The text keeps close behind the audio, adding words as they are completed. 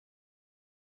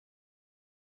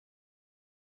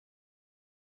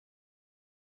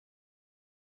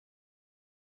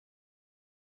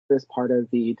is part of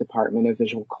the Department of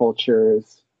Visual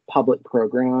Culture's public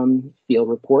program, Field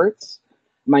Reports.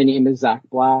 My name is Zach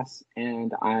Blass,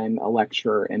 and I'm a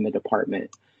lecturer in the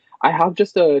department. I have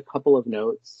just a couple of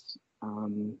notes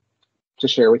to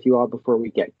share with you all before we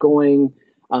get going.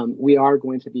 We are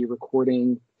going to be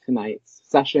recording tonight's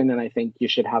session, and I think you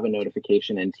should have a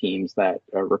notification in Teams that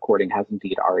a recording has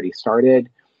indeed already started.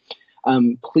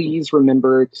 Please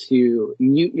remember to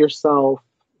mute yourself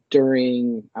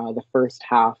during the first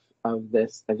half of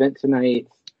this event tonight.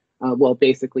 Well,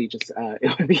 basically just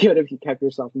it would be good if you kept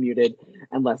yourself muted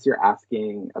unless you're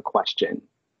asking a question.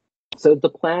 So the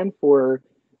plan for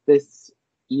this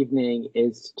evening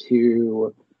is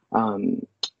to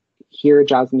hear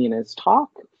Jasmina's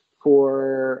talk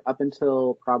for up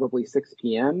until probably 6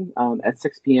 p.m. At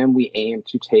 6 p.m., we aim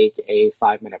to take a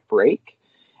 5-minute break,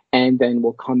 and then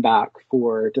we'll come back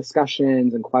for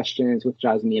discussions and questions with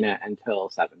Jasmina until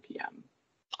 7 p.m.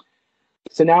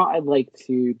 So now I'd like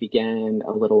to begin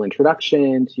a little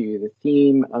introduction to the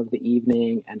theme of the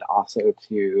evening and also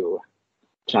to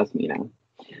Jasmina.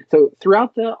 So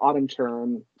throughout the autumn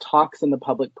term, talks in the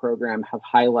public program have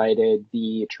highlighted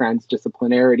the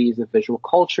transdisciplinarities of visual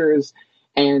cultures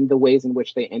and the ways in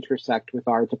which they intersect with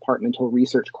our departmental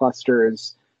research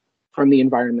clusters, from the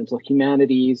environmental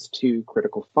humanities to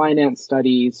critical finance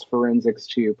studies, forensics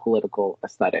to political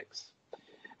aesthetics.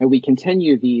 And we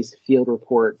continue these field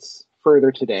reports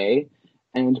further today,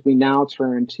 and we now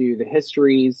turn to the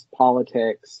histories,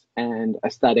 politics, and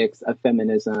aesthetics of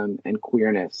feminism and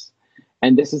queerness.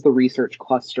 And this is the research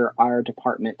cluster our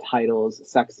department titles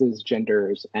Sexes,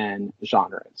 Genders, and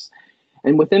Genres.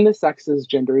 And within the Sexes,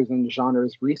 Genders, and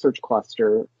Genres research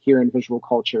cluster here in visual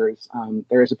cultures,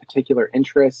 there is a particular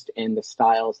interest in the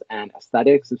styles and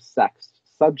aesthetics of sex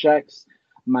subjects,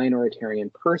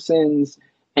 minoritarian persons,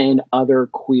 and other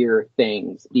queer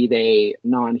things, be they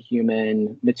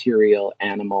non-human, material,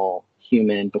 animal,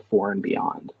 human, before and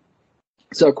beyond.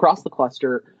 So across the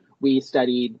cluster, we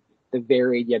studied the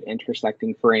varied yet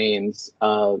intersecting frames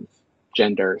of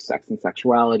gender, sex and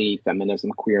sexuality,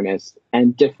 feminism, queerness,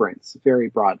 and difference, very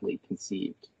broadly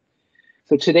conceived.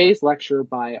 So today's lecture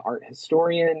by art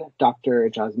historian, Dr.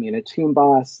 Jasmina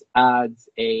Tumbas, adds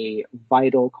a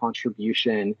vital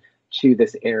contribution to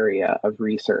this area of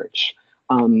research,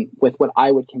 with what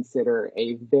I would consider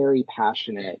a very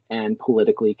passionate and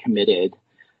politically committed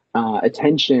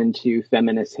attention to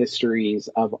feminist histories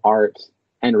of art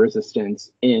and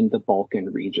resistance in the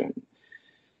Balkan region.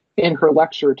 In her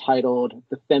lecture titled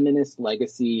The Feminist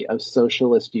Legacy of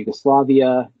Socialist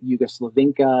Yugoslavia,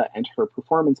 Yugoslavinka, and Her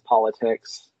Performance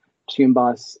Politics,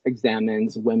 Tumbas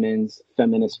examines women's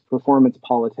feminist performance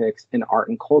politics in art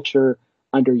and culture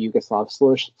under Yugoslav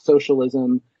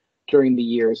socialism during the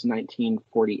years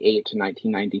 1948 to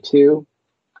 1992,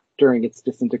 during its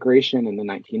disintegration in the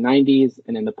 1990s,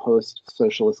 and in the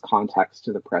post-socialist context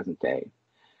to the present day.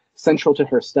 Central to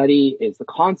her study is the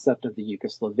concept of the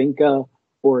Yugoslavinka,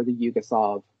 or the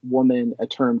Yugoslav woman, a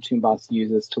term Tumbas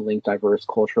uses to link diverse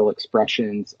cultural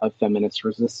expressions of feminist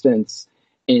resistance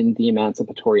in the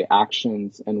emancipatory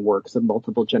actions and works of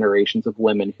multiple generations of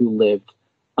women who lived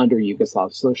under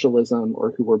Yugoslav socialism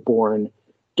or who were born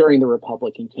during the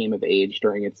Republic and came of age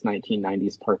during its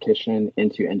 1990s partition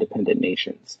into independent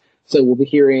nations. So we'll be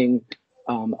hearing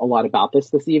a lot about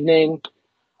this evening.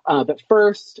 But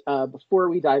first, before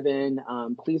we dive in,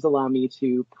 please allow me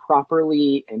to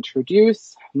properly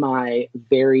introduce my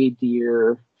very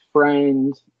dear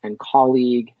friend and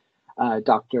colleague,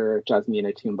 Dr.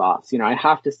 Jasmina Tumbas. You know, I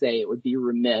have to say it would be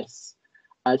remiss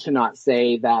to not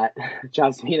say that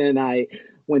Jasmina and I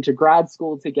went to grad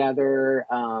school together.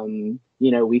 You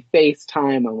know, we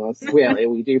FaceTime almost, well,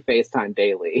 we do FaceTime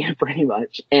daily, pretty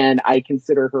much. And I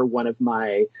consider her one of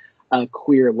my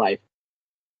queer life.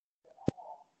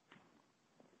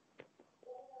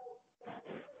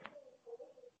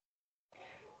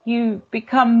 You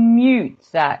become mute,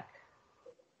 Zach.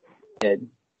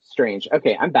 Strange.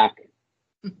 Okay, I'm back.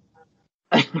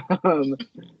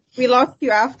 We lost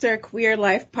you after queer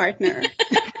life partner.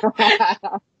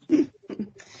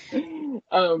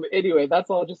 Anyway, that's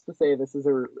all just to say this is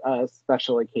a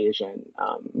special occasion.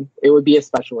 It would be a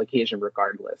special occasion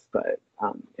regardless, but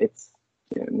it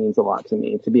means a lot to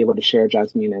me to be able to share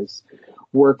Jasmina's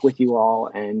work with you all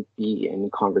and be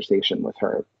in conversation with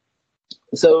her.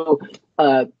 So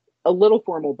a little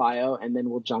formal bio, and then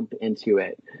we'll jump into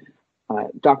it.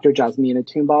 Dr. Jasmina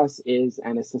Tumbas is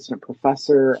an assistant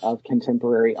professor of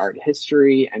contemporary art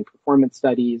history and performance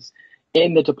studies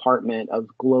in the Department of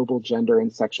Global Gender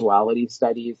and Sexuality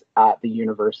Studies at the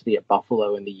University at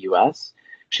Buffalo in the US.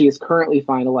 She is currently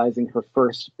finalizing her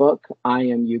first book, I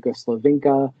Am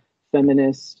Yugoslavinka,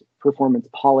 Feminist, Performance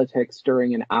Politics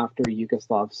During and After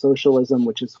Yugoslav Socialism,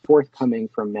 which is forthcoming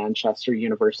from Manchester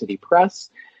University Press.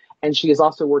 And she is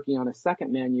also working on a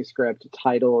second manuscript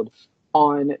titled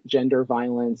On Gender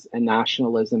Violence and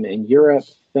Nationalism in Europe,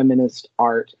 Feminist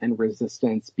Art and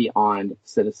Resistance Beyond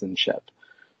Citizenship.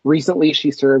 Recently,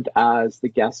 she served as the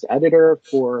guest editor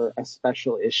for a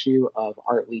special issue of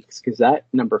Art Leaks Gazette,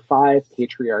 number 5,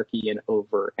 Patriarchy and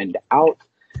Over and Out,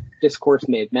 Discourse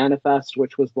Made Manifest,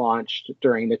 which was launched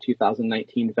during the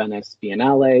 2019 Venice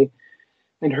Biennale.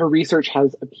 And her research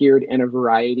has appeared in a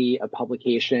variety of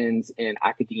publications in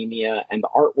academia and the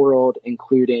art world,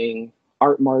 including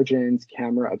Art Margins,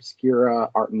 Camera Obscura,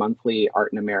 Art Monthly,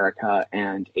 Art in America,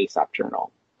 and ASAP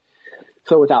Journal.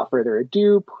 So without further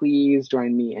ado, please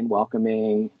join me in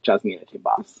welcoming Jasmina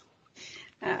Tumbas.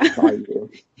 How are you?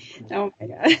 Oh my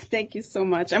God, thank you so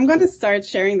much. I'm going to start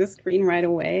sharing the screen right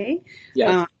away.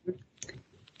 Yes.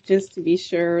 Just to be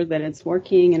sure that it's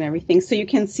working and everything. So you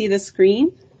can see the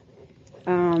screen,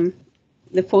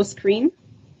 the full screen?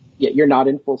 Yeah, you're not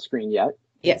in full screen yet.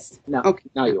 Yes. No, okay.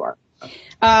 Now you are.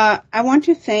 I want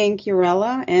to thank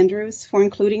Urella Andrews for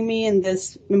including me in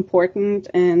this important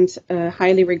and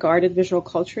highly regarded visual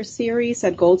culture series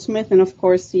at Goldsmiths, and of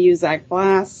course to you, Zach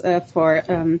Blass,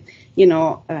 for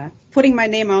putting my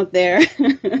name out there.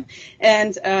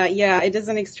 And it is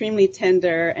an extremely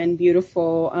tender and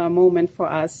beautiful moment for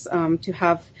us to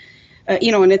have.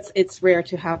 And it's rare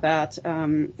to have that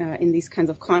in these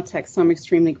kinds of contexts. So I'm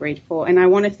extremely grateful, and I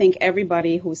want to thank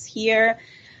everybody who's here.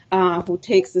 Who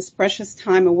takes this precious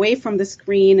time away from the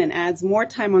screen and adds more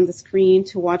time on the screen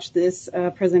to watch this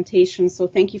presentation. So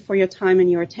thank you for your time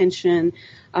and your attention.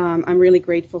 I'm really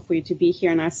grateful for you to be here.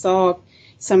 And I saw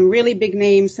some really big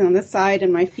names on the side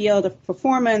in my field of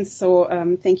performance.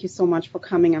 So thank you so much for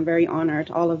coming. I'm very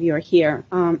honored all of you are here.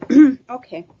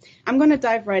 Okay, I'm going to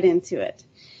dive right into it.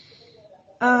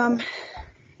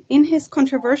 In his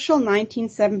controversial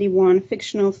 1971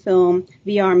 fictional film,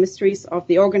 VR Mysteries of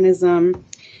the Organism,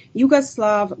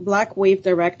 Yugoslav Black Wave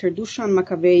director Dusan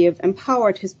Makavejev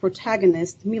empowered his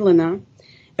protagonist, Milena,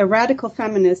 a radical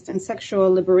feminist and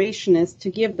sexual liberationist, to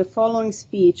give the following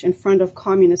speech in front of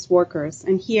communist workers.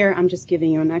 And here I'm just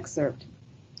giving you an excerpt.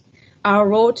 Our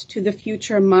road to the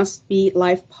future must be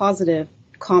life positive,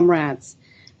 comrades.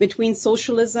 Between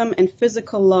socialism and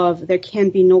physical love, there can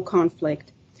be no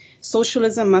conflict.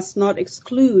 Socialism must not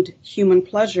exclude human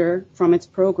pleasure from its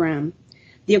program.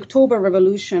 The October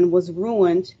Revolution was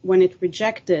ruined when it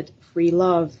rejected free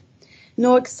love.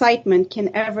 No excitement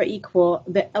can ever equal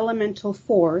the elemental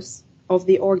force of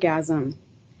the orgasm.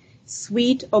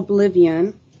 Sweet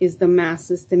oblivion is the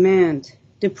masses' demand.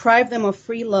 Deprive them of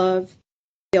free love,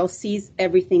 they'll seize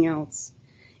everything else.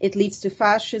 It leads to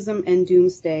fascism and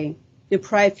doomsday.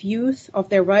 Deprive youth of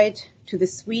their right to the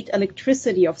sweet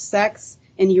electricity of sex,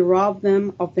 and you rob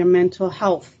them of their mental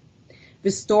health.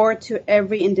 Restore to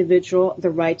every individual the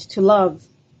right to love.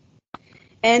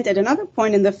 And at another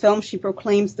point in the film, she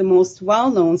proclaims the most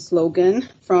well-known slogan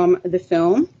from the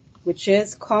film, which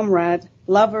is, Comrade,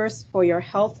 lovers, for your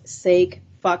health's sake,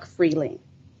 fuck freely.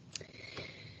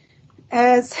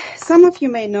 As some of you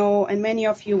may know, and many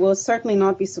of you will certainly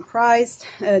not be surprised,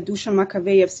 Dusan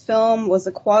Makavejev's film was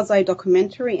a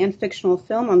quasi-documentary and fictional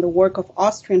film on the work of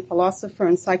Austrian philosopher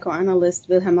and psychoanalyst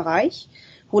Wilhelm Reich,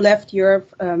 who left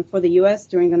Europe for the US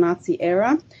during the Nazi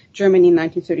era, Germany in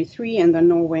 1933 and then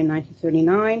Norway in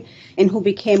 1939, and who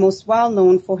became most well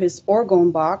known for his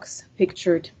orgone box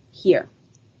pictured here.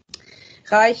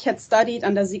 Reich had studied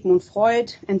under Sigmund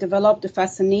Freud and developed a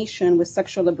fascination with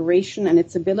sexual liberation and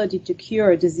its ability to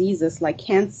cure diseases like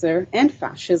cancer and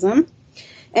fascism,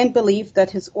 and believed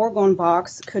that his orgone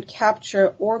box could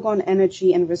capture orgone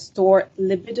energy and restore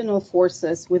libidinal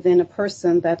forces within a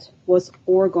person that was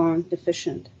orgone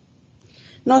deficient.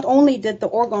 Not only did the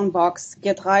orgone box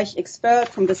get Reich expelled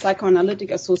from the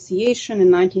Psychoanalytic Association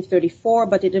in 1934,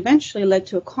 but it eventually led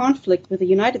to a conflict with the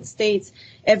United States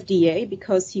FDA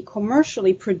because he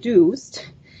commercially produced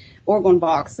orgone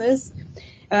boxes,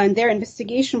 and their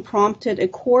investigation prompted a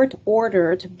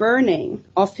court-ordered burning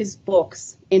of his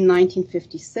books in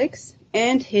 1956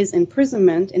 and his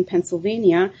imprisonment in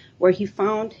Pennsylvania, where he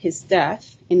found his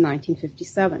death in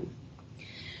 1957.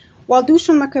 While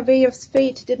Dusan Makavejev's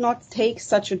fate did not take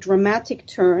such a dramatic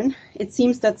turn, it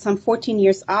seems that some 14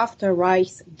 years after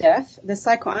Reich's death, the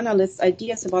psychoanalyst's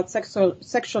ideas about sexual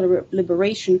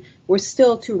liberation were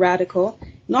still too radical,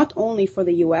 not only for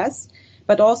the US,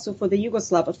 but also for the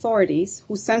Yugoslav authorities,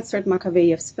 who censored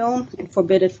Makavejev's film and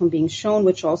forbid it from being shown,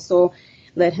 which also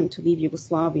led him to leave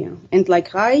Yugoslavia. And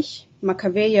like Reich,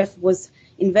 Makavejev was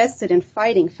invested in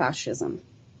fighting fascism,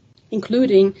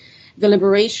 including the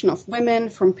liberation of women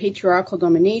from patriarchal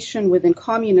domination within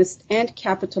communist and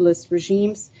capitalist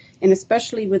regimes, and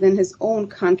especially within his own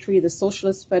country, the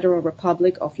Socialist Federal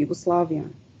Republic of Yugoslavia.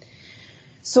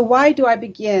 So why do I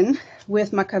begin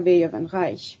with Makavejev and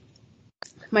Reich?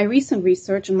 My recent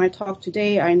research and my talk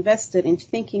today are invested in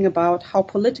thinking about how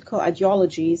political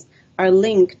ideologies are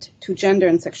linked to gender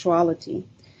and sexuality.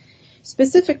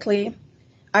 Specifically,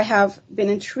 I have been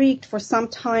intrigued for some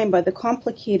time by the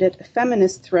complicated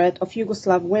feminist thread of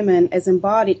Yugoslav women as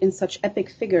embodied in such epic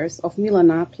figures of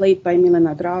Milana, played by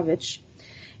Milena Dravic,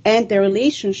 and their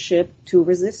relationship to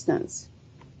resistance.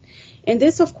 And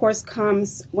this, of course,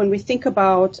 comes when we think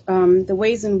about the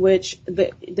ways in which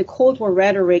the Cold War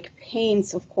rhetoric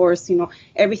paints, of course,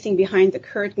 everything behind the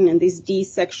curtain in this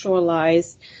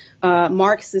desexualized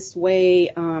Marxist way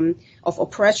of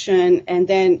oppression, and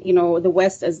then, the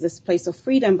West as this place of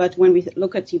freedom. But when we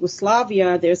look at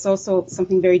Yugoslavia, there's also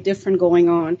something very different going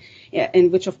on,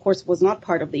 and which, of course, was not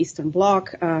part of the Eastern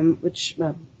Bloc, which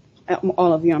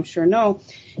all of you, I'm sure, know,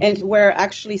 and where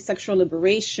actually sexual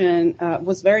liberation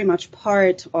was very much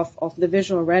part of the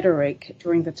visual rhetoric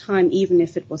during the time, even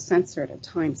if it was censored at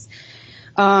times.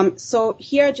 So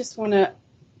here I just want to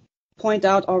point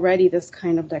out already this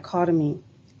kind of dichotomy.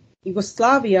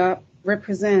 Yugoslavia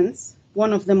represents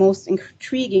one of the most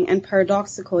intriguing and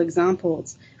paradoxical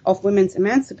examples of women's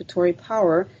emancipatory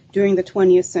power during the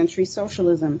 20th century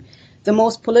socialism. The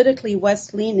most politically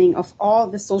West-leaning of all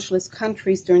the socialist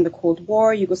countries during the Cold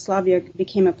War, Yugoslavia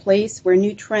became a place where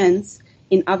new trends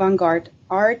in avant-garde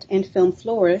art and film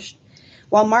flourished,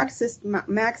 while Marxist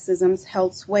Marxisms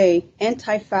held sway.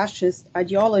 Anti-fascist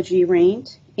ideology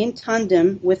reigned in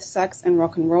tandem with sex and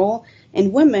rock and roll,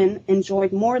 and women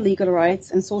enjoyed more legal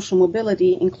rights and social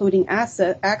mobility, including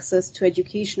access to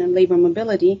education and labor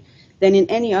mobility, than in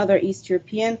any other East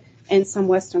European and some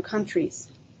Western countries.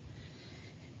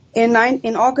 In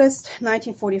August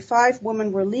 1945,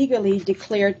 women were legally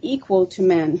declared equal to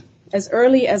men. As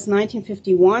early as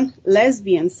 1951,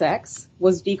 lesbian sex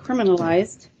was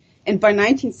decriminalized, and by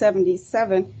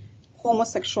 1977,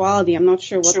 homosexuality, I'm not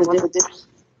sure what the difference is,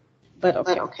 but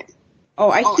okay. Oh,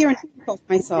 I hear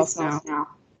myself now.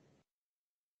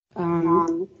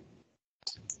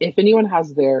 If anyone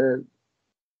has their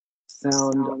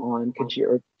sound on,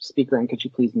 or speaker on, could you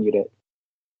please mute it?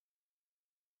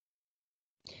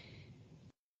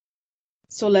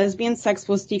 So lesbian sex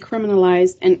was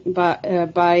decriminalized, and by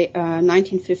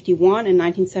 1951 and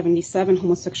 1977,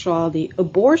 homosexuality.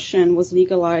 Abortion was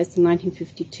legalized in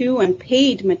 1952, and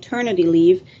paid maternity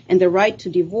leave and the right to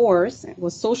divorce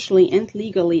was socially and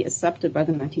legally accepted by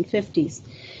the 1950s.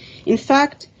 In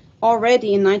fact,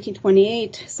 already in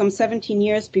 1928, some 17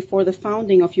 years before the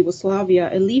founding of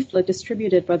Yugoslavia, a leaflet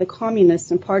distributed by the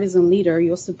communist and partisan leader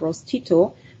Josip Broz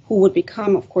Tito, who would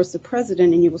become, of course, the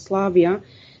president in Yugoslavia,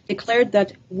 declared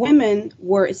that women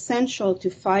were essential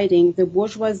to fighting the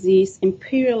bourgeoisie's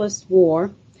imperialist war,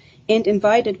 and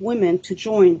invited women to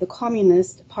join the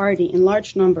Communist Party in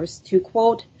large numbers to,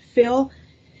 quote,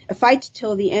 fight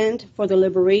till the end for the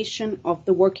liberation of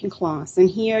the working class. And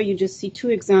here you just see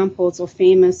two examples of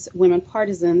famous women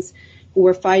partisans who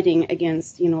were fighting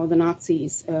against, the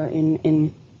Nazis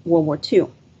in World War II.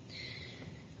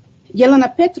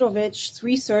 Jelena Petrovic's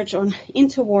research on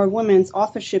interwar women's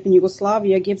authorship in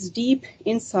Yugoslavia gives deep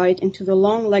insight into the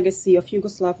long legacy of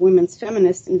Yugoslav women's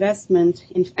feminist investment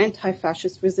in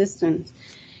anti-fascist resistance.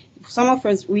 Some of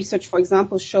her research, for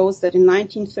example, shows that in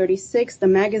 1936, the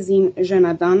magazine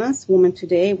Žena danas, Woman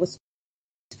Today, was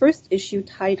first issue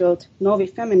titled Novi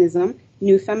Feminism,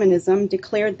 New Feminism,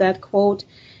 declared that, quote,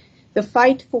 the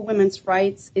fight for women's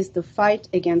rights is the fight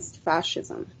against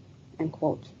fascism, end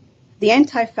quote. The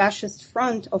Anti-Fascist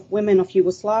Front of Women of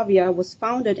Yugoslavia was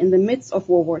founded in the midst of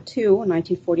World War II,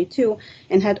 1942,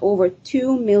 and had over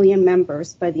 2 million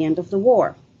members by the end of the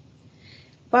war.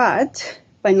 But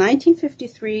by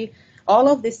 1953, all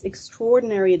of this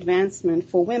extraordinary advancement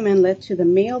for women led to the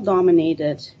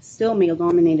still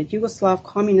male-dominated Yugoslav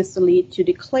communist elite to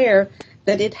declare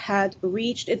that it had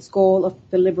reached its goal of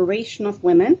the liberation of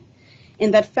women,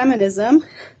 and that feminism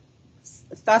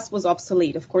thus was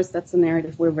obsolete. Of course, that's a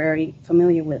narrative we're very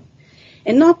familiar with.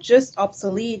 And not just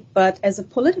obsolete, but as a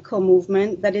political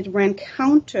movement, that it ran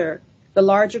counter the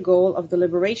larger goal of the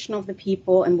liberation of the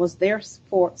people and was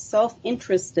therefore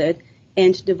self-interested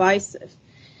and divisive.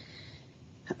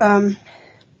 The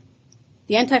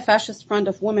Anti-Fascist Front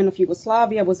of Women of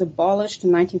Yugoslavia was abolished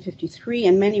in 1953,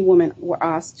 and many women were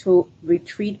asked to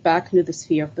retreat back into the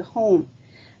sphere of the home.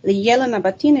 Jelena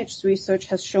Batinec's research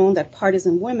has shown that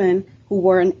partisan women who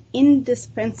were an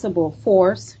indispensable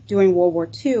force during World War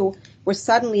II were were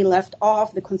suddenly left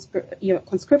off the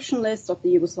conscription list of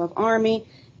the Yugoslav army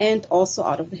and also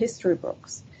out of the history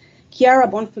books. Chiara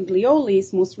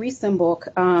Bonfiglioli's most recent book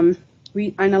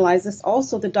analyzes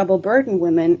also the double burden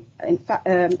women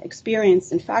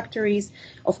experienced in factories,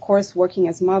 of course working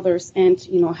as mothers and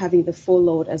having the full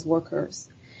load as workers.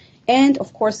 And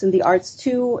of course in the arts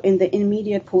too, in the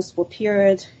immediate post-war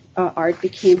period, art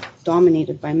became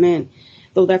dominated by men,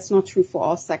 though that's not true for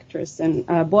all sectors. And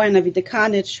Bojana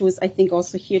Videkanic, who is I think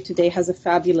also here today, has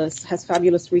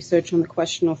fabulous research on the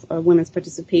question of women's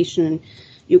participation in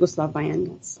Yugoslav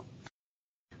biennials.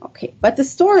 Okay, but the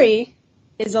story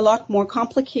is a lot more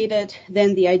complicated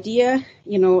than the idea,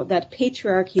 that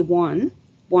patriarchy won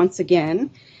once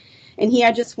again. And here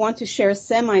I just want to share a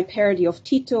semi-parody of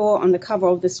Tito on the cover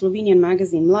of the Slovenian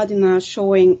magazine Mladina,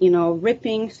 showing,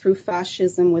 ripping through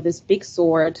fascism with his big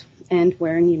sword and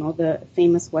wearing, the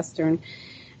famous Western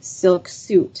silk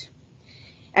suit.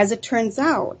 As it turns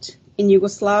out, in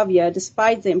Yugoslavia,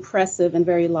 despite the impressive and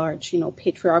very large,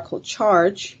 patriarchal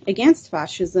charge against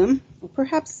fascism, or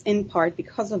perhaps in part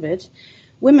because of it,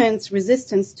 women's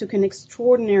resistance took an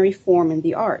extraordinary form in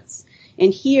the arts.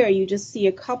 And here you just see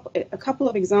a couple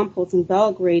of examples in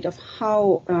Belgrade of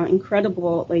how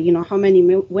incredible, how many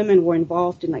women were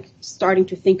involved in starting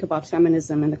to think about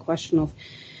feminism and the question of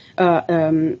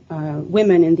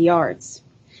women in the arts.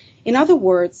 In other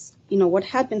words, what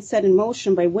had been set in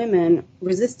motion by women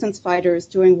resistance fighters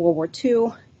during World War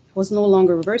II was no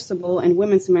longer reversible, and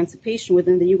women's emancipation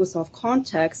within the Yugoslav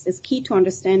context is key to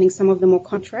understanding some of the more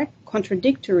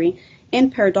contradictory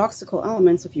and paradoxical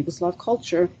elements of Yugoslav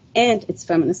culture and its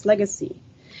feminist legacy.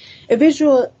 A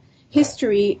visual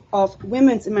history of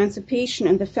women's emancipation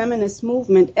and the feminist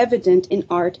movement evident in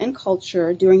art and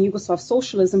culture during Yugoslav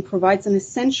socialism provides an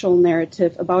essential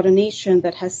narrative about a nation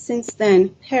that has since then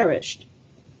perished,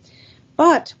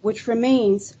 but which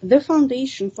remains the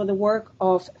foundation for the work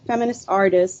of feminist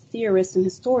artists, theorists, and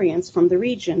historians from the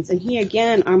regions. And here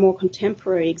again are more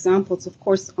contemporary examples, of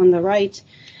course, on the right,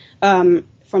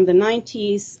 from the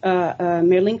 90s,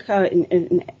 Merlinka,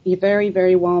 a very,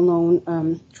 very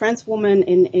well-known trans woman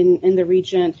in the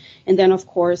region, and then, of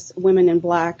course, Women in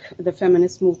Black, the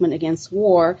feminist movement against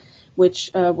war,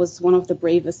 which was one of the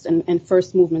bravest and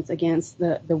first movements against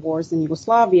the wars in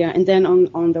Yugoslavia. And then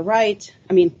on the right,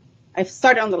 I've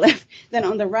started on the left, then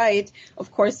on the right,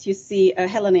 of course, you see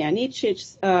Helena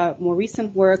Janicic's more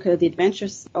recent work, The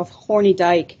Adventures of Horny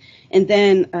Dyke, and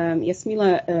then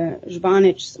Jasmila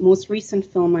Žbanic's most recent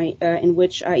film, in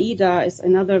which Aida is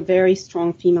another very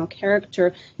strong female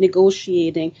character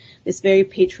negotiating this very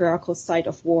patriarchal site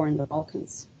of war in the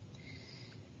Balkans.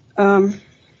 The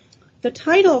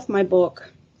title of my book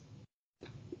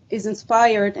is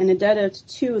inspired and indebted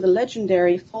to the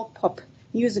legendary folk pop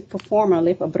music performer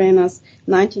Lepa Brena's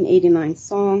 1989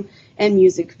 song and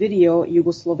music video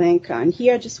Jugoslovenka. And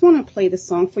here I just want to play the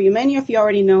song for you. Many of you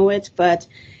already know it, but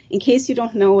in case you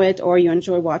don't know it or you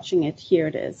enjoy watching it, here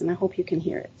it is, and I hope you can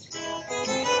hear it.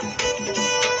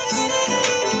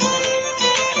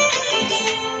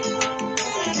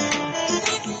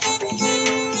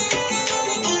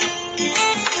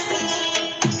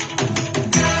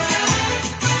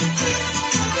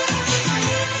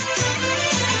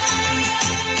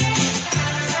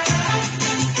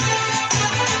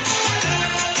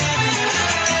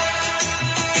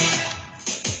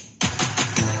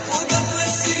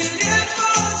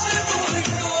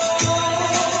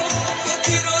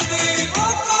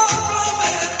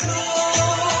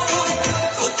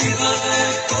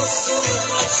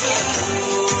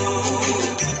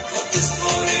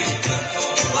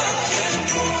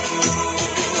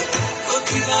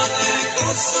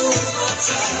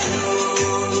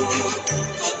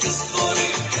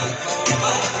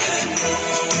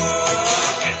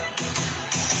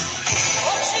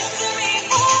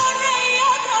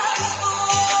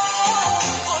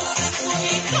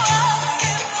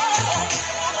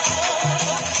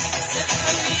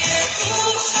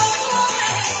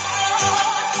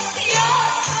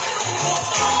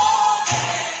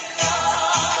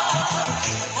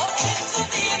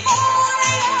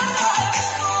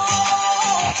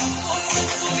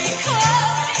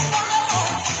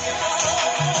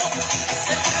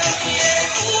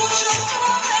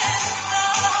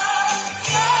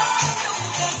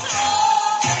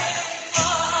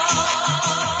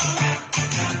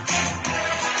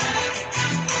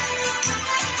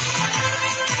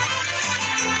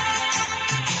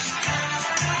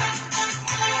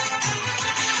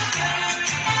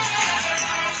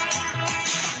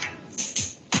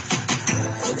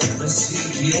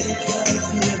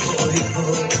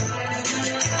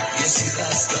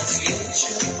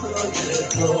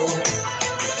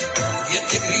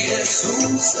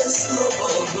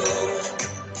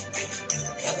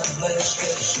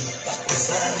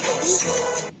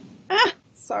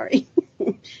 Sorry.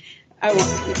 I want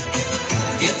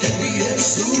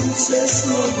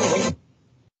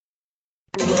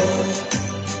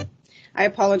I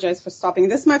apologize for stopping.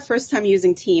 This is my first time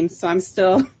using Teams, so I'm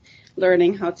still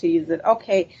learning how to use it.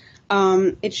 Okay,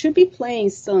 it should be playing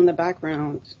still in the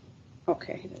background.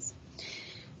 Okay, it is.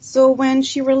 So when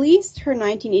she released her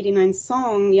 1989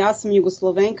 song, Jasmina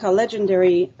Yugoslavia,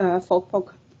 legendary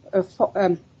folk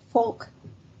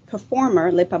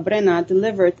performer Lepa Brena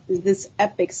delivered this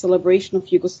epic celebration of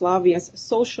Yugoslavia's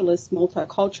socialist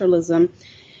multiculturalism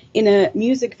in a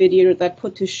music video that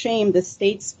put to shame the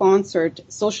state-sponsored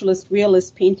socialist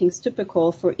realist paintings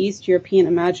typical for East European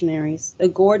imaginaries. A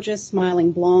gorgeous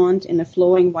smiling blonde in a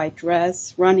flowing white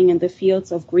dress, running in the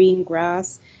fields of green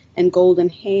grass and golden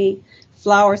hay,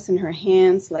 flowers in her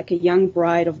hands like a young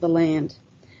bride of the land.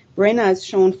 Brena is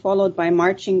shown followed by a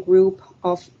marching group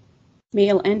of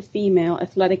male and female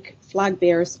athletic flag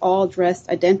bearers, all dressed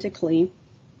identically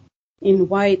in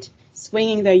white,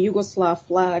 swinging their Yugoslav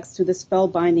flags to the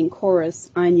spellbinding chorus,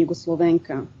 Ein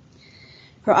Jugoslavenka.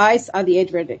 Her eyes are the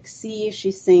Adriatic Sea,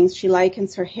 she sings, she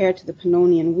likens her hair to the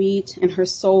Pannonian wheat, and her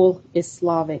soul is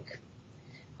Slavic.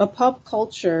 A pop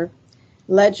culture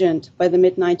legend by the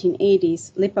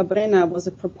mid-1980s, Lepa Brena was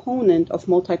a proponent of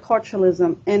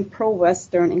multiculturalism and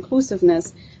pro-Western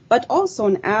inclusiveness, but also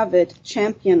an avid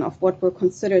champion of what were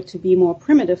considered to be more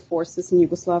primitive forces in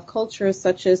Yugoslav culture,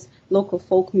 such as local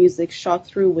folk music shot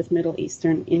through with Middle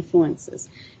Eastern influences.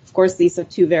 Of course, these are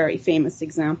two very famous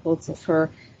examples of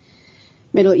her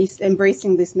Middle East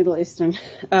embracing this Middle Eastern,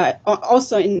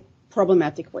 also in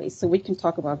problematic ways. So we can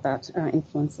talk about that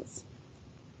influences.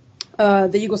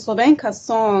 The Yugoslavenka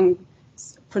song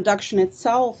production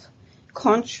itself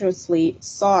consciously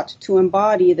sought to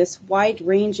embody this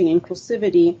wide-ranging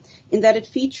inclusivity in that it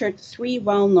featured three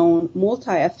well-known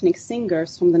multi-ethnic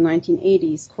singers from the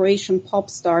 1980s, Croatian pop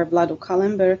star Vlado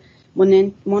Kalember,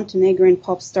 Montenegrin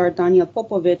pop star Daniel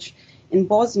Popovic, and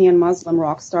Bosnian Muslim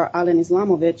rock star Alen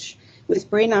Islamovic, with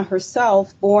Brena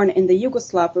herself born in the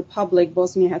Yugoslav Republic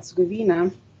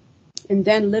Bosnia-Herzegovina and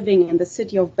then living in the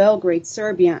city of Belgrade,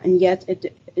 Serbia, and yet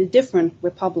a different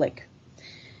republic.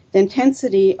 The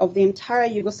intensity of the entire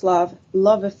Yugoslav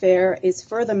love affair is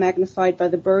further magnified by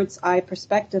the bird's eye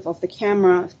perspective of the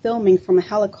camera filming from a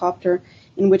helicopter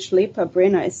in which Lepa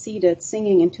Brena is seated,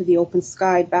 singing into the open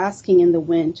sky, basking in the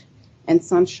wind and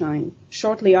sunshine.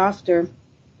 Shortly after,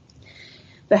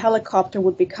 the helicopter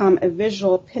would become a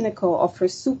visual pinnacle of her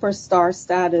superstar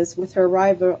status with her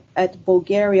arrival at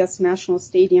Bulgaria's national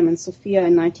stadium in Sofia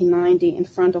in 1990 in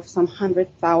front of some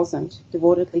 100,000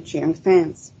 devotedly cheering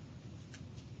fans.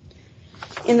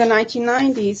 In the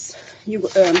 1990s,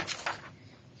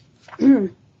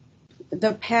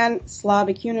 the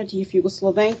pan-Slavic unity of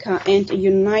Yugoslavia and a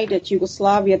united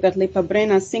Yugoslavia that Lepa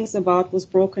Brena sings about was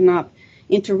broken up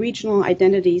into regional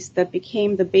identities that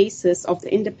became the basis of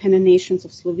the independent nations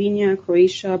of Slovenia,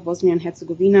 Croatia, Bosnia and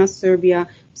Herzegovina, Serbia,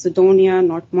 Macedonia,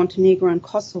 North Montenegro, and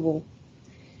Kosovo.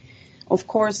 Of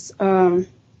course,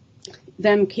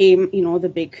 then came,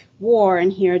 the big war,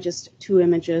 and here are just two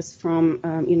images from,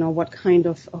 what kind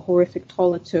of a horrific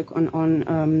toll it took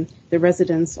on the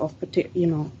residents of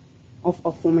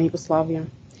former Yugoslavia.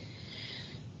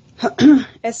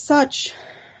 As such,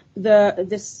 the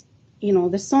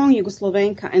song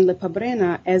Yugoslavenka and Lepa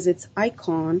Brena as its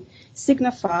icon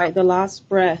signify the last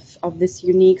breath of this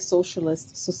unique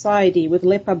socialist society, with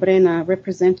Lepa Brena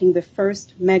representing the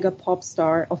first mega pop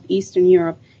star of Eastern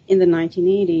Europe in the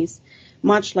 1980s,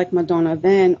 much like Madonna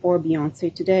then or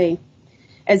Beyonce today.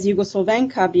 As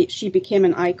Yugoslavenka, she became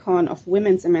an icon of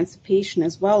women's emancipation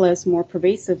as well as, more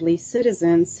pervasively,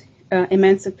 citizens'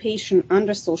 emancipation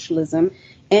under socialism,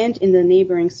 and in the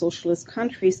neighboring socialist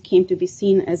countries came to be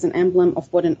seen as an emblem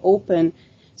of what an open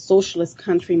socialist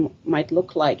country might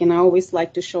look like. And I always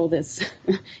like to show this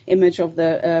image of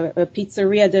the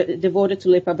pizzeria devoted to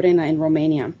Lepa Brena in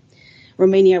Romania.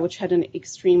 Romania, which had an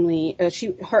extremely,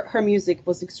 her music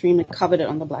was extremely coveted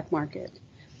on the black market.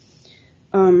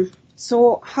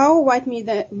 So how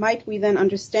might we then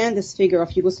understand this figure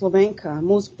of Yugoslavenka?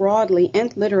 Most broadly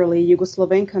and literally,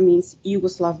 Yugoslavenka means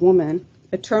Yugoslav woman,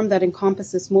 a term that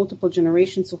encompasses multiple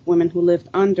generations of women who lived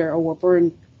under or were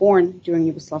born during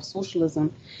Yugoslav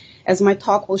socialism. As my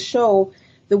talk will show,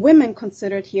 the women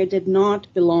considered here did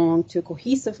not belong to a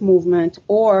cohesive movement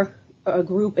or a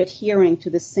group adhering to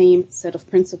the same set of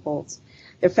principles.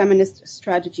 Their feminist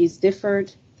strategies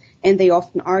differed, and they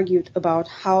often argued about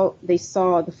how they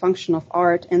saw the function of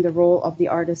art and the role of the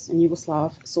artist in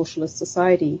Yugoslav socialist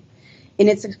society. In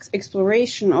its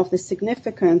exploration of the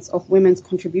significance of women's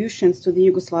contributions to the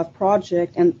Yugoslav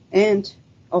project and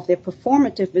of their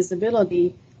performative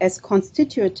visibility as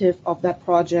constitutive of that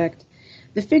project,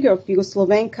 the figure of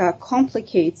Yugoslovenka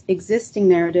complicates existing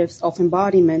narratives of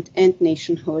embodiment and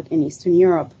nationhood in Eastern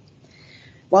Europe.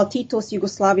 While Tito's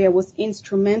Yugoslavia was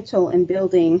instrumental in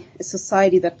building a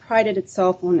society that prided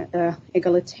itself on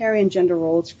egalitarian gender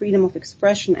roles, freedom of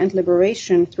expression, and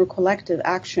liberation through collective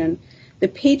action, the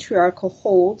patriarchal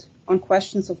hold on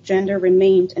questions of gender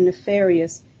remained a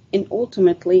nefarious and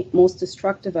ultimately most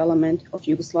destructive element of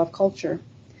Yugoslav culture.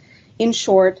 In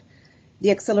short, the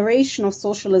acceleration of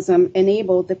socialism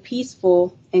enabled the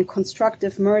peaceful and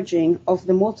constructive merging of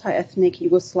the multi-ethnic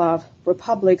Yugoslav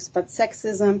republics, but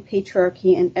sexism,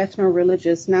 patriarchy, and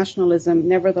ethno-religious nationalism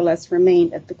nevertheless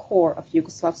remained at the core of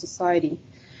Yugoslav society.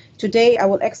 Today, I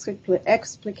will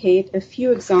explicate a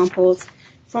few examples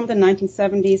from the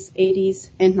 1970s, 80s,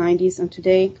 and 90s, and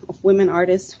today of women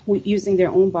artists who using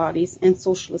their own bodies and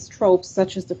socialist tropes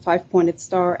such as the five-pointed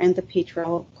star and the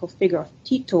patriarchal figure of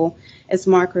Tito as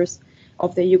markers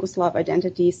of their Yugoslav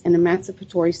identities and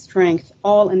emancipatory strength,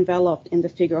 all enveloped in the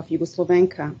figure of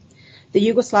Yugoslovenka. The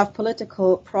Yugoslav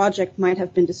political project might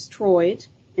have been destroyed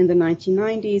in the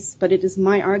 1990s, but it is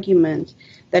my argument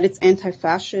that its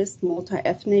anti-fascist,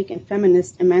 multi-ethnic, and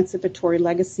feminist emancipatory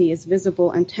legacy is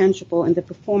visible and tangible in the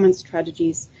performance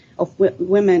strategies of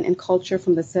women in culture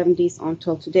from the 70s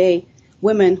until today,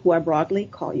 women who I broadly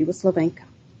call Yugoslovenka.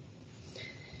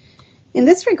 In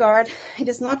this regard, it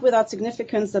is not without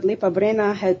significance that Lepa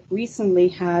Brena had recently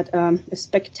had a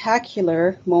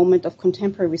spectacular moment of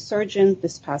contemporary resurgence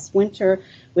this past winter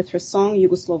with her song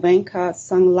Yugoslovenka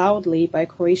sung loudly by a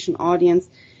Croatian audience,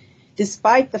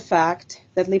 despite the fact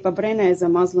that Lepa Brena is a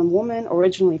Muslim woman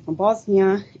originally from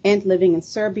Bosnia and living in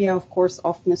Serbia, of course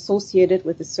often associated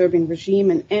with the Serbian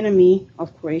regime and enemy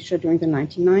of Croatia during the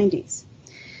 1990s.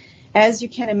 As you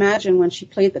can imagine, when she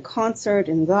played the concert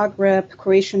in Zagreb,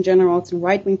 Croatian generals and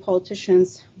right-wing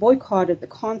politicians boycotted the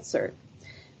concert.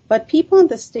 But people in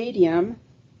the stadium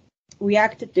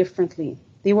reacted differently.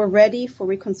 They were ready for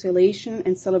reconciliation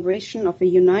and celebration of a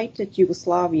united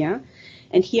Yugoslavia.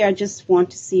 And here I just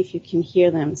want to see if you can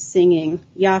hear them singing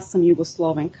Ja sam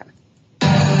Jugoslovenka.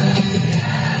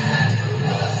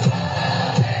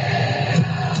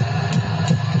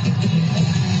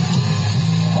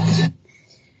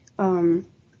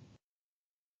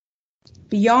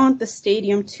 Beyond the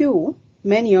stadium too,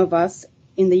 many of us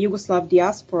in the Yugoslav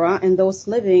diaspora and those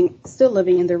still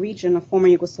living in the region of former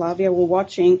Yugoslavia were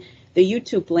watching the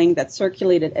YouTube link that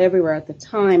circulated everywhere at the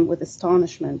time with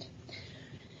astonishment.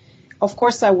 Of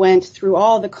course, I went through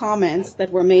all the comments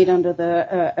that were made under the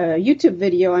YouTube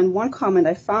video, and one comment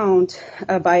I found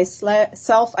by a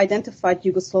self-identified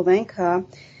Yugoslovenka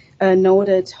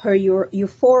noted her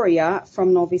euphoria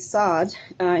from Novi Sad,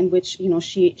 in which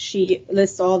she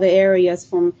lists all the areas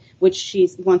from which she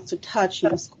wants to touch,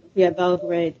 Skopje,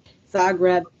 Belgrade,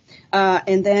 Zagreb,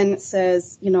 and then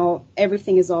says,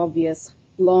 everything is obvious.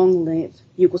 Long live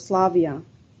Yugoslavia.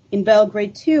 In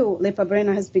Belgrade too, Lepa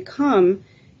Brena has become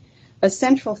a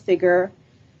central figure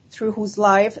through whose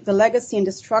life the legacy and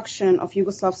destruction of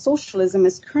Yugoslav socialism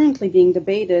is currently being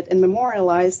debated and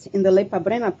memorialized in the Lepa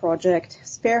Brena project,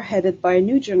 spearheaded by a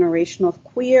new generation of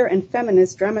queer and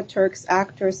feminist dramaturgs,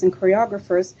 actors, and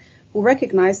choreographers who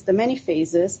recognize the many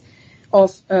phases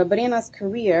of Brena's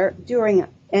career during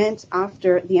and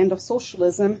after the end of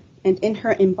socialism and in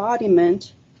her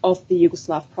embodiment of the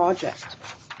Yugoslav project.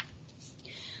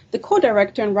 The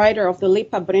co-director and writer of the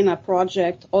Lepa Brena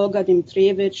project, Olga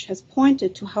Dimitrijević, has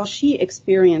pointed to how she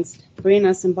experienced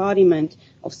Brena's embodiment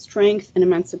of strength and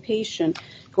emancipation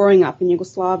growing up in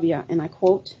Yugoslavia, and I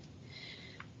quote,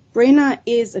 "Brena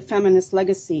is a feminist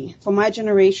legacy. For my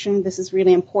generation, this is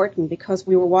really important because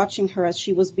we were watching her as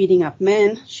she was beating up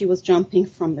men, she was jumping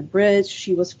from the bridge,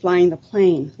 she was flying the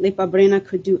plane. Lepa Brena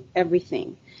could do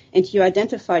everything. And you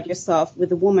identified yourself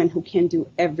with a woman who can do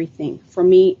everything. For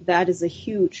me, that is a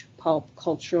huge pulp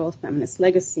cultural feminist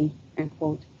legacy," end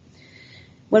quote.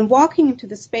 When walking into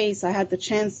the space, I had the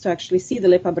chance to actually see the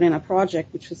Lepa Brena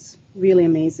project, which was really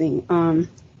amazing.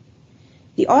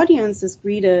 The audience is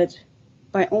greeted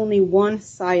by only one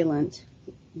silent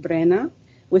Brena,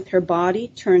 with her body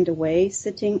turned away,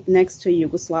 sitting next to a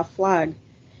Yugoslav flag.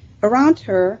 Around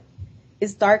her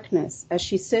is darkness as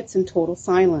she sits in total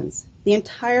silence. The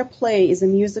entire play is a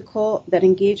musical that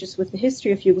engages with the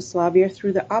history of Yugoslavia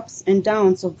through the ups and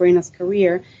downs of Brena's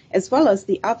career, as well as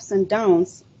the ups and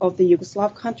downs of the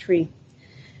Yugoslav country.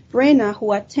 Brena,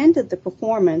 who attended the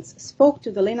performance, spoke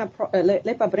to the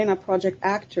Lepa Brena project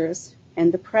actors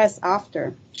and the press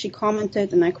after. She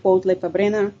commented, and I quote Lepa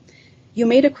Brena, You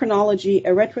made a chronology,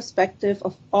 a retrospective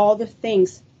of all the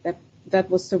things that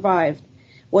was survived,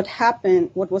 what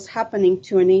was happening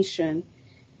to a nation,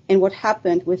 and what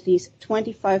happened with these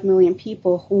 25 million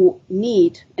people who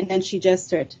need, and then she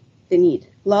gestured, they need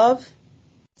love,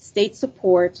 state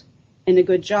support, and a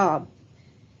good job.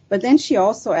 But then she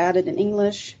also added in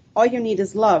English, all you need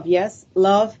is love, yes,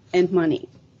 love and money.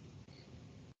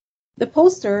 The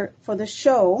poster for the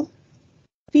show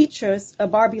features a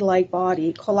Barbie-like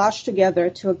body collaged together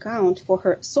to account for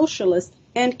her socialist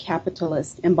and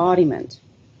capitalist embodiment.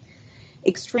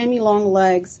 Extremely long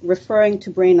legs, referring to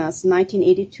Brena's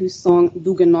 1982 song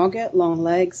Duge Noge, long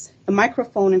legs, a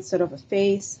microphone instead of a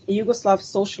face, a Yugoslav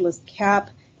socialist cap,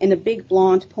 and a big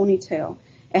blonde ponytail,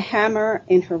 a hammer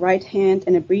in her right hand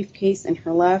and a briefcase in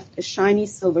her left, a shiny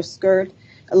silver skirt,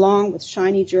 along with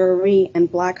shiny jewelry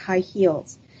and black high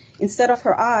heels. Instead of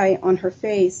her eye on her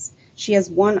face, she has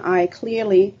one eye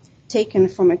clearly taken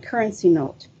from a currency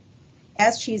note.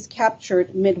 As she is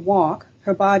captured mid-walk,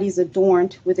 her body is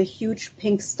adorned with a huge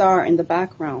pink star in the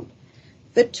background.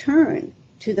 The turn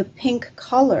to the pink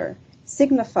color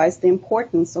signifies the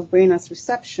importance of Brena's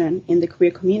reception in the queer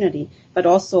community, but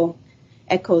also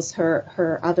echoes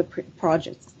her other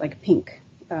projects like Pink.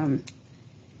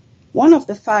 One of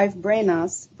the five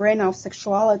Brenas, Brena of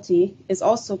sexuality, is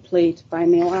also played by a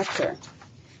male actor.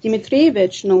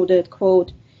 Dimitrievich noted,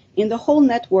 quote, in the whole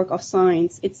network of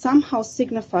signs, it somehow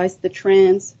signifies the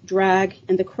trans, drag,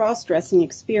 and the cross-dressing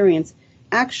experience,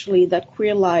 actually that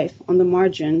queer life on the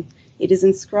margin. It is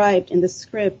inscribed in the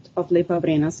script of Lepa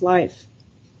Brena's life.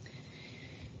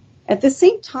 At the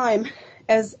same time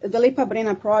as the Lepa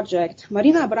Brena project,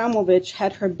 Marina Abramović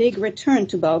had her big return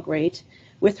to Belgrade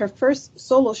with her first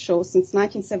solo show since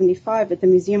 1975 at the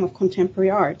Museum of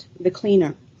Contemporary Art, The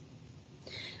Cleaner.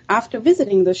 After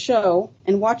visiting the show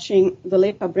and watching the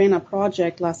Lepa Brena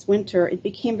project last winter, it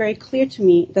became very clear to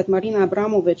me that Marina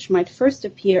Abramović might first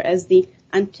appear as the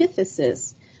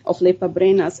antithesis of Lepa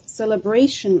Brena's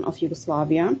celebration of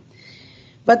Yugoslavia,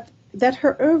 but that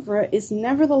her oeuvre is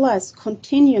nevertheless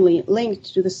continually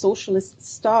linked to the socialist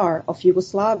star of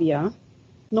Yugoslavia,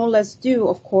 no less due,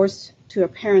 of course, to her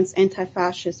parents'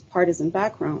 anti-fascist partisan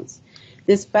backgrounds.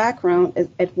 This background,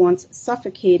 at once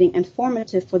suffocating and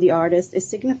formative for the artist, is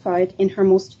signified in her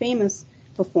most famous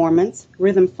performance,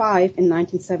 Rhythm 5 in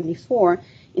 1974,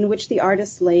 in which the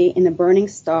artist lay in a burning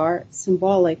star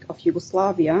symbolic of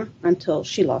Yugoslavia until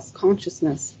she lost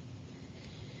consciousness.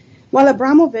 While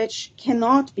Abramović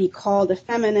cannot be called a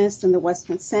feminist in the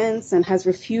Western sense and has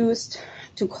refused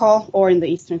to call, or in the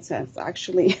Eastern sense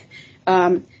actually,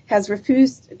 has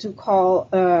refused to call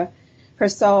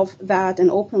herself that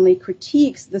and openly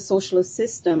critiques the socialist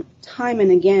system time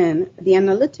and again, the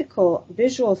analytical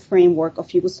visual framework of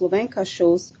Yugoslavenka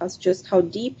shows us just how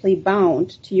deeply bound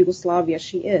to Yugoslavia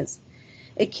she is.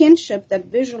 A kinship that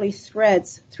visually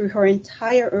threads through her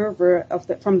entire oeuvre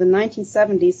from the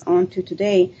 1970s on to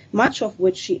today, much of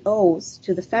which she owes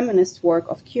to the feminist work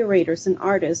of curators and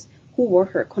artists who were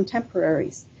her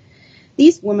contemporaries.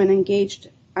 These women engaged,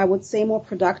 I would say, more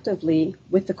productively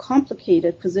with the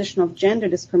complicated position of gender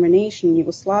discrimination in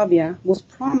Yugoslavia, most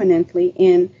prominently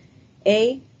in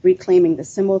A, reclaiming the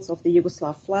symbols of the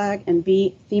Yugoslav flag, and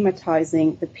B,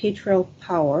 thematizing the patriarchal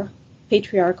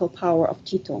power of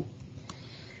Tito.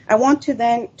 I want to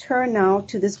then turn now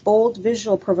to this bold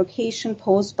visual provocation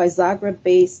posed by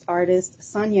Zagreb-based artist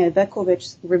Sanja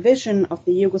Iveković's revision of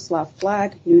the Yugoslav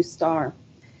flag, New Star.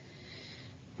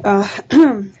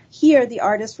 Here, the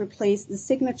artist replaced the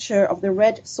signature of the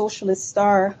red socialist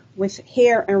star with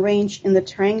hair arranged in the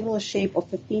triangular shape of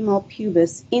the female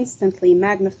pubis, instantly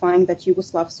magnifying that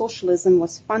Yugoslav socialism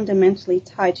was fundamentally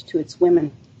tied to its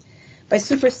women. By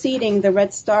superseding the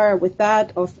red star with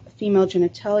that of female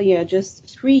genitalia just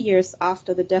 3 years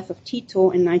after the death of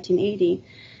Tito in 1980,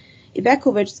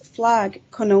 Iveković's flag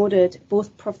connoted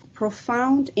both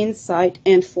profound insight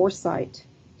and foresight.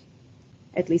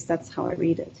 At least that's how I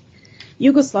read it.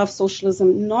 Yugoslav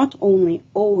socialism not only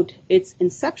owed its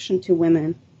inception to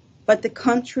women, but the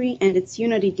country and its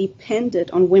unity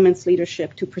depended on women's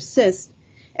leadership to persist,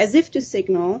 as if to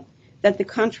signal that the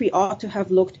country ought to have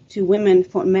looked to women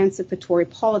for emancipatory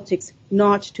politics,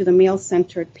 not to the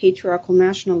male-centered patriarchal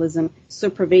nationalism so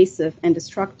pervasive and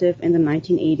destructive in the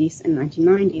 1980s and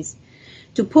 1990s.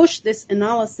 To push this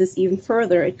analysis even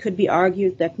further, it could be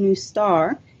argued that New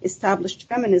Star established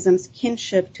feminism's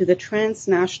kinship to the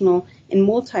transnational and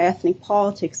multi-ethnic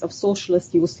politics of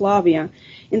socialist Yugoslavia,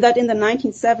 in that in the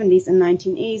 1970s and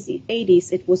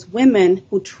 1980s it was women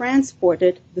who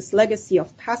transported this legacy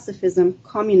of pacifism,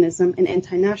 communism, and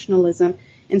anti-nationalism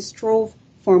and strove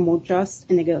for a more just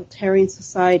and egalitarian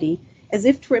society, as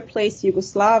if to replace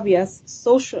Yugoslavia's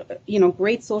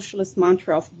great socialist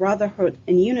mantra of brotherhood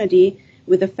and unity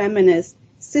with a feminist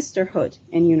sisterhood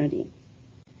and unity.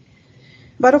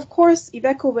 But of course,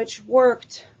 Iveković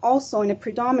worked also in a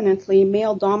predominantly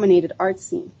male-dominated art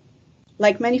scene.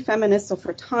 Like many feminists of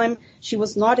her time, she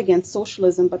was not against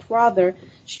socialism, but rather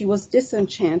she was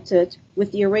disenchanted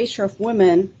with the erasure of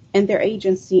women and their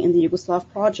agency in the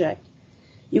Yugoslav project.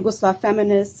 Yugoslav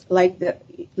feminists like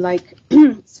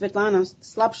Svetlana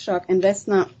Slapšak and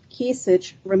Vesna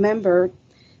Kesić remembered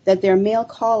that their male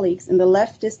colleagues in the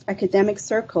leftist academic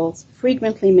circles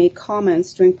frequently made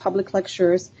comments during public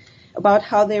lectures about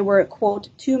how there were, quote,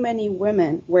 too many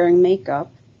women wearing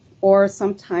makeup, or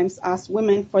sometimes asked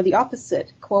women for the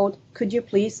opposite, quote, could you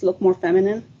please look more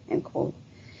feminine, end quote.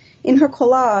 In her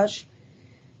collage,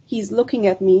 He's Looking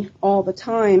at Me All the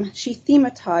Time, she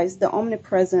thematized the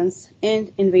omnipresence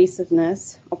and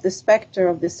invasiveness of the specter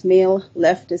of this male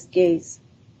leftist gaze,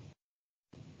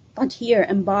 but here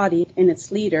embodied in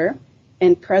its leader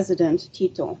and President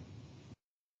Tito.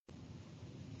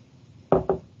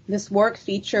 This work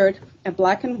featured a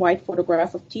black and white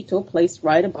photograph of Tito placed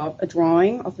right above a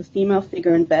drawing of a female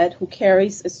figure in bed who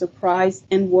carries a surprised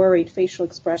and worried facial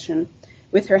expression,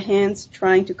 with her hands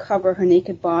trying to cover her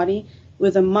naked body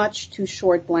with a much too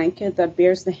short blanket that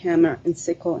bears the hammer and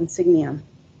sickle insignia.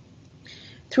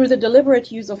 Through the deliberate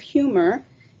use of humor,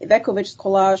 Iveković's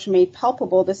collage made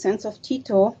palpable the sense of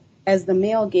Tito as the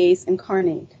male gaze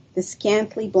incarnate. The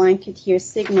scantily blanket here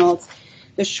signals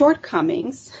the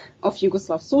shortcomings of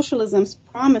Yugoslav socialism's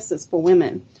promises for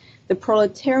women. The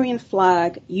proletarian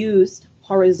flag used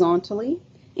horizontally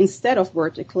instead of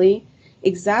vertically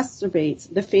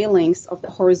exacerbates the failings of the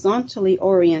horizontally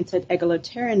oriented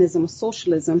egalitarianism of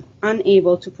socialism,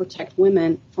 unable to protect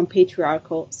women from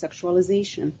patriarchal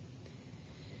sexualization.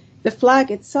 The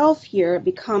flag itself here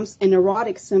becomes an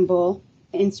erotic symbol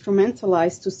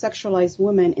instrumentalized to sexualize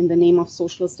women in the name of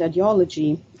socialist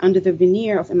ideology, under the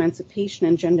veneer of emancipation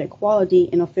and gender equality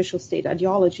in official state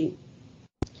ideology.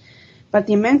 But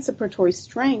the emancipatory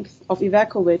strength of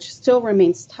Iveković still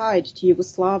remains tied to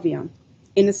Yugoslavia.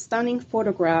 In a stunning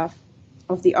photograph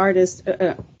of the artist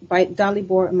by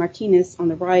Dalibor Martinez on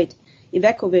the right,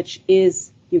 Iveković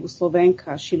is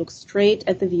Yugoslavenka. She looks straight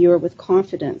at the viewer with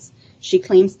confidence. She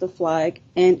claims the flag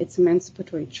and its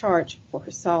emancipatory charge for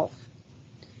herself.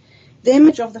 The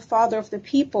image of the father of the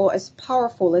people, as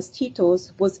powerful as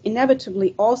Tito's, was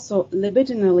inevitably also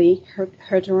libidinally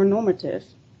heteronormative,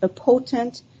 a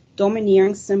potent,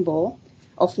 domineering symbol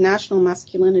of national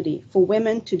masculinity for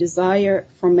women to desire,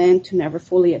 for men to never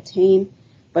fully attain,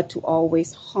 but to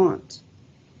always haunt.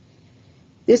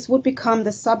 This would become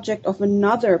the subject of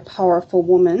another powerful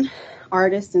woman,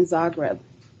 artist in Zagreb,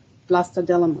 Vlasta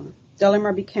Delimar.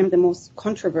 Delimar became the most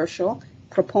controversial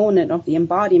proponent of the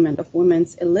embodiment of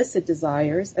women's illicit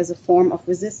desires as a form of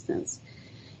resistance.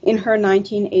 In her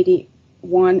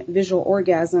 1981 visual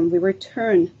orgasm, we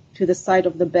return to the site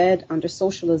of the bed under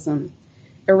socialism,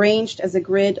 arranged as a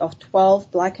grid of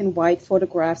 12 black and white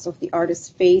photographs of the artist's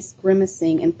face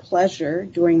grimacing in pleasure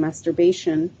during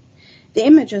masturbation. The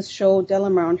images show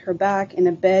Delimar on her back in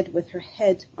a bed with her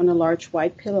head on a large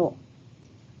white pillow.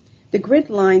 The grid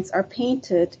lines are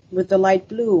painted with the light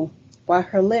blue, while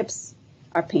her lips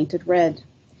are painted red.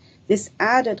 This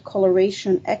added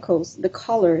coloration echoes the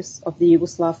colors of the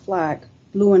Yugoslav flag,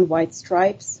 blue and white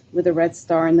stripes with a red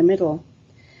star in the middle.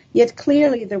 Yet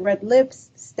clearly the red lips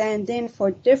stand in for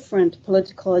a different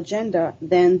political agenda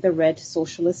than the red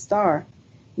socialist star,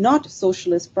 not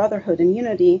socialist brotherhood and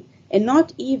unity, and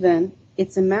not even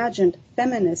its imagined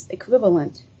feminist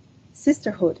equivalent,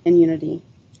 sisterhood and unity.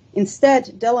 Instead,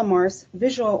 Delimar's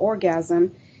visual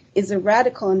orgasm is a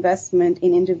radical investment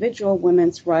in individual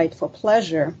women's right for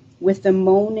pleasure, with the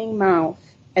moaning mouth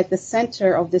at the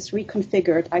center of this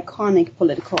reconfigured, iconic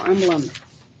political emblem.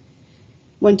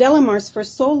 When Delimar's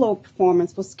first solo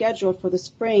performance was scheduled for the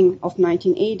spring of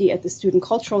 1980 at the Student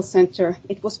Cultural Center,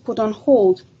 it was put on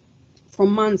hold for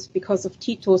months because of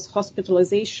Tito's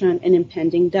hospitalization and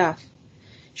impending death.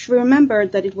 She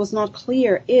remembered that it was not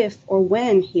clear if or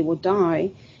when he would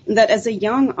die, and that as a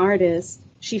young artist,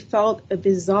 she felt a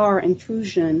bizarre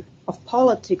intrusion of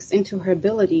politics into her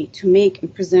ability to make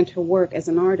and present her work as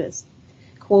an artist.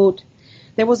 Quote,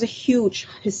 "There was a huge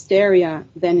hysteria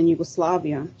then in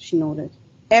Yugoslavia," she noted.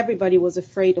 "Everybody was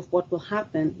afraid of what will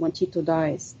happen when Tito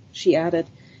dies." She added,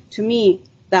 "To me,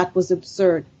 that was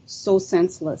absurd, so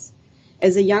senseless.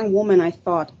 As a young woman, I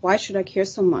thought, why should I care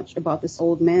so much about this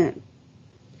old man?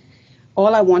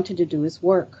 All I wanted to do is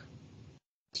work."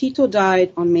 Tito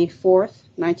died on May 4th,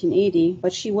 1980,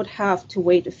 but she would have to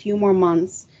wait a few more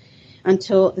months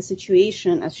until the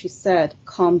situation, as she said,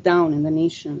 calmed down in the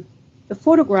nation. The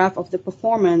photograph of the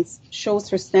performance shows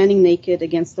her standing naked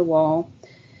against the wall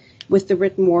with the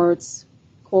written words,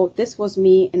 quote, "This was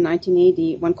me in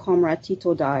 1980 when Comrade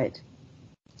Tito died."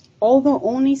 Although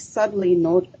only subtly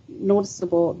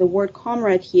noticeable, the word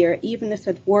comrade here, even if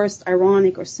at worst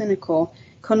ironic or cynical,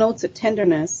 connotes a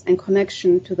tenderness and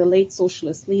connection to the late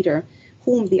socialist leader,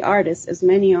 whom the artist, as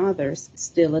many others,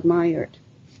 still admired.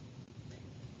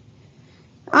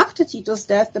 After Tito's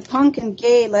death, the punk and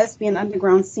gay, lesbian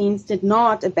underground scenes did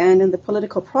not abandon the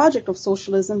political project of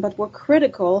socialism, but were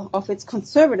critical of its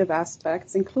conservative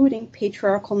aspects, including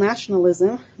patriarchal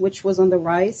nationalism, which was on the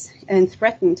rise and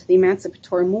threatened the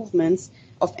emancipatory movements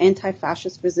of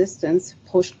anti-fascist resistance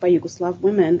pushed by Yugoslav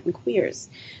women and queers.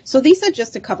 So these are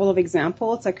just a couple of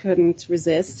examples. I couldn't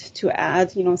resist to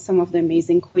add, some of the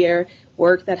amazing queer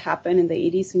work that happened in the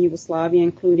 80s in Yugoslavia,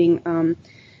 including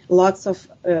lots of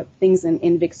things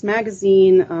in Vix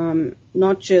magazine,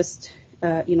 not just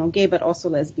gay, but also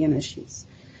lesbian issues.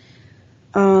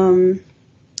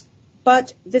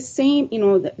 But the same,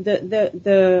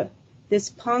 this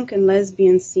punk and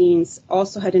lesbian scenes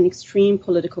also had an extreme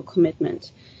political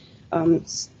commitment.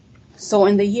 So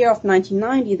in the year of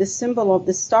 1990, the symbol of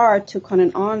the star took on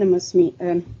an ominous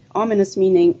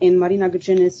meaning in Marina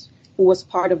Gurjinic, who was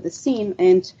part of the scene,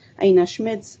 and Aina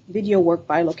Schmidt's video work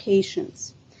by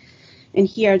Locations. And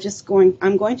here,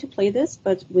 I'm going to play this,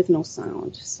 but with no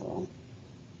sound. So,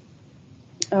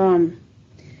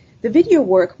 the video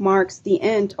work marks the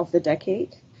end of the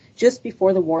decade, just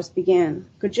before the wars began.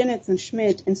 Gurjinic and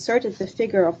Schmidt inserted the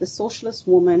figure of the socialist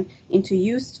woman into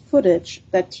used footage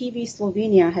that TV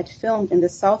Slovenia had filmed in the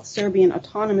South Serbian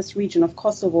autonomous region of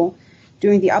Kosovo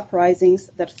during the uprisings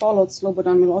that followed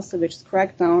Slobodan Milosevic's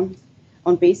crackdown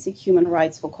on basic human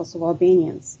rights for Kosovo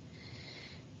Albanians.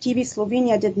 TV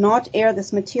Slovenia did not air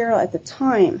this material at the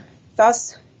time,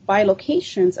 thus, by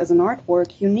Locations as an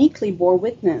artwork, uniquely bore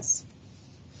witness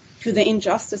to the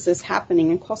injustices happening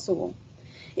in Kosovo.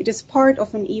 It is part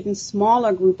of an even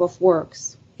smaller group of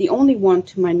works, the only one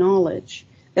to my knowledge,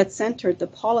 that centered the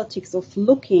politics of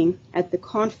looking at the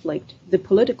conflict, the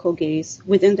political gaze,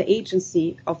 within the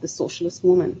agency of the socialist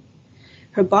woman.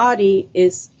 Her body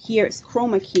is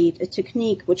chroma keyed, a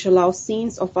technique which allows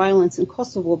scenes of violence in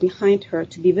Kosovo behind her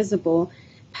to be visible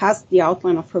past the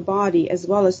outline of her body, as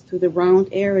well as through the round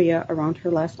area around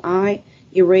her left eye,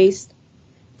 erased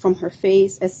from her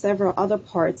face, as several other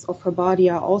parts of her body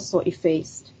are also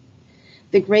effaced.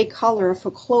 The gray color of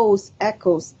her clothes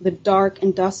echoes the dark,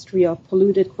 industrial,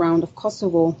 polluted ground of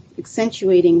Kosovo,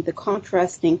 accentuating the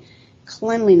contrasting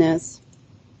cleanliness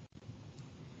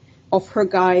of her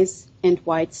guise and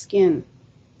white skin.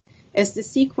 As the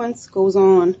sequence goes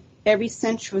on, every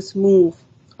sensuous move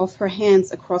of her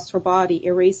hands across her body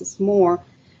erases more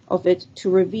of it to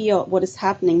reveal what is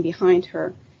happening behind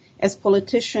her. As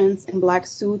politicians in black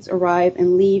suits arrive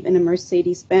and leave in a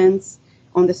Mercedes-Benz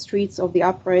on the streets of the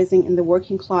uprising in the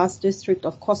working-class district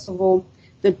of Kosovo,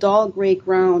 the dull gray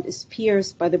ground is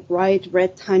pierced by the bright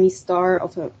red tiny star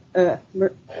of a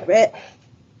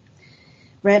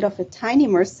tiny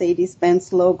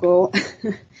Mercedes-Benz logo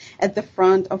at the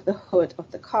front of the hood of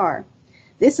the car.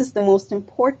 This is the most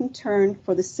important turn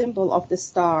for the symbol of the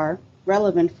star,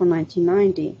 relevant for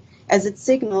 1990, as it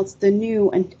signals the new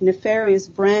and nefarious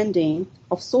branding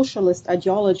of socialist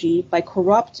ideology by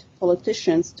corrupt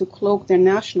politicians to cloak their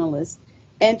nationalist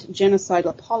and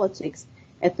genocidal politics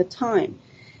at the time,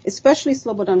 especially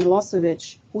Slobodan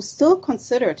Milosevic, who still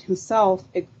considered himself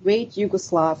a great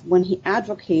Yugoslav when he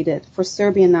advocated for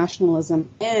Serbian nationalism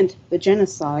and the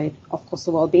genocide of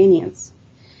Kosovo Albanians.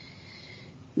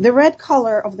 The red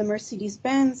color of the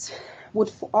Mercedes-Benz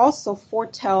would also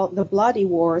foretell the bloody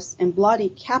wars and bloody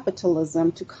capitalism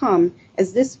to come,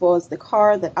 as this was the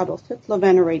car that Adolf Hitler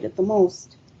venerated the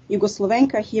most.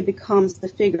 Yugoslavenka here becomes the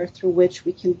figure through which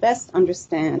we can best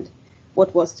understand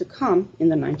what was to come in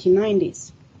the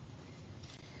 1990s.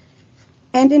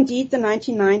 And indeed, the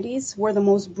 1990s were the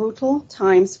most brutal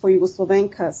times for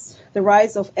Yugoslavenkas. The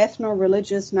rise of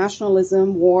ethno-religious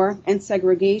nationalism, war, and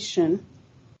segregation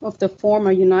of the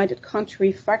former united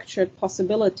country fractured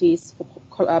possibilities for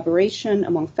collaboration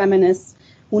among feminists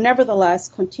who nevertheless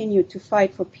continued to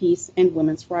fight for peace and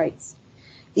women's rights.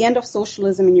 The end of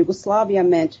socialism in Yugoslavia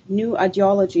meant new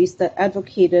ideologies that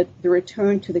advocated the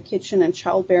return to the kitchen and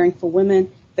childbearing for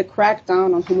women, the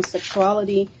crackdown on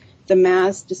homosexuality, the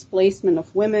mass displacement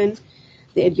of women,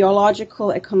 the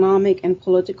ideological, economic, and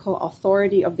political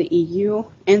authority of the EU,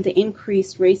 and the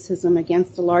increased racism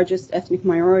against the largest ethnic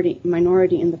minority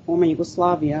in the former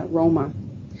Yugoslavia, Roma.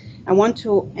 I want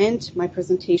to end my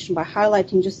presentation by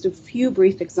highlighting just a few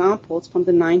brief examples from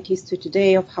the 90s to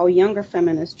today of how younger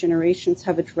feminist generations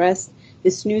have addressed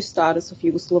this new status of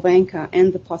Yugoslavia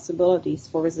and the possibilities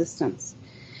for resistance.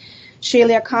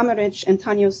 Celia Kamaric and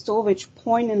Tanja Ostojic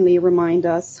poignantly remind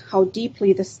us how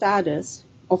deeply the status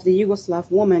of the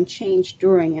Yugoslav woman changed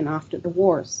during and after the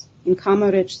wars. In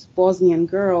Kamaric's Bosnian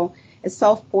Girl, a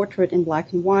self-portrait in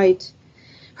black and white,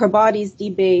 her body is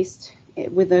debased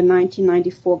with a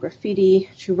 1994 graffiti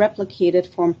she replicated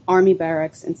from army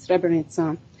barracks in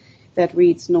Srebrenica that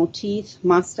reads, "No teeth,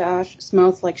 mustache,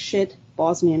 smells like shit,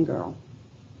 Bosnian girl."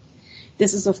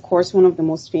 This is, of course, one of the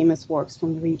most famous works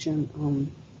from the region,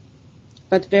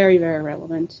 but very, very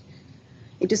relevant.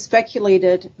 It is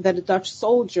speculated that a Dutch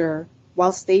soldier,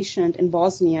 while stationed in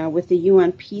Bosnia with the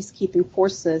UN peacekeeping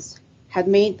forces, had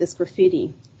made this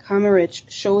graffiti. Kamaric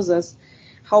shows us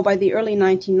how by the early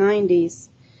 1990s,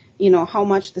 how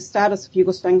much the status of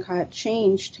Yugoslavia had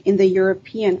changed in the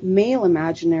European male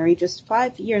imaginary just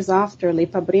 5 years after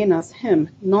Lepa Brena's hymn,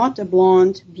 not a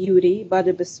blonde beauty, but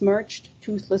a besmirched,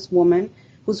 toothless woman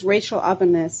whose racial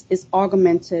otherness is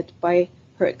augmented by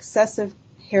her excessive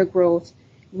hair growth,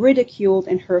 ridiculed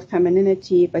in her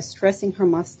femininity by stressing her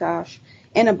mustache,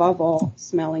 and above all,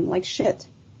 smelling like shit.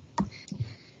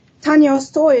 Tanja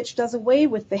Ostojic does away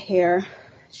with the hair.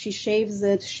 She shaves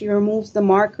it, she removes the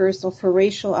markers of her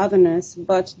racial otherness,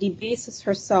 but debases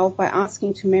herself by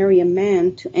asking to marry a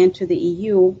man to enter the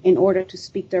EU in order to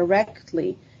speak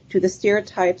directly to the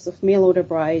stereotypes of mail-order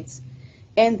brides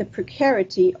and the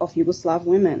precarity of Yugoslav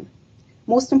women.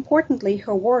 Most importantly,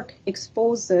 her work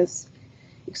exposed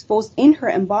in her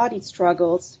embodied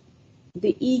struggles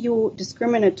the EU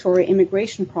discriminatory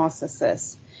immigration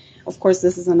processes. Of course,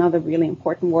 this is another really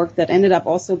important work that ended up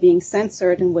also being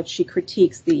censored, in which she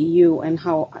critiques the EU and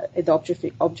how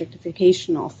the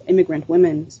objectification of immigrant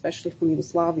women, especially from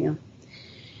Yugoslavia.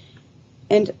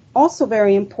 And also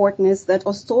very important is that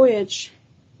Ostojic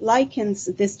likens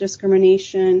this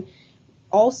discrimination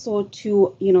also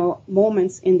to,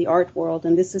 moments in the art world.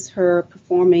 And this is her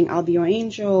performing I'll Be Your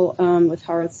Angel with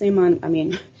Harald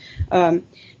Seemann.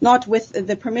 Not with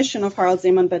the permission of Harald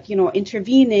Seemann, but,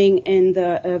 intervening in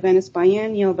the Venice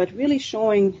Biennial, but really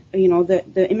showing,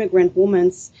 the immigrant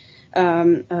woman's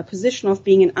position of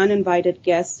being an uninvited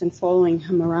guest and following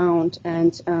him around.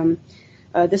 And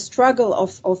the struggle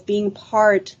of being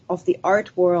part of the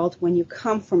art world when you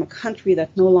come from a country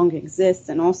that no longer exists,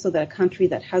 and also that country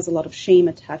that has a lot of shame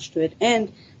attached to it,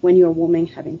 and when you're a woman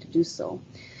having to do so,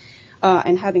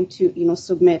 and having to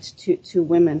submit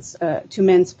to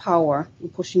men's power in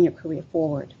pushing your career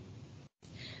forward.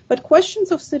 But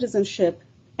questions of citizenship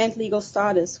and legal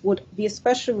status would be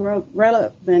especially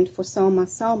relevant for Selma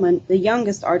Selman, the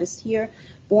youngest artist here,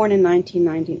 born in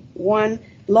 1991,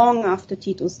 long after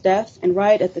Tito's death and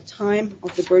right at the time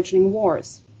of the burgeoning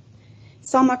wars.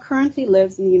 Selma currently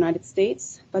lives in the United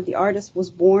States, but the artist was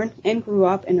born and grew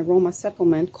up in a Roma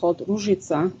settlement called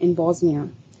Ružica in Bosnia.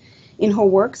 In her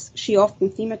works, she often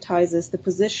thematizes the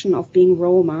position of being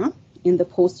Roma in the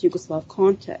post-Yugoslav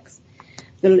context.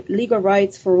 The legal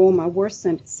rights for Roma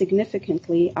worsened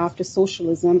significantly after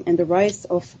socialism and the rise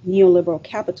of neoliberal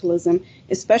capitalism,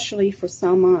 especially for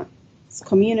Selma's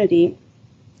community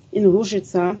in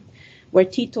Ružica, where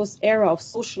Tito's era of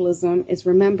socialism is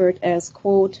remembered as,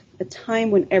 quote, a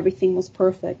time when everything was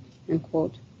perfect, end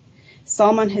quote.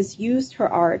 Salman has used her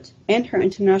art and her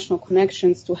international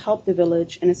connections to help the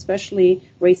village and especially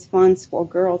raise funds for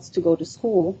girls to go to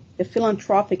school, a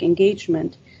philanthropic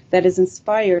engagement that has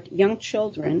inspired young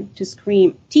children to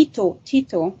scream, Tito,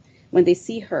 Tito, when they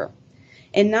see her.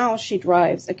 And now she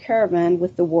drives a caravan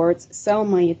with the words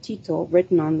Selma y Tito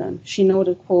written on them. She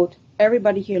noted, quote,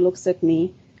 everybody here looks at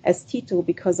me as Tito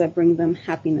because I bring them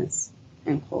happiness,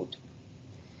 end quote.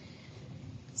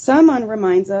 Salman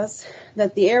reminds us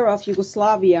that the era of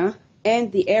Yugoslavia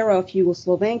and the era of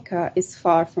Yugoslavia is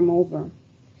far from over.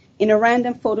 In a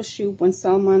random photo shoot when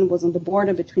Salman was on the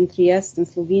border between Trieste and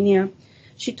Slovenia,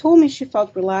 she told me she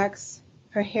felt relaxed,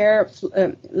 her hair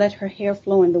let her hair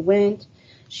flow in the wind,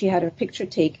 she had her picture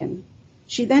taken.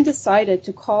 She then decided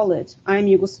to call it I'm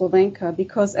Yugoslavia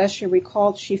because, as she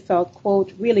recalled, she felt,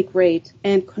 quote, really great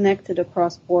and connected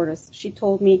across borders. She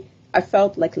told me, I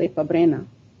felt like Lepa Brena.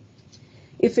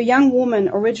 If a young woman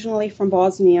originally from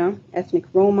Bosnia, ethnic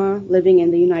Roma, living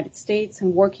in the United States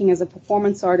and working as a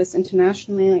performance artist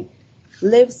internationally,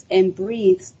 lives and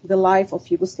breathes the life of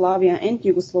Yugoslavia and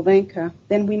Yugoslavia,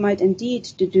 then we might indeed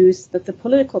deduce that the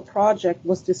political project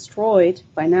was destroyed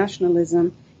by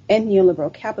nationalism and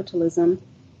neoliberal capitalism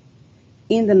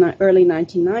in the early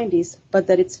 1990s, but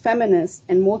that its feminist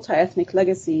and multi-ethnic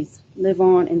legacies live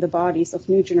on in the bodies of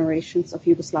new generations of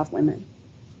Yugoslav women.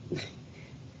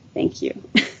 Thank you.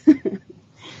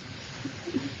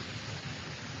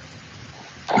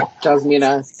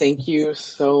 Jasmina, thank you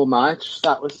so much.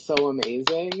 That was so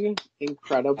amazing,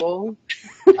 incredible.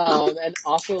 And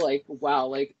also, like, wow,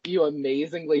 like, you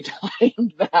amazingly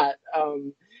timed that.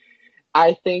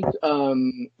 I think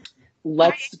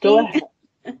let's go ahead.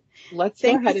 Let's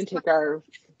go ahead and take our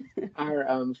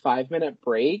 5-minute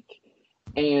break,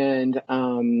 and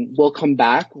we'll come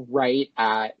back right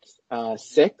at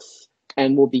 6,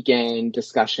 and we'll begin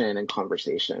discussion and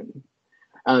conversation.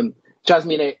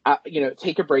 Jasmina,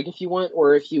 take a break if you want,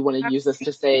 or if you want to use this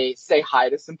to say hi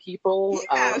to some people.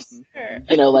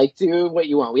 Sure. Like, do what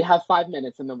you want. We have 5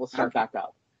 minutes, and then we'll start back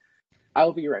up.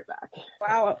 I'll be right back.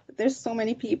 Wow, there's so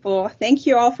many people. Thank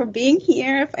you all for being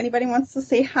here. If anybody wants to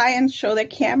say hi and show their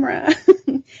camera.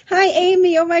 Hi,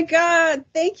 Amy. Oh, my God.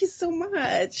 Thank you so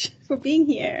much for being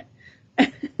here.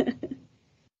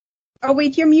 Oh,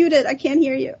 wait, you're muted. I can't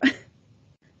hear you.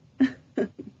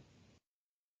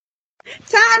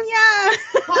 Tanya!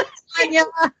 Tanya!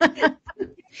 Oh,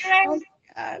 my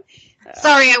God.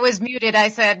 Sorry, I was muted. I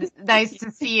said, nice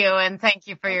to see you and thank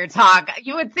you for your talk.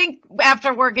 You would think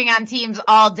after working on Teams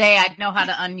all day, I'd know how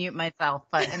to unmute myself.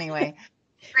 But anyway,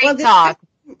 great talk.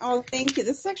 Thank you.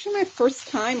 This is actually my first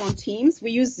time on Teams.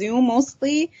 We use Zoom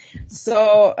mostly.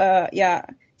 So, yeah.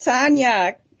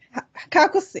 Tanya,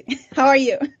 kako si? How are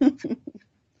you?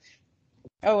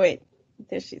 Oh, wait.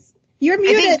 There she's. You're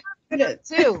muted.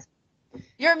 Too.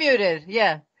 You're muted.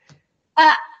 Yeah.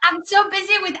 I'm so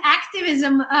busy with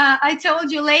activism, I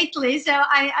told you lately, so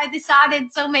I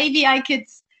decided so maybe I could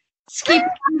skip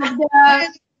one of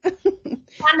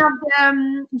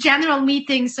the general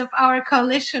meetings of our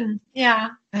coalition. Yeah.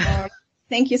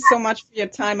 Thank you so much for your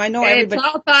time. I know everybody.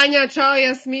 Ciao Tanja, ciao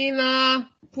Jasmina.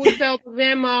 Put se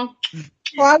odvemo.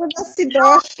 Hvala da si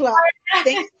došla.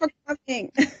 Thanks for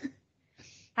coming.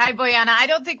 Hi, Bojana. I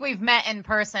don't think we've met in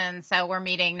person, so we're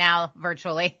meeting now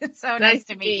virtually. So nice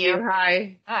to meet you.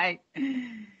 Hi. Hi.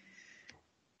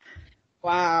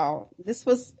 Wow. This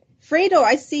was Fredo.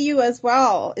 I see you as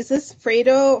well. Is this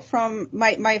Fredo from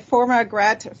my former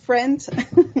grad friend?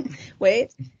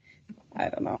 Wait. I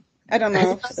don't know.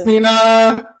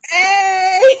 Jasmina.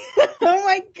 Hey! Oh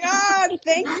my God.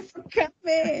 Thank you for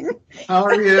coming. How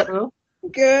are you?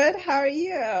 Good. How are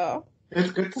you?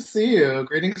 It's good to see you.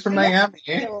 Greetings from Miami.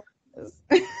 Yeah,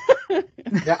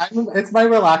 it's my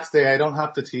relaxed day. I don't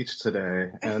have to teach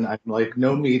today, and I'm like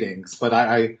no meetings, but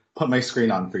I put my screen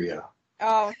on for you.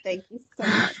 Oh, thank you so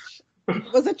much.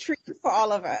 It was a treat for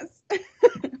all of us.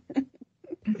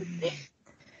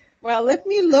 Well, let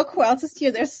me look who else is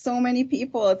here. There's so many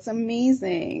people. It's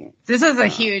amazing. This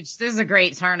is a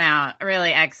great turnout.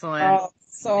 Really excellent. Oh,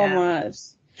 so much.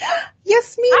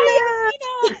 Jasmina! Hi,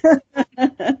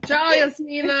 Jasmina! Ciao,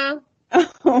 Jasmina!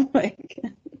 Oh my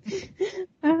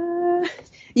God.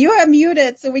 You are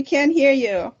muted, so we can't hear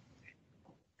you.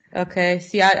 Okay.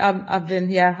 See,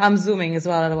 I'm zooming as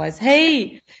well otherwise.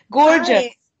 Hey, gorgeous.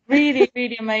 Hi. Really,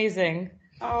 really amazing.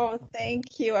 Oh,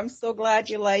 thank you. I'm so glad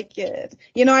you like it.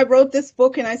 I wrote this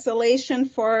book in isolation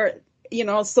for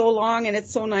so long, and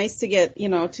it's so nice to get,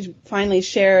 to finally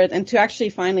share it and to actually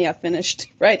finally have finished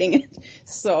writing it.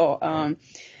 So,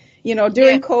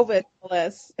 during COVID,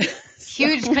 less.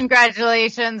 Huge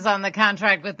congratulations on the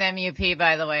contract with MUP,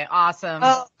 by the way. Awesome.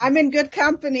 Oh, I'm in good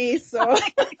company, so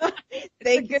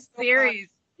thank you. Good series.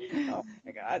 Oh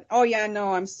my God. Oh yeah,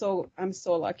 no, I'm so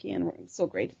lucky and so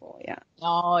grateful. Yeah.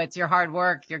 Oh, it's your hard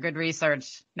work, your good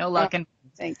research. No luck.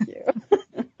 Thank you.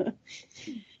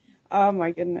 Oh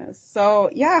my goodness. So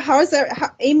yeah, how is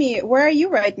that? Amy, where are you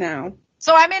right now?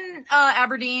 So I'm in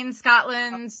Aberdeen,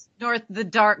 Scotland,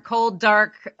 cold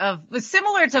dark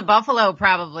similar to Buffalo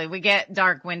probably. We get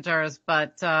dark winters,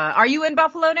 but are you in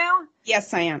Buffalo now?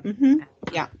 Yes, I am. Mm-hmm.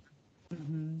 Yeah.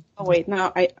 Mm-hmm. Oh wait,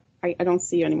 no, I don't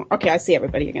see you anymore. Okay, I see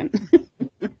everybody again.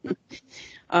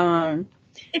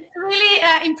 It's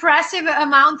really impressive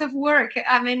amount of work.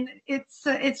 I mean,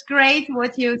 it's great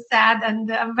what you said, and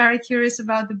I'm very curious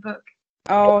about the book.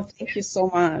 Oh, thank you so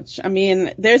much. I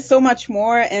mean, there's so much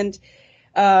more, and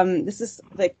this is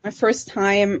like my first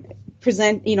time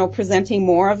presenting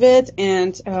more of it.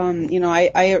 And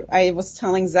I was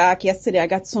telling Zach yesterday, I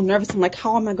got so nervous. I'm like,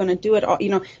 how am I going to do it?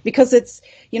 Because it's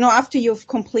after you've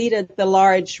completed the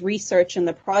large research in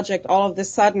the project, all of a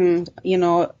sudden, you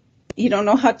don't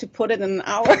know how to put it in an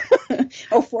hour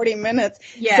or 40 minutes.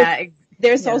 Yeah. So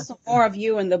there's also more of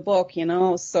you in the book,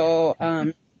 so,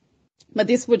 but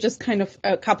these were just kind of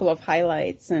a couple of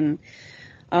highlights. And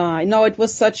No, it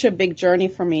was such a big journey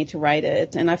for me to write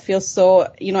it. And I feel so,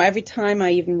 every time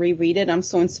I even reread it, I'm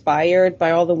so inspired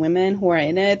by all the women who are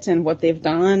in it and what they've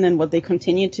done and what they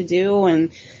continue to do.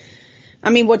 And I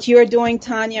mean, what you're doing,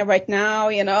 Tanya, right now,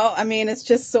 it's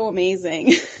just so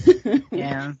amazing.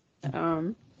 Yeah.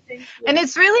 And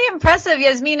it's really impressive,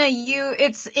 Jasmina.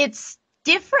 It's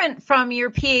different from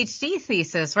your PhD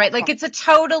thesis, right? Like it's a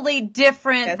totally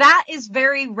different, yes. That is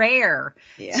very rare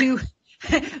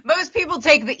most people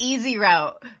take the easy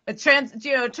route, turn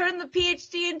the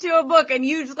PhD into a book, and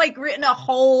you've like written a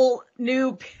whole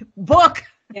new book.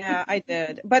 Yeah, I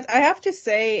did. But I have to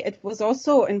say it was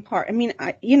also in part,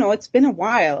 it's been a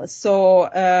while. So,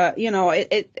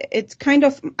 it's kind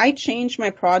of, I changed my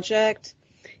project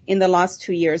in the last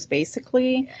 2 years,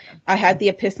 basically. Yeah. I had the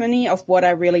epiphany of what I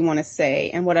really want to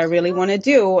say and what I really want to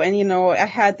do. And, I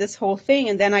had this whole thing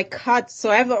and then I cut.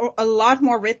 So I have a lot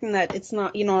more written that it's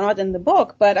not, not in the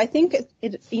book, but I think I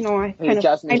kind of.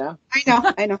 Jasmina.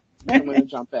 I know. I'm going to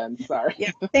jump in. Sorry.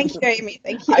 Yeah. Thank you, Amy.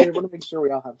 Thank you. I want to make sure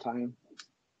we all have time.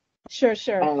 Sure.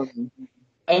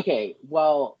 Okay.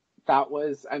 Well, that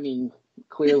was,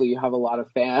 clearly you have a lot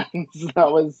of fans.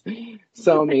 That was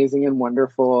so amazing and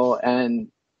wonderful.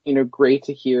 And, great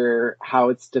to hear how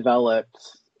it's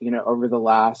developed, over the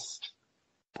last,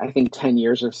 I think, 10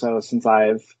 years or so since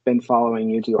I've been following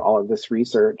you do all of this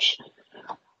research.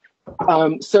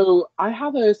 So I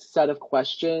have a set of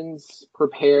questions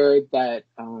prepared that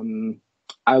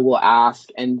I will ask,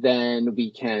 and then we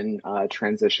can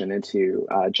transition into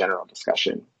general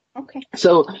discussion. Okay.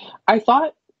 So I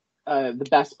thought the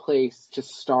best place to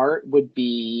start would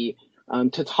be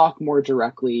to talk more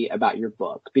directly about your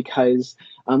book, because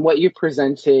what you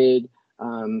presented,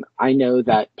 I know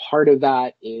that part of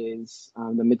that is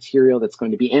the material that's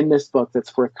going to be in this book that's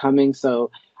forthcoming.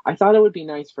 So I thought it would be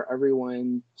nice for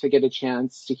everyone to get a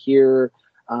chance to hear,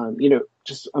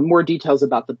 just more details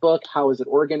about the book. How is it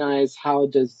organized? How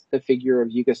does the figure of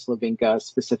Yugoslavenka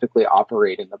specifically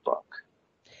operate in the book?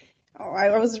 Oh,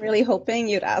 I was really hoping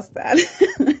you'd ask that.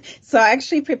 So I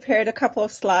actually prepared a couple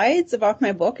of slides about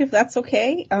my book, if that's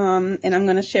okay. And I'm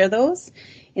going to share those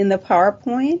in the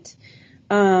PowerPoint.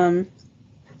 Okay.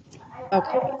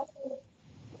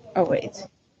 Oh, wait.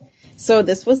 So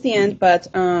this was the end, but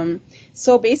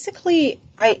so basically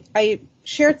I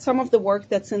shared some of the work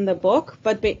that's in the book,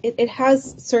 but it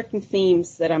has certain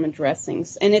themes that I'm addressing.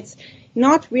 And it's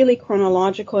not really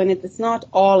chronological and it's not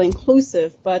all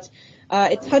inclusive, but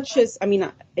it touches,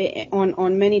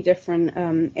 on many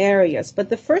different areas. But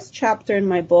the first chapter in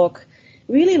my book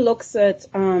really looks at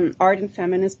art and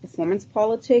feminist performance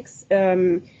politics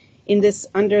in this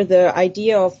under the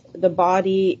idea of the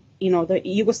body, the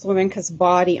Yugoslavenka's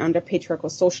body under patriarchal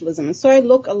socialism. And so I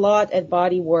look a lot at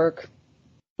body work,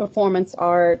 performance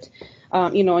art,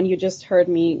 and you just heard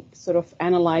me sort of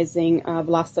analyzing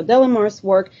Vlasta Delamar's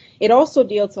work. It also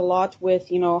deals a lot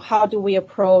with, how do we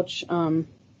approach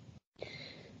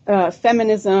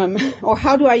feminism, or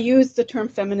how do I use the term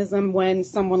feminism when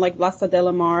someone like Vlasta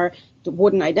Delamar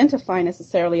wouldn't identify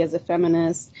necessarily as a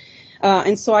feminist.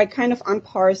 And so I kind of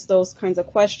unparse those kinds of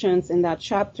questions in that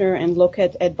chapter and look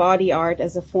at body art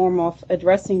as a form of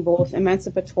addressing both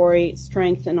emancipatory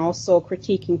strength and also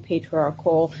critiquing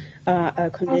patriarchal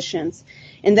conditions.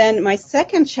 And then my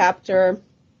second chapter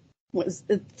was,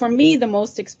 for me, the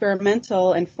most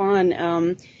experimental and fun.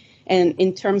 And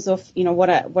in terms of,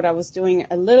 what I was doing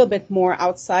a little bit more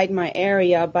outside my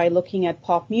area by looking at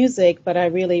pop music, but I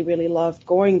really, really loved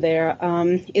going there,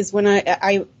 is when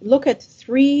I look at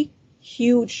three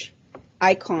huge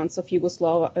icons of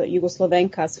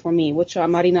Yugoslavenkas for me, which are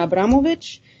Marina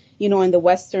Abramovic, in the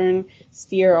Western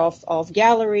sphere of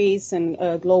galleries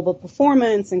and global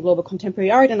performance and global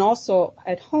contemporary art, and also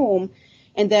at home.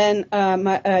 And then,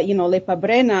 Lepa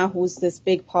Brena, who's this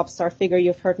big pop star figure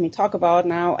you've heard me talk about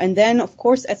now. And then, of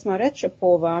course, Esma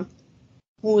Recepova,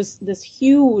 who's this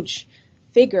huge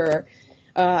figure,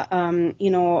 in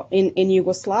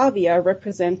Yugoslavia,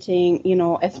 representing,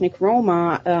 ethnic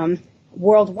Roma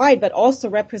worldwide, but also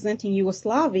representing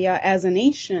Yugoslavia as a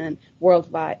nation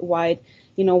worldwide,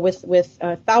 with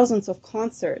thousands of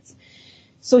concerts.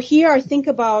 So here I think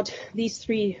about these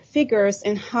three figures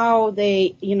and how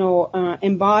they,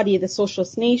 embody the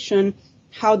socialist nation,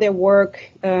 how their work,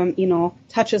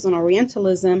 touches on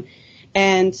Orientalism,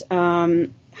 and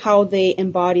how they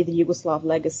embody the Yugoslav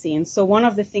legacy. And so one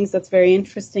of the things that's very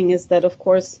interesting is that, of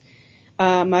course,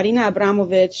 Marina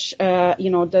Abramovic,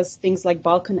 does things like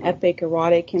Balkan epic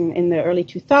erotic in the early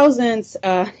 2000s,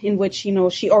 in which,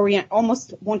 she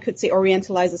almost, one could say,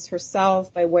 orientalizes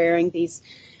herself by wearing these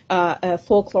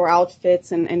folklore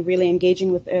outfits and really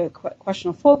engaging with the question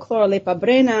of folklore. Lepa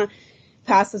Brena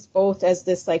passes both as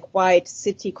this like white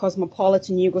city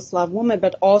cosmopolitan Yugoslav woman,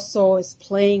 but also is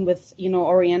playing with,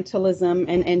 Orientalism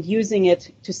and using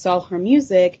it to sell her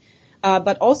music,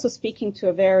 but also speaking to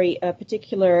a very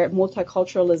particular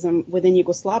multiculturalism within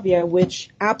Yugoslavia, which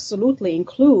absolutely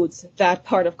includes that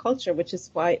part of culture, which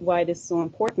is why it is so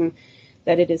important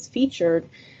that it is featured.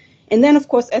 And then, of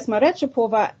course, Esma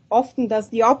Recipova often does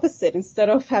the opposite. Instead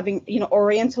of having,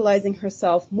 orientalizing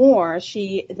herself more,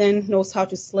 she then knows how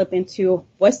to slip into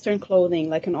Western clothing,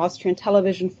 like an Austrian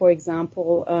television, for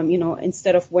example.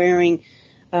 Instead of wearing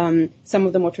some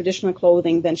of the more traditional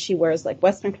clothing, then she wears like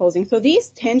Western clothing. So these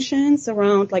tensions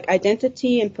around like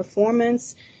identity and performance,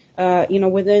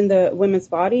 within the women's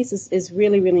bodies is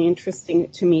really, really interesting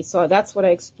to me. So that's what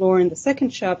I explore in the second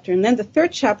chapter. And then the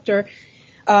third chapter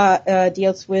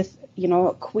deals with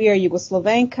queer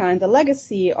Yugoslavenka and the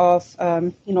legacy of,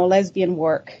 lesbian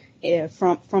work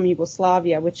from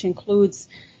Yugoslavia, which includes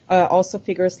also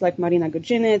figures like Marina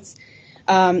Gojinic,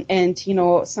 and,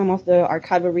 some of the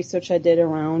archival research I did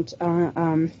around,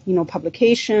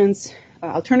 publications,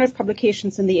 alternative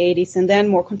publications in the 80s, and then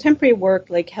more contemporary work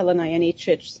like Helena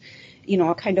Janicic,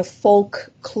 a kind of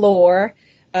folklore,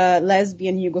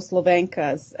 lesbian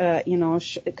Yugoslavenkas,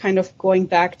 kind of going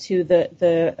back to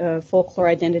the folklore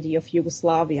identity of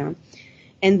Yugoslavia.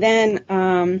 And then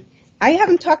I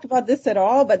haven't talked about this at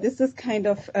all, but this is kind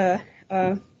of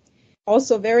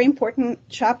also a very important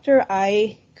chapter.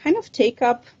 I kind of take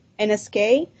up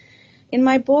NSK in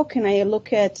my book, and I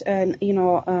look at,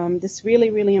 this really,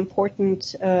 really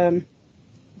important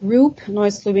group,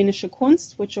 Neue Slowenische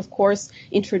Kunst, which, of course,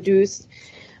 introduced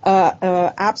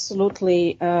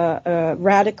absolutely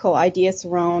radical ideas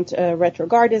around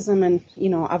retrogardism and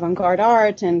avant-garde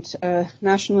art and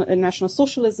national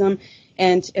socialism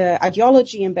and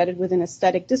ideology embedded within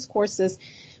aesthetic discourses.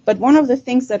 But one of the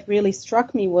things that really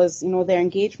struck me was their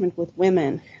engagement with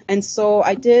women, and so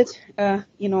I did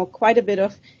quite a bit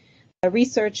of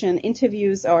research and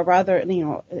interviews, or rather,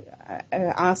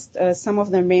 asked some of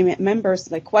their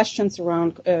members like questions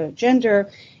around gender.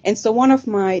 And so one of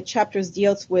my chapters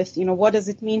deals with, what does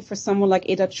it mean for someone like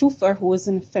Eda Čufar, who is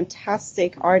a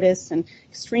fantastic artist and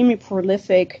extremely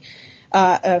prolific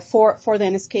for the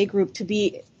NSK group, to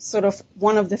be sort of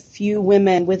one of the few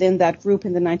women within that group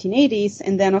in the 1980s.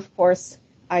 And then, of course,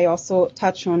 I also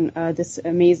touch on this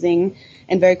amazing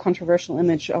and very controversial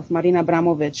image of Marina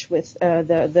Abramovic with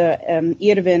the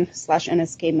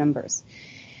Irvin/NSK members.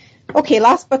 Okay,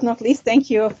 last but not least, thank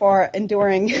you for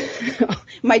enduring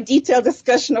my detailed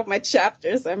discussion of my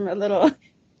chapters. I'm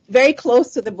very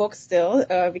close to the book still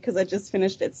because I just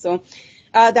finished it. So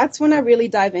that's when I really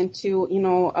dive into,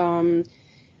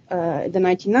 the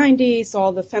 1990s,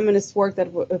 all the feminist work that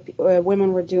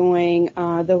women were doing,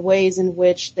 the ways in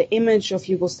which the image of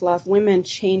Yugoslav women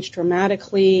changed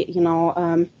dramatically,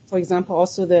 for example,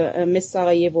 also the Miss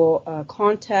Sarajevo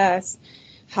contest,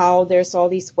 how there's all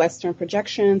these Western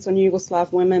projections on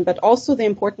Yugoslav women, but also the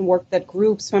important work that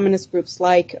feminist groups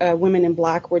like Women in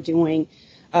Black were doing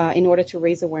in order to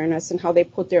raise awareness, and how they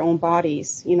put their own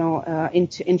bodies,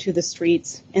 into the streets.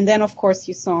 And then, of course,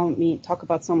 you saw me talk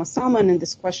about Sama Saman and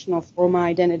this question of Roma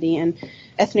identity and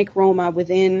ethnic Roma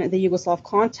within the Yugoslav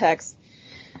context.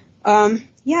 And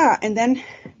then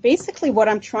basically what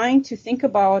I'm trying to think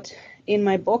about in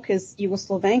my book is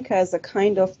Yugoslavenka as a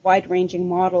kind of wide-ranging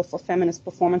model for feminist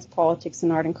performance politics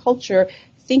in art and culture,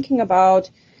 thinking about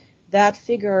that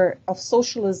figure of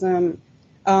socialism,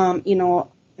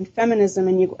 and feminism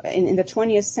in the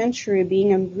 20th century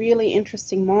being a really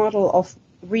interesting model of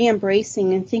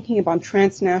re-embracing and thinking about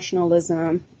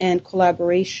transnationalism and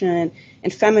collaboration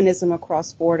and feminism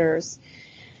across borders.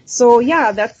 So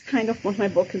yeah, that's kind of what my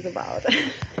book is about.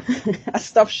 I'll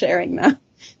stop sharing now.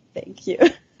 Thank you.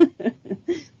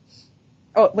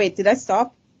 Oh, wait, did I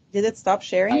stop? Did it stop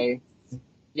sharing?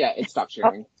 It stopped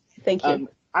sharing. Oh, thank you.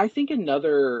 I think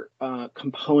another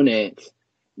component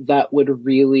that would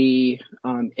really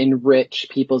enrich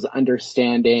people's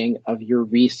understanding of your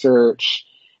research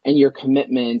and your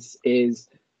commitments is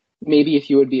maybe if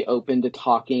you would be open to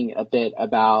talking a bit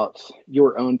about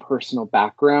your own personal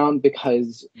background,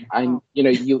 because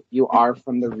you are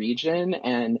from the region,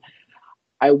 and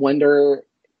I wonder,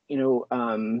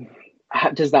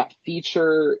 does that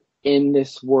feature in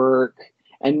this work?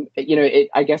 And,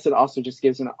 I guess it also just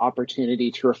gives an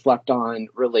opportunity to reflect on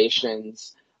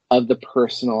relations of the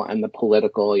personal and the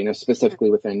political, specifically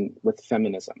with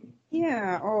feminism.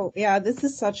 Yeah. Oh, yeah. This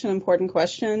is such an important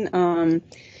question.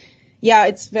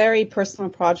 It's a very personal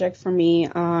project for me.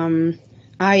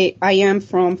 I am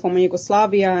from former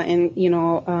Yugoslavia, and,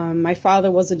 my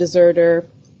father was a deserter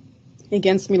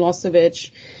against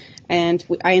Milosevic. And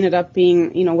I ended up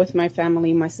being, with my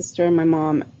family, my sister, my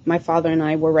mom, my father, and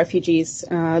I were refugees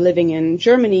living in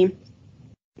Germany.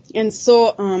 And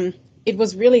so it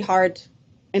was really hard.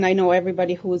 And I know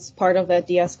everybody who's part of that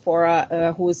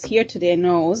diaspora who is here today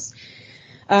knows,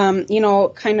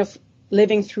 kind of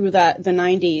living through the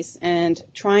 90s and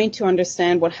trying to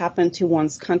understand what happened to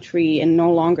one's country, and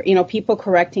no longer, people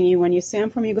correcting you when you say I'm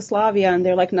from Yugoslavia, and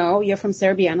they're like, no, you're from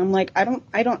Serbia. And I'm like,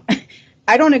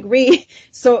 I don't agree.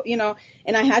 So,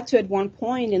 and I had to at one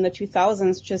point in the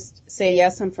 2000s just say,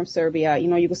 yes, I'm from Serbia.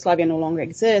 Yugoslavia no longer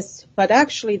exists. But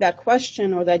actually that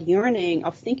question or that yearning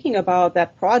of thinking about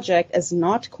that project as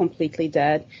not completely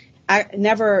dead, I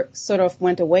never sort of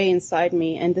went away inside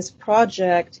me. And this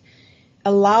project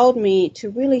allowed me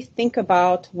to really think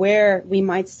about where we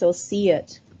might still see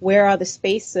it. Where are the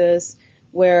spaces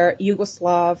where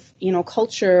Yugoslav,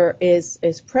 culture is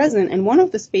present. And one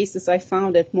of the spaces I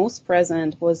found it most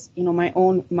present was, my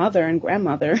own mother and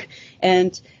grandmother.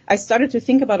 And I started to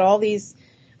think about all these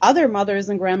other mothers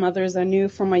and grandmothers I knew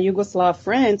from my Yugoslav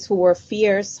friends who were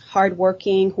fierce,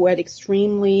 hardworking, who had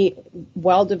extremely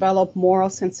well-developed moral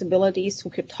sensibilities,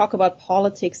 who could talk about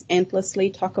politics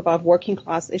endlessly, talk about working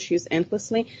class issues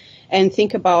endlessly, and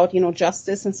think about,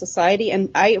 justice in society. And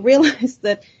I realized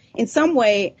that in some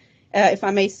way, if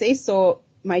I may say so,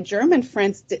 my German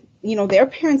friends, their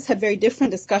parents had very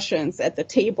different discussions at the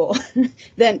table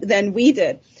than we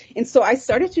did. And so I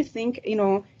started to think,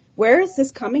 where is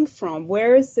this coming from?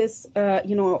 Where is this,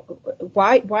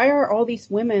 why are all these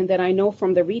women that I know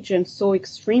from the region so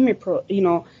extremely,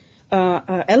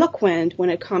 eloquent when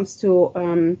it comes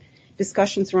to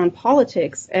discussions around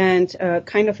politics and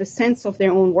kind of a sense of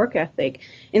their own work ethic.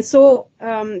 And so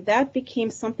that became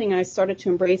something I started to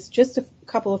embrace just a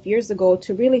couple of years ago,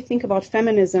 to really think about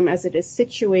feminism as it is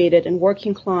situated in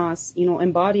working class,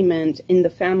 embodiment in the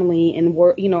family and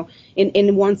work,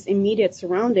 in one's immediate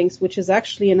surroundings, which is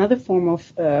actually another form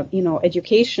of,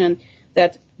 education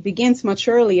that begins much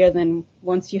earlier than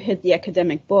once you hit the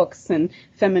academic books and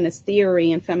feminist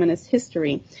theory and feminist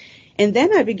history. And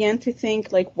then I began to think,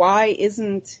 why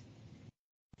isn't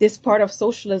this part of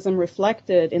socialism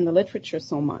reflected in the literature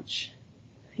so much?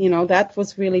 That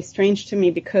was really strange to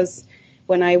me, because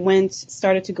when I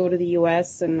started to go to the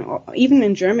US and even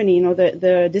in Germany,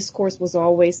 the discourse was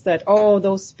always that, oh,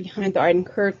 those behind the Iron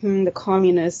Curtain, the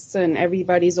communists, and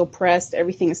everybody's oppressed,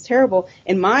 everything is terrible.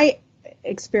 And my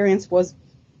experience was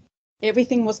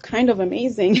everything was kind of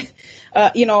amazing.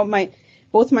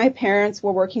 Both my parents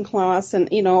were working class, and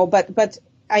but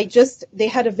they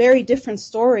had a very different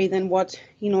story than what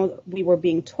we were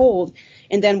being told.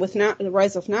 And then with the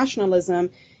rise of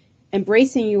nationalism,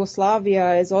 embracing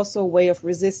Yugoslavia is also a way of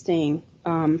resisting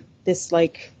these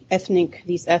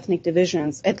ethnic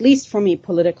divisions, at least for me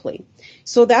politically.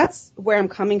 So that's where I'm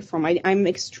coming from. I'm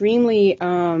extremely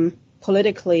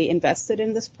politically invested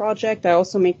in this project. I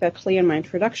also make that clear in my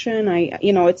introduction.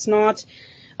 It's not.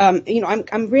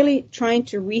 I'm really trying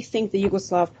to rethink the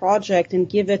Yugoslav project and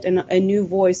give it a new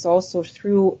voice also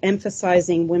through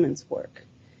emphasizing women's work.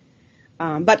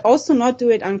 But also not do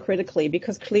it uncritically,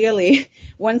 because clearly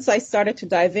once I started to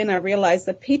dive in, I realized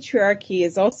that patriarchy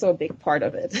is also a big part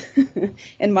of it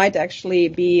and might actually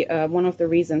be one of the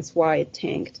reasons why it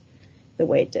tanked the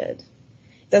way it did.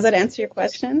 Does that answer your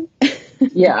question?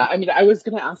 Yeah, I was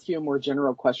going to ask you a more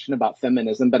general question about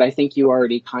feminism, but I think you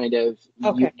already kind of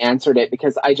you answered it,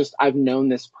 because I've known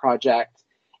this project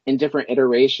in different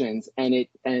iterations, and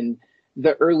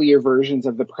the earlier versions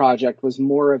of the project was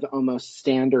more of almost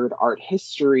standard art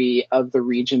history of the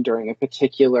region during a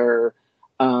particular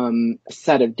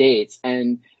set of dates.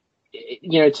 And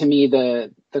to me,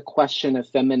 the question of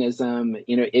feminism,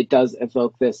 it does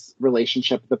evoke this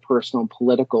relationship of the personal and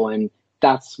political, and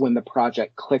that's when the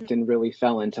project clicked and really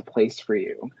fell into place for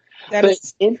you. That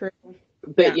is true.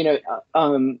 But,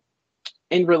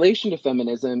 in relation to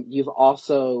feminism, you've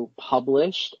also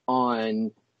published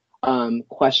on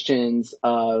questions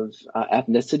of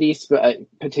ethnicity,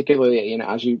 particularly,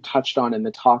 as you touched on in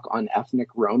the talk on ethnic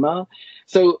Roma.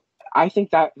 So I think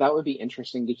that would be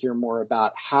interesting to hear more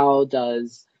about. How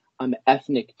does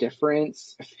ethnic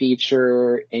difference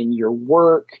feature in your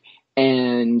work?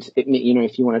 And,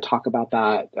 if you want to talk about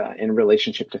that in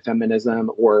relationship to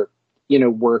feminism or,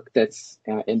 work that's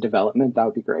in development, that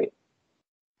would be great.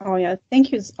 Oh, yeah.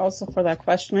 Thank you also for that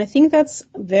question. I think that's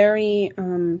very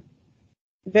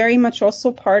much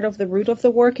also part of the root of the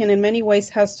work, and in many ways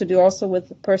has to do also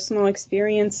with personal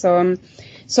experience. So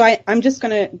I'm just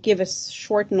going to give a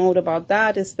short note about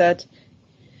that, is that,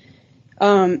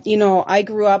 I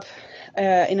grew up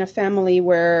in a family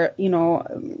where,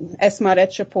 Esma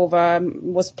Rečepova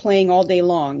was playing all day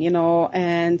long,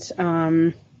 and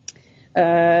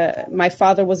My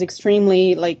father was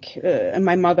extremely and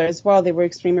my mother as well, they were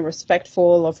extremely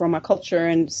respectful of Roma culture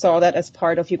and saw that as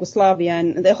part of Yugoslavia.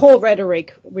 And the whole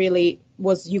rhetoric really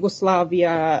was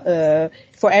Yugoslavia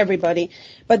for everybody.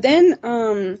 But then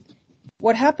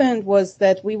what happened was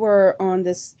that we were on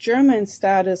this German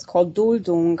status called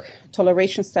Duldung,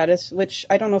 toleration status, which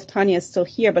I don't know if Tanya is still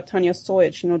here, but Tanya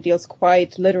Sojic, deals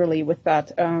quite literally with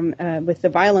that, with the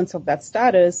violence of that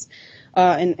status,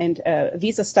 and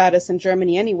visa status in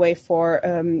Germany anyway for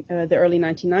the early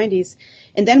 1990s.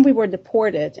 And then we were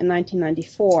deported in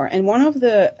 1994. And one of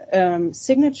the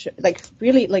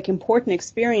really important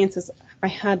experiences I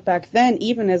had back then,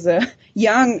 even as a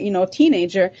young,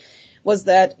 teenager, was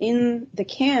that in the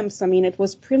camps, it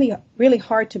was really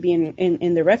hard to be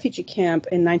in the refugee camp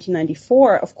in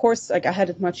 1994. Of course, I had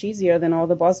it much easier than all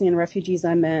the Bosnian refugees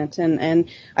I met. And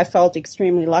I felt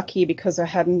extremely lucky because I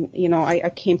hadn't, I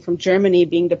came from Germany.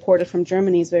 Being deported from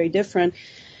Germany is very different.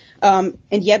 And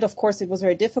yet, of course, it was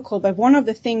very difficult. But one of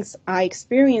the things I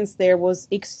experienced there was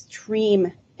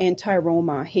extreme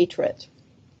anti-Roma hatred.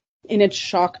 And it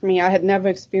shocked me. I had never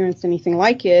experienced anything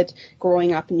like it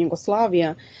growing up in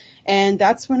Yugoslavia. And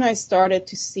that's when I started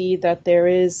to see that there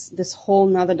is this whole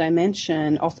nother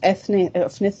dimension of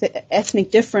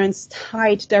ethnic difference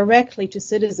tied directly to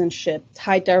citizenship,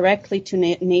 tied directly to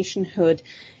nationhood,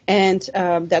 and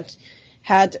that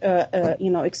had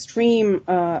extreme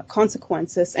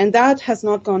consequences. And that has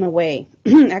not gone away.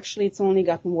 Actually, it's only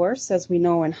gotten worse, as we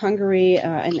know, in Hungary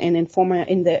and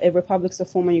in the republics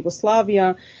of former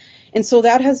Yugoslavia. And so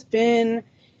that has been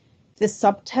the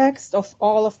subtext of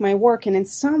all of my work. And in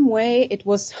some way, it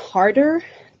was harder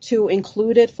to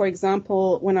include it, for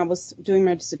example, when I was doing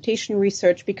my dissertation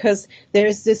research, because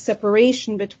there's this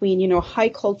separation between, high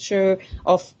culture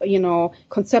of,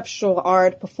 conceptual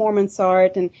art, performance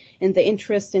art, and the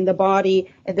interest in the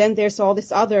body. And then there's all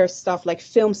this other stuff like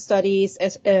film studies,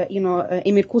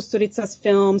 Emir Kusturica's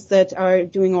films that are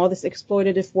doing all this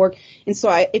exploitative work. And so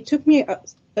it took me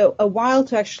a while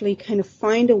to actually kind of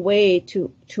find a way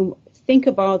to think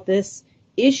about this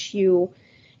issue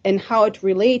and how it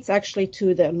relates actually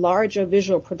to the larger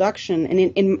visual production. And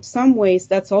in some ways,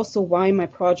 that's also why my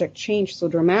project changed so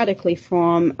dramatically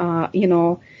from,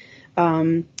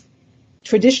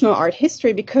 traditional art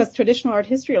history, because traditional art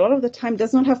history a lot of the time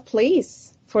does not have place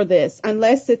for this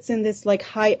unless it's in this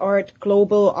high art,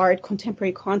 global art,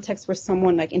 contemporary context where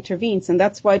someone intervenes. And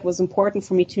that's why it was important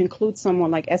for me to include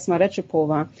someone like Esma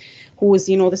Recipova, who was,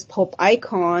 this pulp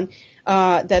icon,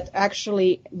 that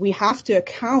actually we have to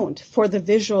account for the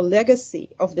visual legacy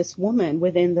of this woman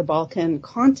within the Balkan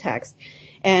context.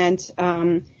 And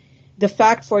the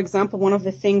fact, for example, one of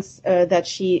the things that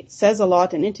she says a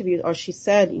lot in interviews, or she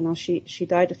said, she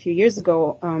died a few years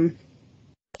ago.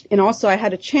 And also I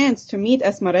had a chance to meet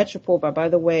Esma Recipova, by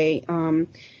the way,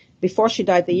 before she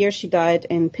died, the year she died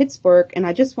in Pittsburgh. And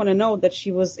I just want to note that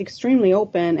she was extremely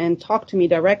open and talked to me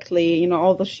directly,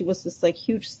 although she was this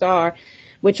huge star,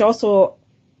 which also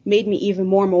made me even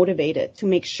more motivated to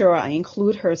make sure I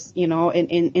include her,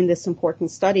 in this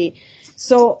important study.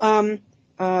 So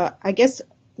I guess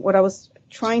what I was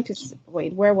trying to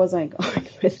where was I going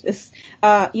with this?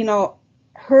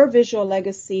 Her visual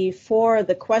legacy for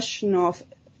the question of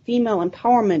female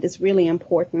empowerment is really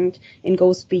important and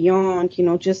goes beyond,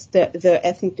 just the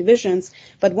ethnic divisions.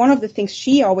 But one of the things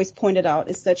she always pointed out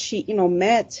is that she,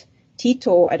 met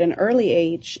Tito at an early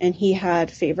age, and he had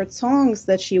favorite songs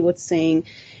that she would sing.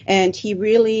 And he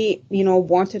really,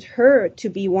 wanted her to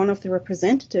be one of the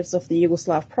representatives of the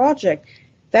Yugoslav project.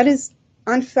 That is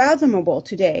unfathomable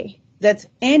today, that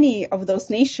any of those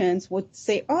nations would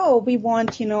say, oh, we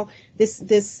want,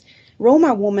 this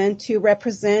Roma woman to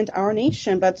represent our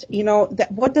nation. But,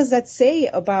 what does that say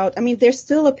about, there's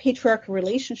still a patriarchal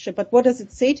relationship, but what does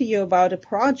it say to you about a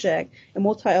project, a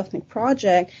multi-ethnic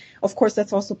project? Of course,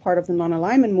 that's also part of the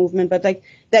non-alignment movement, but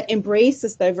that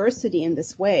embraces diversity in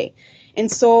this way.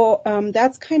 And so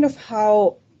that's kind of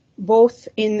how both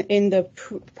in the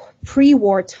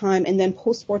pre-war time and then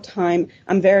post-war time,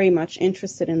 I'm very much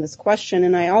interested in this question.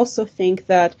 And I also think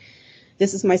that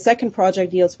this is my second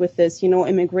project deals with this,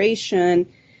 immigration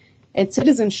and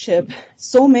citizenship.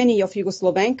 So many of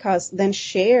Yugoslavenkas then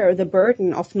share the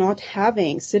burden of not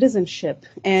having citizenship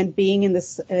and being in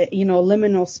this,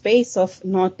 liminal space of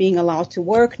not being allowed to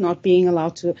work, not being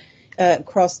allowed to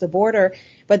cross the border.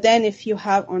 But then if you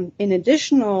have an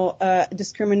additional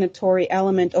discriminatory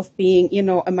element of being,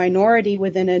 a minority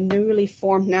within a newly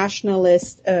formed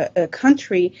nationalist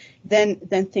country, then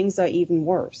things are even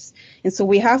worse. And so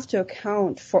we have to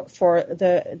account for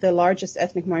the largest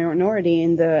ethnic minority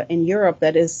in Europe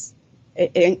that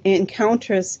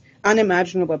encounters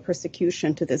unimaginable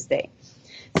persecution to this day.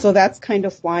 So that's kind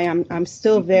of why I'm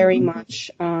still very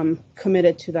much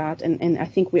committed to that, and I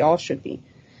think we all should be.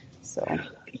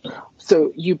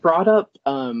 So you brought up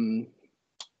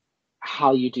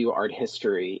how you do art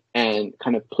history and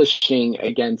kind of pushing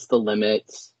against the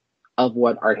limits of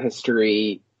what art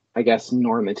history, I guess,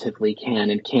 normatively can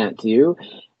and can't do.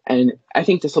 And I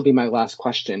think this will be my last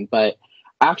question, but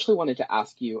I actually wanted to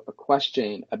ask you a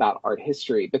question about art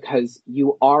history because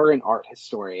you are an art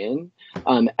historian,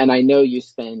 and I know you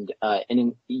spend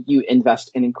you invest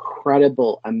an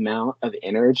incredible amount of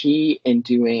energy in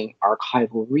doing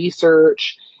archival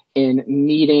research, in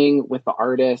meeting with the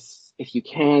artists, if you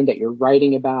can, that you're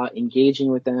writing about, engaging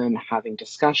with them, having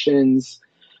discussions.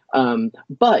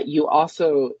 But you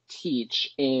also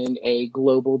teach in a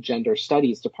global gender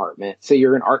studies department. So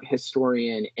you're an art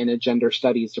historian in a gender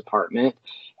studies department.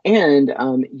 And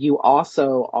you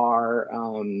also are,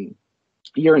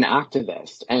 you're an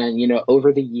activist. And,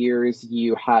 over the years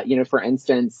you have, for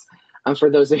instance,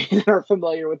 for those of you that are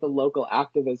familiar with the local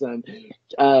activism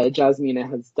Jasmina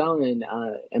has done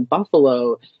in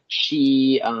Buffalo,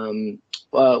 she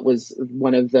was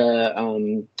one of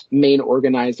the main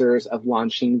organizers of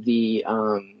launching the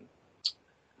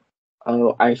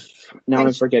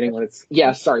I'm forgetting what it's.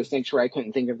 Yeah, sorry, sanctuary. I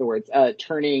couldn't think of the words.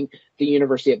 Turning the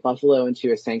University at Buffalo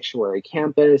into a sanctuary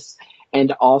campus,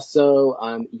 and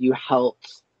also you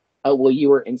helped. You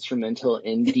were instrumental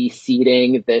in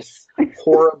de-seating this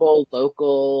horrible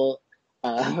local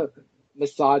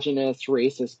misogynist,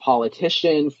 racist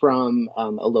politician from a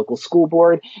local school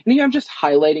board. And I'm just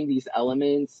highlighting these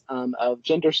elements of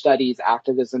gender studies,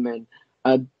 activism, and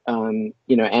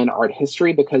and art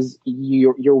history because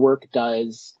your work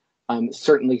does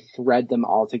certainly thread them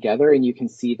all together, and you can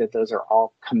see that those are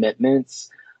all commitments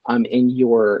in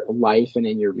your life and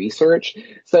in your research.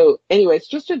 So anyway, it's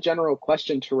just a general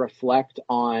question to reflect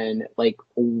on, like,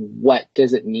 what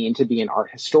does it mean to be an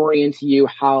art historian to you?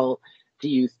 How do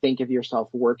you think of yourself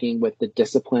working with the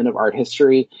discipline of art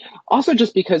history? Also,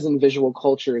 just because in visual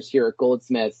cultures here at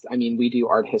Goldsmiths, we do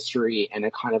art history in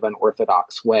a kind of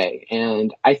unorthodox way.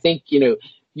 And I think,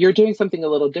 you're doing something a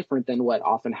little different than what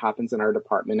often happens in our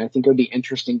department. I think it would be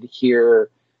interesting to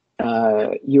hear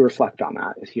you reflect on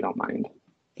that, if you don't mind.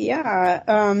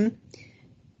 Yeah.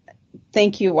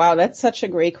 Thank you. Wow, that's such a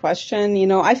great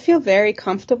question. I feel very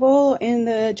comfortable in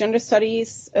the gender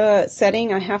studies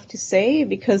setting, I have to say,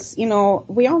 because,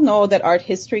 we all know that art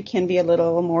history can be a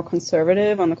little more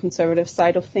conservative, on the conservative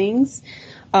side of things.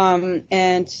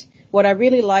 And what I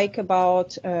really like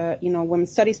about,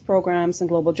 women's studies programs and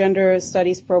global gender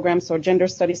studies programs or gender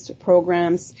studies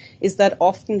programs is that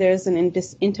often there's an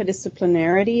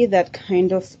interdisciplinarity that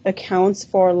kind of accounts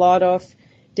for a lot of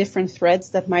different threads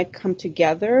that might come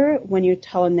together when you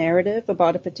tell a narrative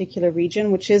about a particular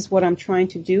region, which is what I'm trying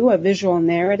to do, a visual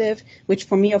narrative, which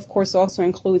for me, of course, also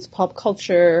includes pop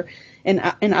culture and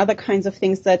other kinds of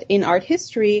things that in art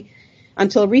history,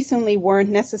 until recently, weren't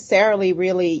necessarily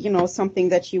really, something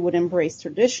that you would embrace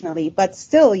traditionally. But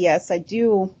still, yes, I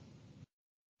do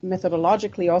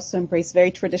methodologically also embrace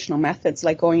very traditional methods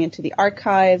like going into the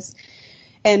archives.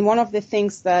 And one of the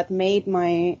things that made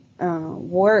my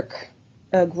work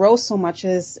grow so much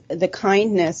is the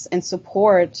kindness and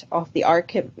support of the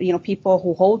people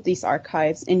who hold these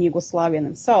archives in Yugoslavia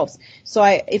themselves. So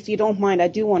if you don't mind, I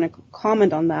do want to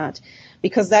comment on that,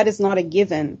 because that is not a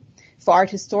given. For art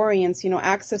historians,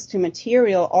 access to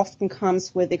material often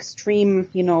comes with extreme,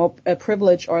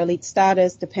 privilege or elite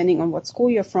status, depending on what school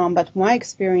you're from. But my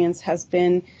experience has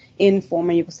been in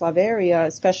former Yugoslavia,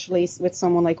 especially with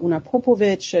someone like Una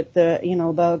Popovic at the,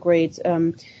 Belgrade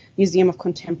Museum of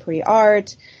Contemporary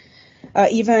Art,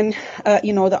 even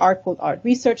the Art World Art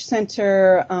Research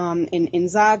Center in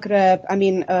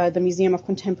Zagreb. The Museum of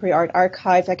Contemporary Art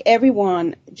Archive. Like,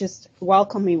 everyone just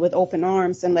welcomed me with open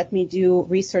arms and let me do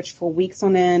research for weeks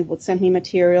on end. Would send me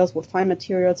materials, would find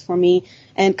materials for me,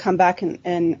 and come back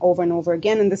and over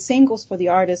again. And the same goes for the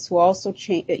artists who also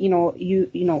shared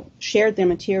their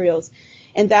materials.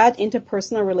 And that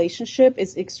interpersonal relationship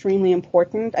is extremely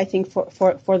important, I think,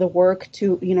 for the work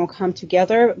to, come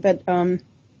together. But,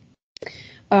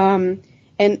 and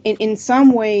in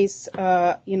some ways,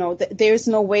 there's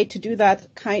no way to do that.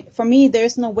 For me,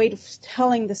 there's no way of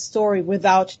telling the story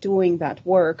without doing that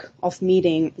work of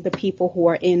meeting the people who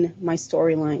are in my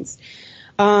storylines.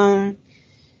 I'm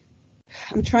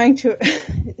trying to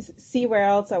see where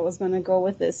else I was going to go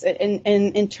with this. And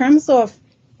in terms of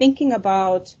thinking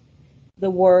about the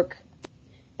work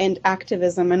and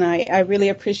activism, and I really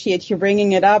appreciate you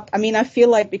bringing it up. I feel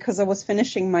like because I was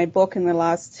finishing my book in the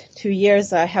last 2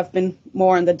 years, I have been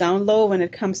more on the down low when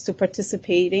it comes to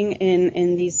participating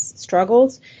in these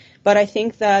struggles. But I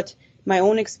think that my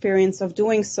own experience of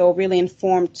doing so really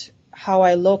informed how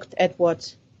I looked at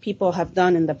what people have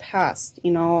done in the past,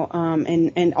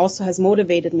 and also has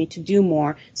motivated me to do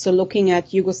more. So looking at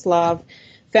Yugoslav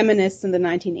feminists in the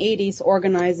 1980s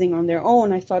organizing on their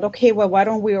own, I thought, okay, well, why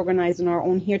don't we organize on our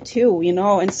own here too,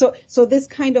 And so this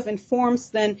kind of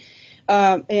informs then,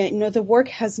 the work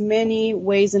has many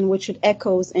ways in which it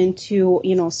echoes into,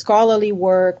 scholarly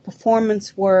work,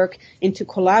 performance work, into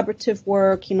collaborative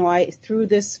work. Through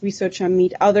this research, I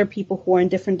meet other people who are in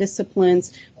different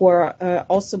disciplines, who are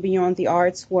also beyond the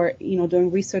arts, who are,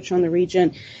 doing research on the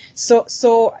region.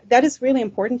 So that is really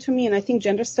important to me. And I think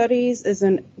gender studies is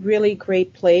a really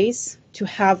great place to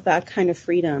have that kind of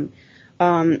freedom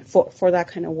for that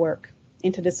kind of work,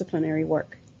 interdisciplinary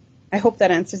work. I hope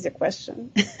that answers your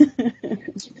question.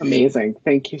 Amazing.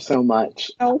 Thank you so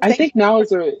much. I think now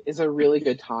is a really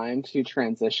good time to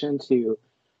transition to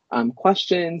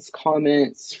questions,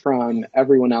 comments from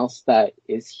everyone else that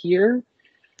is here.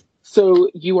 So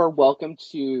you are welcome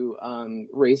to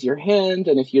raise your hand,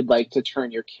 and if you'd like to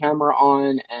turn your camera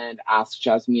on and ask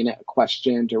Jasmina a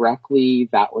question directly,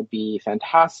 that would be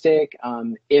fantastic.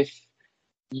 If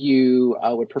you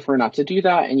would prefer not to do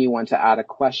that and you want to add a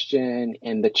question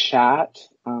in the chat,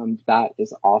 that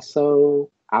is also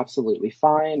absolutely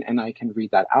fine, and I can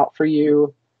read that out for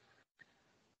you.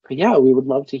 But yeah, we would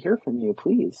love to hear from you,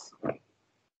 please.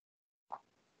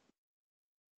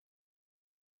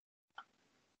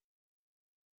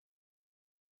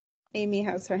 Amy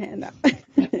has her hand up.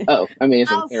 Oh,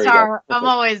 amazing. I'll start. I'm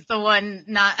always the one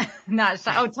not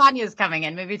shy. Oh, Tanya's coming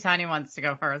in. Maybe Tanya wants to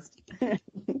go first.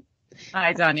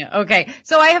 Hi, Tanya. Okay.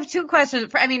 So I have two questions.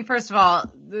 First of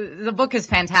all, the book is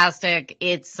fantastic.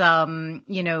 It's,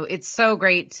 it's so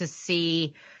great to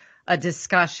see a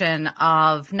discussion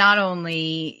of not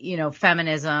only,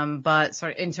 feminism, but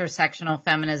sort of intersectional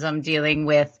feminism dealing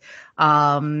with,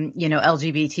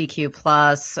 LGBTQ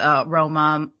plus,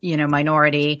 Roma,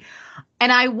 minority.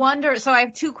 And I wonder, so I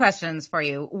have two questions for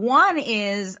you. One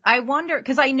is, I wonder,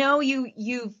 because I know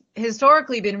you've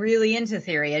historically been really into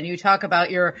theory, and you talk about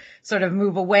your sort of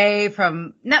move away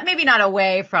from, maybe not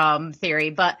away from theory,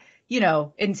 but,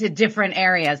 into different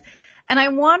areas. And I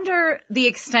wonder the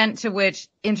extent to which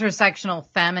intersectional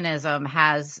feminism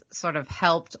has sort of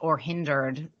helped or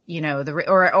hindered,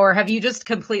 or have you just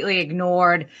completely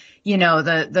ignored,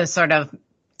 the sort of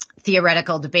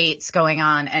theoretical debates going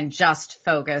on and just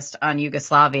focused on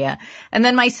Yugoslavia? And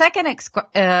then my second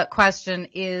question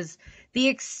is the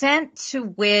extent to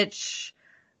which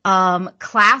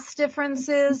class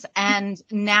differences and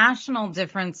national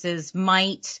differences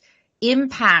might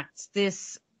impact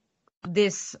this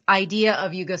idea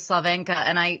of Yugoslavenka.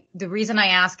 And the reason I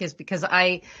ask is because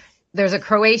there's a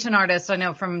Croatian artist I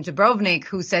know from Dubrovnik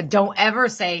who said, don't ever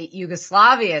say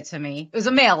Yugoslavia to me. It was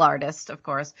a male artist, of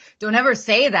course. Don't ever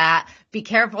say that. Be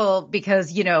careful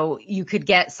because, you could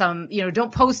get some,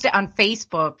 don't post it on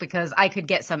Facebook because I could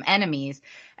get some enemies.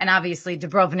 And obviously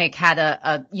Dubrovnik had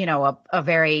a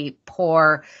very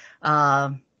poor,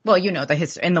 the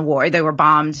history in the war. They were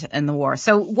bombed in the war.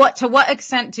 So to what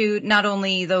extent do not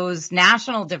only those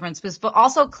national differences, but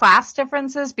also class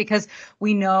differences? Because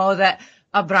we know that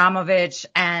Abramovich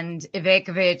and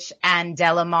Ivekovic and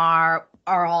Delamar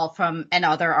are all and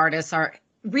other artists are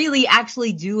really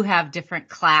actually do have different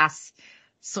class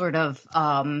sort of,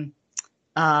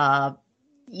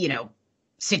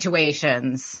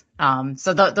 situations.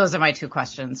 So those are my two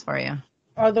questions for you.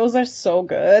 Oh, those are so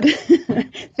good.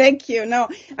 Thank you. No,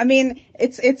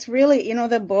 it's really,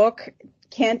 the book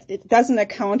it doesn't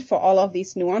account for all of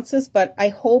these nuances, but I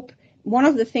hope one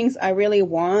of the things I really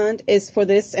want is for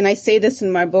this, and I say this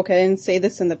in my book, I didn't say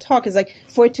this in the talk, is like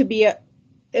for it to be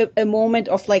a moment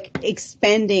of like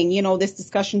expanding, this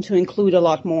discussion to include a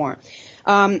lot more.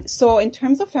 So in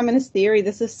terms of feminist theory,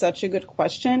 this is such a good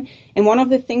question. And one of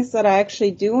the things that I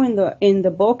actually do in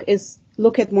the book is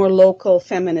look at more local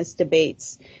feminist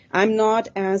debates. I'm not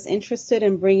as interested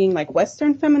in bringing like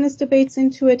Western feminist debates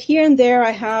into it. Here and there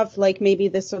I have like maybe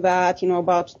this or that,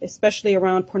 about especially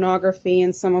around pornography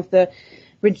and some of the,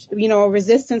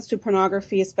 resistance to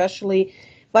pornography especially.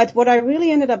 But what I really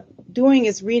ended up doing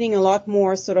is reading a lot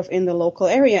more sort of in the local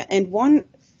area. And one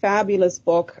fabulous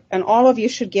book, and all of you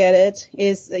should get it,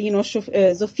 is,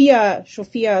 Sofia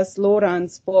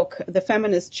Loran's book, The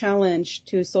Feminist Challenge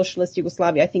to Socialist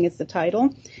Yugoslavia. I think it's the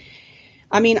title.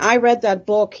 I read that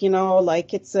book,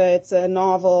 it's a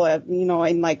novel,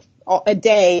 in like a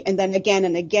day, and then again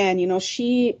and again.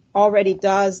 She already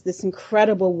does this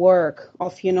incredible work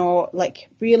of,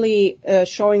 really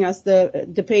showing us the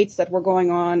debates that were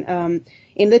going on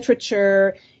in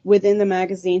literature, within the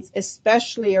magazines,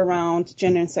 especially around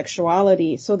gender and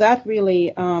sexuality. So that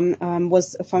really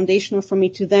was foundational for me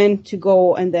to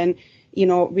go and then,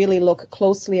 really look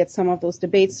closely at some of those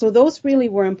debates. So those really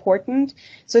were important.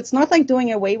 So it's not like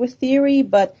doing away with theory,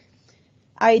 but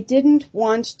I didn't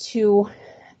want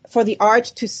for the art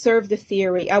to serve the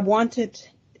theory. I wanted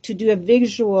to do a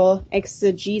visual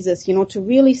exegesis, to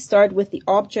really start with the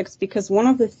objects, because one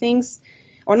of the things,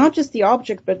 or not just the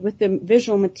object, but with the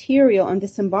visual material and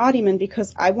this embodiment,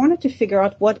 because I wanted to figure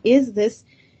out what is this,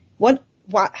 why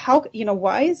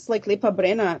is like Lepa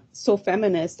Brena so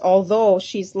feminist, although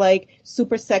she's like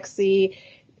super sexy,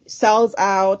 sells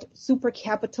out, super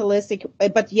capitalistic,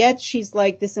 but yet she's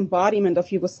like this embodiment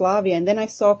of Yugoslavia. And then I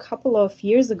saw a 2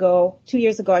 years ago,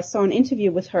 I saw an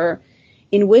interview with her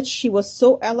in which she was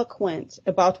so eloquent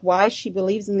about why she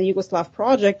believes in the Yugoslav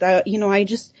project. I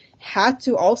just had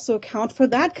to also account for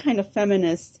that kind of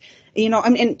feminist,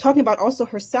 and talking about also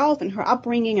herself and her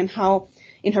upbringing and how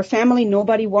in her family,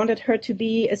 nobody wanted her to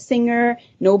be a singer.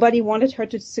 Nobody wanted her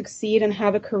to succeed and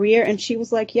have a career. And she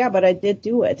was like, yeah, but I did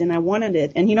do it and I wanted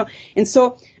it. And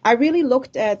so I really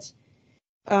looked at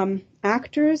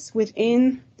actors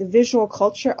within the visual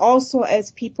culture also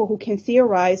as people who can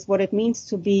theorize what it means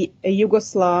to be a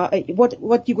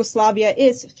what Yugoslavia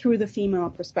is through the female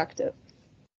perspective.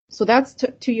 So that's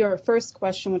to your first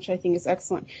question, which I think is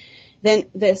excellent. Then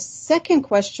the second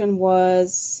question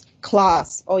was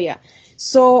class. Oh, yeah.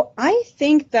 So I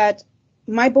think that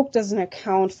my book doesn't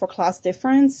account for class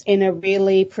difference in a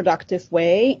really productive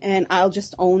way, and I'll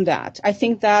just own that. I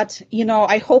think that,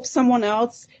 I hope someone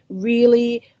else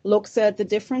really looks at the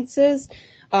differences,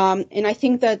 and I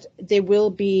think that they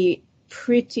will be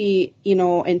pretty,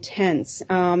 intense.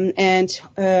 I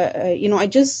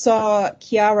just saw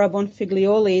Chiara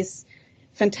Bonfiglioli's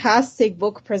fantastic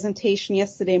book presentation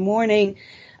yesterday morning,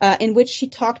 in which she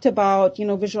talked about,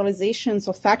 visualizations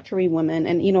of factory women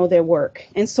and, their work.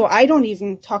 And so I don't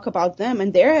even talk about them,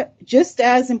 and they're just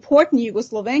as important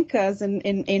Yugoslavenkas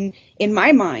in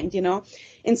my mind,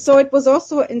 And so it was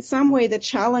also, in some way, the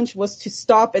challenge was to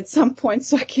stop at some point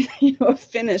so I can,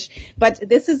 finish. But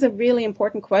this is a really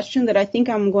important question that I think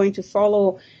I'm going to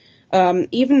follow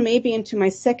even maybe into my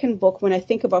second book when I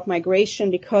think about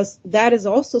migration, because that is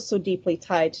also so deeply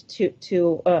tied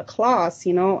to class,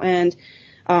 and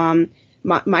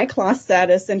my class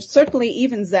status, and certainly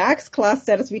even Zach's class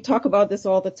status. We talk about this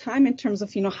all the time in terms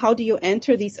of, how do you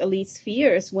enter these elite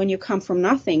spheres when you come from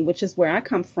nothing, which is where I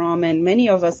come from, and many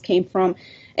of us came from.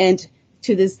 And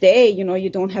to this day, you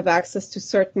don't have access to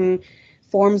certain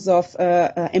forms of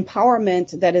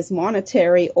empowerment that is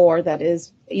monetary or that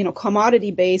is,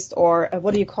 commodity based, or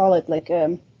what do you call it? Like,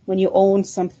 when you own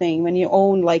something, when you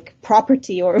own like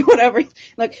property or whatever.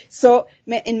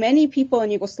 And many people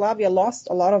in Yugoslavia lost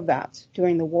a lot of that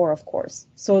during the war, of course.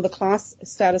 So the class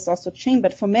status also changed,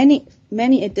 but for many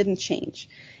it didn't change.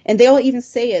 And they'll even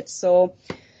say it. So,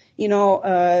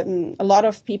 a lot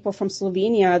of people from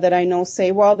Slovenia that I know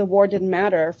say, well, the war didn't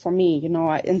matter for me,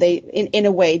 and they, in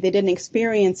a way, they didn't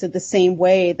experience it the same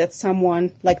way that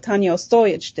someone like Tanja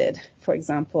Ostojic did, for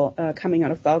example, coming out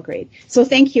of Belgrade. So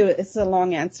thank you. It's a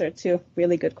long answer to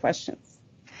really good questions.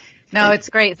 No, it's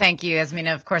great. Thank you,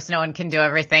 Jasmina. Of course, no one can do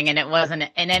everything, and it wasn't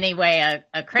in any way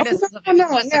a criticism. It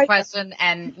was just a question.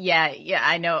 And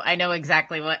I know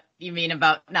exactly what you mean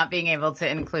about not being able to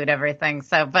include everything.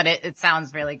 So, but it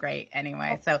sounds really great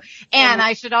anyway. So, and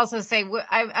I should also say,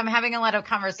 I'm having a lot of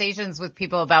conversations with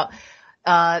people about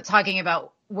talking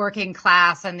about working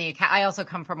class, and I also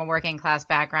come from a working class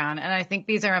background, and I think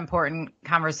these are important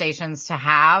conversations to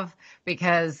have,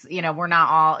 because we're not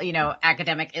all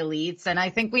academic elites, and I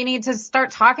think we need to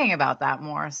start talking about that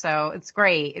more. So it's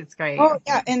great. Oh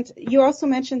yeah, and you also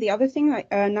mentioned the other thing.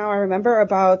 Now I remember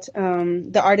about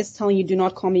the artist telling you, "Do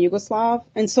not call me Yugoslav,"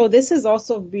 and so this is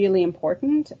also really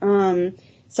important.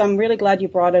 So I'm really glad you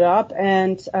brought it up,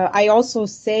 and I also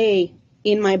say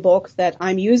in my book that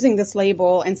I'm using this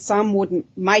label, and some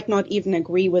might not even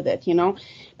agree with it,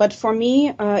 But for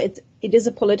me, it is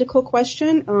a political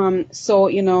question.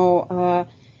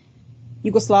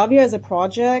 Yugoslavia as a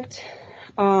project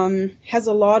has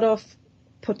a lot of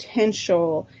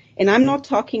potential. And I'm not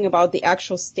talking about the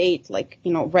actual state,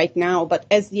 right now, but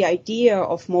as the idea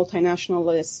of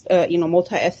multinationalist,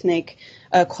 multi-ethnic,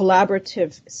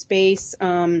 collaborative space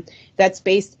that's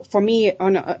based, for me,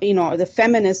 on the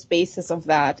feminist basis of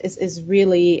that is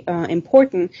really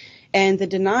important. And the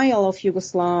denial of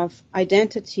Yugoslav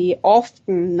identity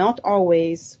often, not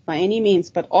always by any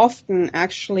means, but often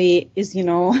actually is,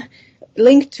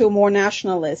 linked to more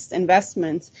nationalist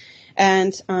investments.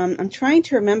 And I'm trying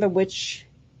to remember which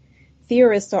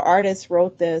theorist or artist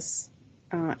wrote this.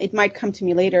 it might come to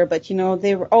me later, but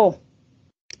they were,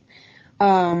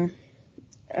 I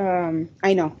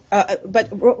know, but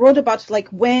wrote about like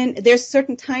when there's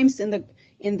certain times in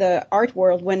the art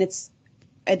world when it's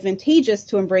advantageous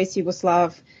to embrace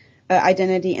Yugoslav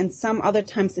identity, and some other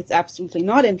times it's absolutely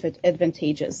not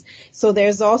advantageous. So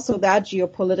there's also that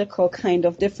geopolitical kind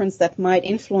of difference that might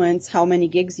influence how many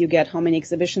gigs you get, how many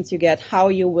exhibitions you get, how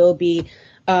you will be,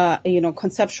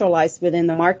 conceptualized within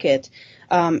the market.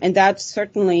 And that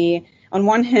certainly, on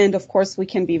one hand, of course, we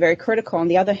can be very critical. On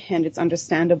the other hand, it's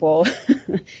understandable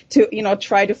to,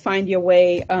 try to find your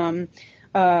way,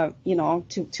 to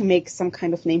make some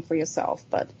kind of name for yourself.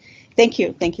 But thank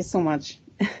you so much.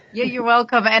 Yeah, you're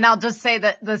welcome. And I'll just say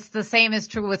that the same is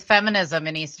true with feminism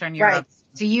in Eastern Europe.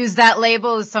 Right. To use that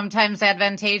label is sometimes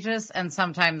advantageous and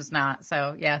sometimes not.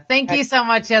 So yeah, thank you so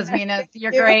much, Jasmina.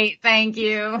 You're great. Thank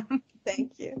you.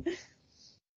 Thank you.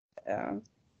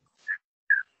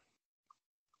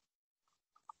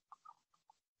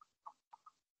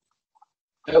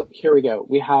 Oh, here we go.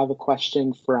 We have a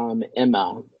question from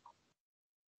Emma.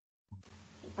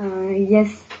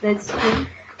 Yes, that's true.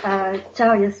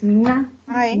 Ciao, Jasmina.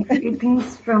 Hi.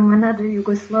 Greetings from another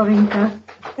Yugoslavenka.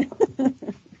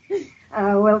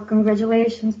 Well,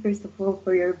 congratulations, first of all,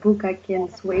 for your book. I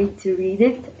can't wait to read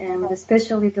it, and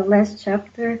especially the last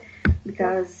chapter,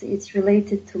 because it's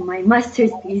related to my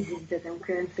master's thesis that I'm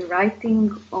currently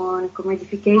writing on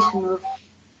commodification of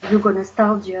Yugo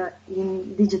nostalgia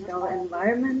in digital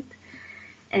environment.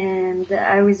 And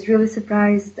I was really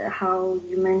surprised how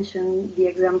you mentioned the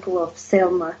example of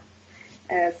Selma.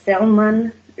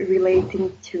 Selman,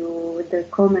 relating to the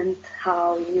comment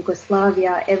how in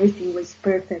Yugoslavia everything was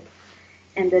perfect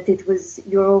and that it was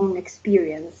your own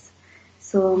experience.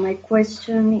 So my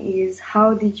question is,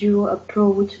 how did you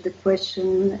approach the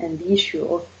question and the issue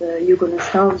of Yugo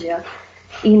nostalgia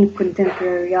in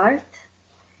contemporary art?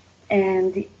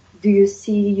 And do you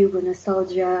see Yugo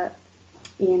nostalgia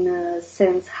in a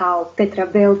sense how Petra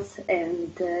Belc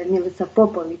and Milica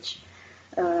Popovic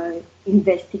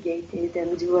investigated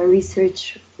and do a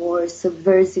research for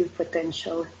subversive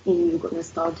potential in Yugo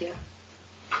nostalgia?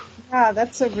 Yeah,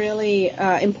 that's a really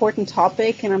important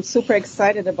topic, and I'm super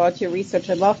excited about your research.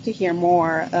 I'd love to hear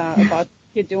more about what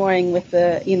you're doing with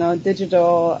the,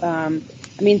 digital.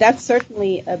 That's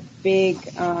certainly a big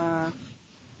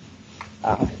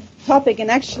topic,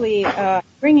 and actually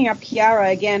bringing up Chiara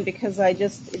again, because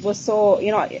it was so,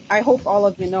 I hope all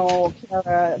of you know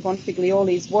Chiara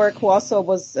Bonfiglioli's work, who also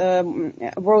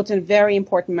wrote a very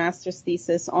important master's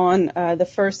thesis on the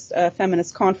first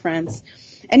feminist conference.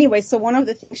 Anyway, so one of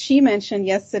the things she mentioned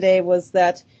yesterday was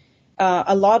that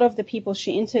a lot of the people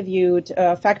she interviewed,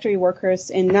 factory workers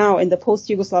in the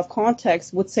post-Yugoslav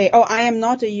context, would say, oh, I am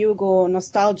not a Yugo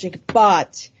nostalgic,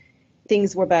 but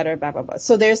things were better, blah, blah, blah.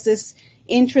 So there's this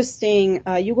interesting,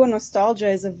 Yugo nostalgia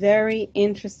is a very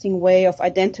interesting way of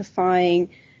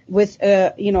identifying with,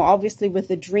 obviously with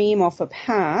the dream of a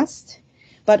past,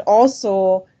 but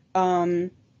also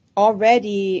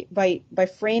already by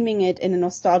framing it in a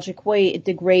nostalgic way, it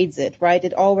degrades it, right?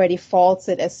 It already faults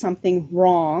it as something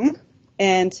wrong.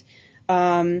 And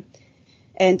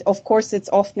of course, it's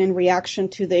often in reaction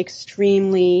to the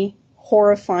extremely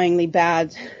horrifyingly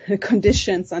bad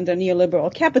conditions under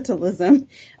neoliberal capitalism.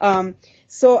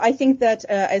 So I think that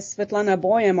as Svetlana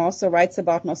Boyem also writes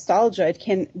about nostalgia, it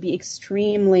can be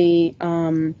extremely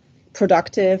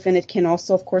productive, and it can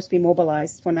also, of course, be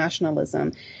mobilized for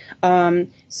nationalism.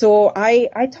 So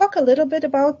I talk a little bit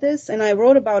about this, and I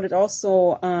wrote about it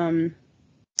also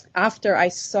after I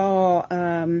saw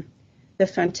the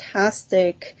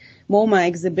fantastic MoMA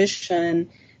exhibition,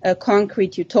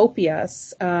 Concrete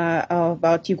Utopias,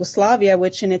 about Yugoslavia,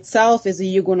 which in itself is a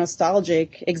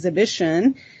Yugo-nostalgic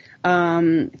exhibition,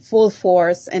 full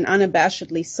force and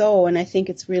unabashedly so. And I think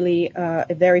it's really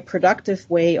a very productive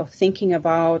way of thinking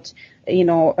about,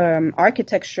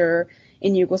 architecture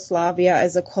in Yugoslavia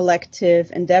as a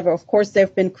collective endeavor. Of course, there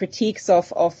have been critiques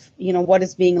of what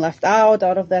is being left out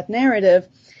of that narrative.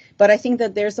 But I think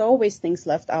that there's always things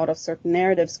left out of certain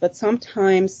narratives. But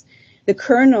sometimes the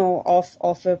kernel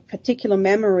of a particular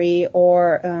memory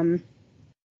or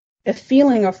a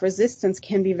feeling of resistance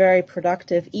can be very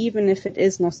productive, even if it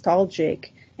is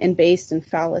nostalgic and based in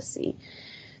fallacy.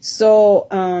 So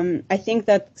I think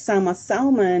that Salma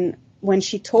Salman, when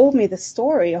she told me the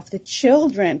story of the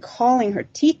children calling her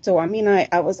Tito, I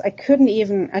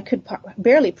could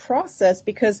barely process,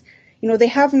 because, they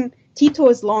haven't, Tito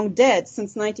is long dead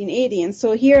since 1980. And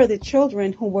so here are the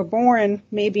children who were born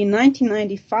maybe in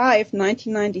 1995,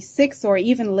 1996, or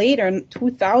even later in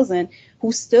 2000,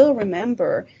 who still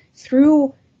remember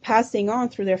through passing on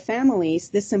through their families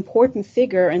this important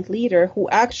figure and leader who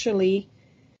actually,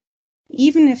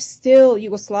 even if still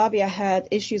Yugoslavia had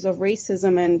issues of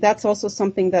racism, and that's also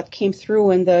something that came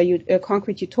through in the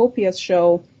Concrete Utopias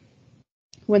show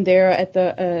when they're at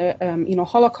the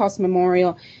Holocaust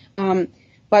Memorial,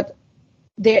 but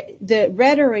the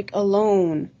rhetoric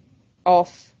alone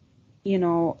of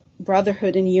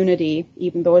brotherhood and unity,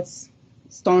 even though it's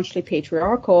staunchly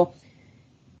patriarchal,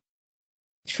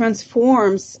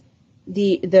 transforms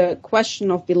the question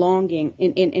of belonging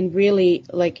in really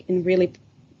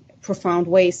profound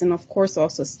ways, and of course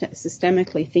also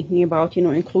systemically thinking about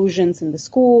inclusions in the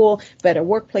school, better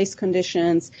workplace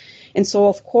conditions. And so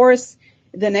of course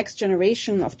the next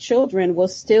generation of children will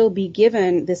still be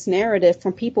given this narrative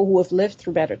from people who have lived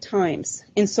through better times.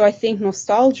 And so I think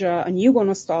nostalgia, and Yugo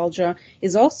nostalgia,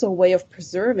 is also a way of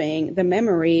preserving the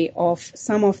memory of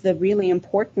some of the really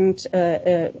important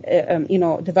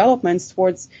developments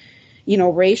towards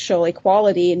racial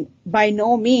equality, and by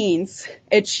no means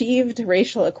achieved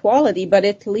racial equality, but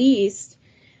at least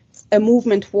a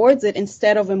movement towards it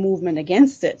instead of a movement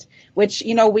against it, which,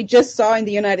 we just saw in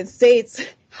the United States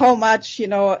how much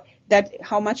is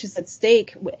at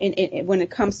stake when it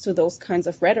comes to those kinds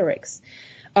of rhetorics.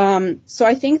 So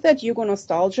I think that Yugo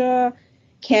nostalgia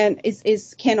can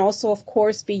also, of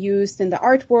course, be used in the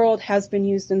art world, has been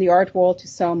used in the art world to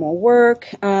sell more work,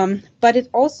 but it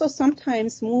also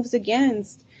sometimes moves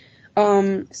against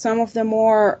some of the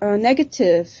more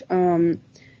negative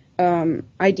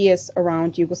ideas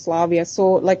around Yugoslavia.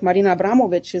 So, like Marina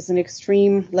Abramović is an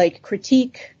extreme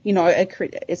critique.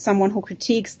 Is someone who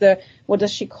critiques what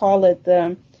does she call it?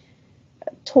 The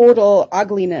total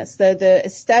ugliness, the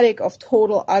aesthetic of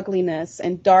total ugliness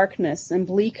and darkness and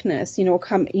bleakness,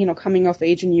 coming of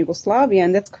age in Yugoslavia.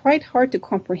 And that's quite hard to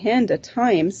comprehend at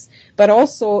times. But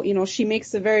also, she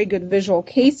makes a very good visual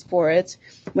case for it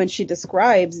when she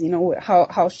describes,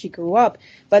 how she grew up.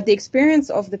 But the experience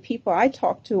of the people I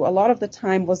talked to a lot of the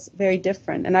time was very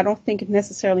different. And I don't think it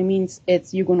necessarily means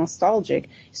it's Yugo nostalgic.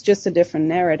 It's just a different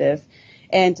narrative.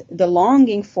 And the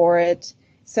longing for it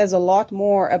says a lot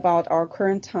more about our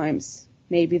current times,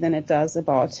 maybe, than it does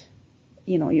about,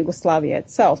 Yugoslavia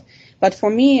itself. But for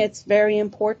me, it's very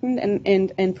important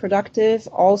and productive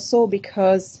also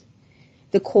because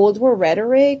the Cold War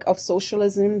rhetoric of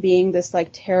socialism being this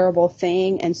terrible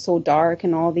thing and so dark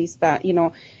and all these bad,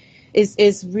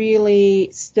 is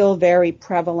really still very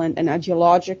prevalent and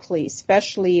ideologically,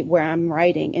 especially where I'm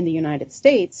writing in the United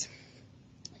States.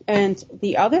 And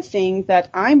the other thing that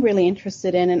I'm really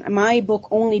interested in, and my book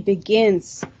only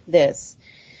begins this,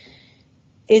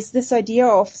 is this idea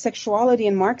of sexuality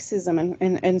and Marxism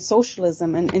and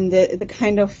socialism and the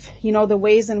kind of, the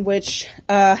ways in which,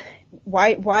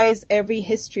 why is every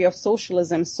history of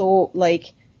socialism so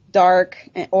dark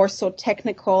or so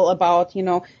technical about,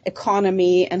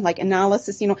 economy and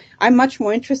analysis? I'm much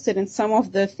more interested in some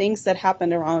of the things that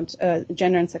happened around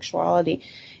gender and sexuality.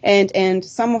 And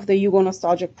some of the Yugo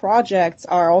nostalgic projects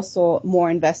are also more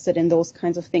invested in those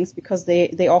kinds of things because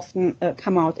they often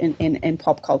come out in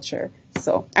pop culture.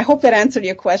 So I hope that answered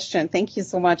your question. Thank you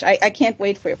so much. I can't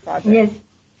wait for your project.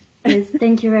 Yes.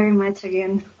 Thank you very much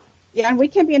again. Yeah, and we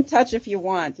can be in touch if you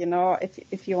want,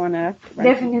 if you want to.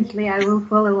 Definitely, I will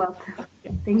follow up.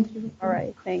 Okay. Thank you. All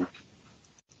right, thanks.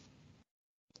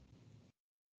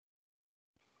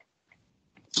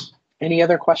 Any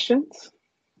other questions?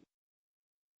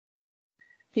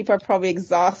 People are probably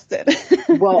exhausted.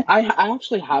 Well, I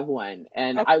actually have one,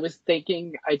 and okay. I was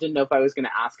thinking, I didn't know if I was going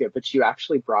to ask it, but you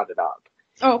actually brought it up.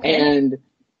 Oh, okay. And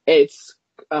it's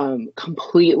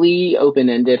completely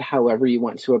open-ended however you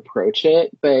want to approach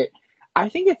it, but I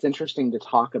think it's interesting to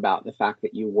talk about the fact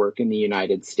that you work in the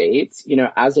United States,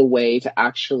 as a way to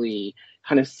actually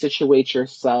kind of situate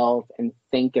yourself and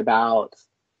think about,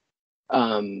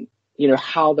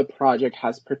 how the project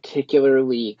has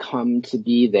particularly come to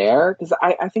be there. Because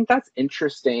I think that's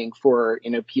interesting for,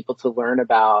 people to learn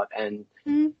about and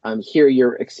hear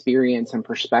your experience and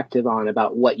perspective on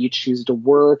about what you choose to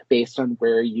work based on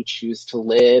where you choose to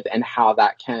live and how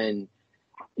that can,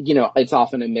 it's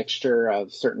often a mixture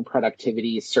of certain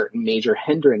productivities, certain major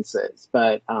hindrances.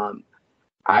 But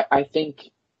I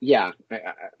think,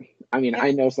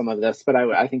 I know some of this, but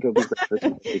I think it would be great for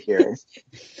people to hear.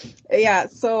 Yeah.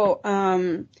 So,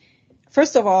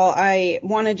 first of all, I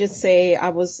want to just say I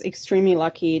was extremely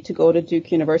lucky to go to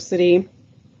Duke University,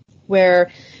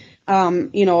 where,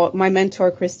 my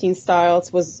mentor, Christine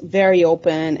Stiles, was very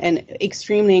open and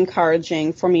extremely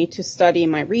encouraging for me to study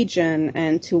my region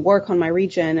and to work on my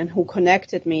region, and who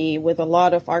connected me with a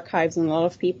lot of archives and a lot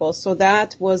of people. So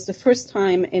that was the first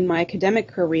time in my academic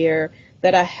career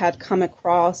that I had come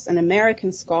across an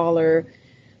American scholar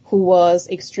who was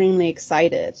extremely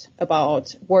excited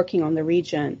about working on the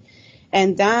region.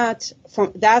 And that's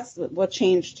what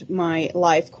changed my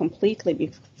life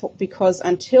completely, because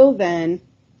until then,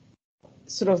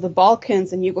 sort of the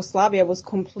Balkans and Yugoslavia was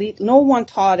complete. No one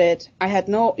taught it. I had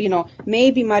no,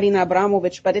 maybe Marina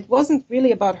Abramovic, but it wasn't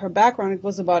really about her background. It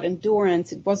was about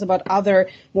endurance. It was about other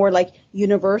more like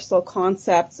universal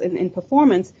concepts in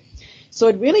performance. So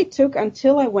it really took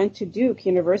until I went to Duke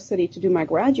University to do my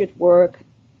graduate work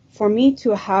for me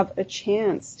to have a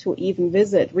chance to even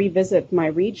revisit my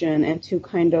region and to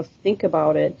kind of think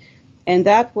about it. And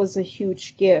that was a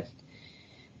huge gift.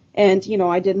 And,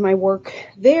 I did my work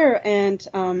there. And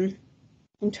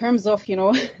in terms of,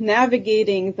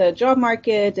 navigating the job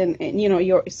market and,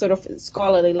 your sort of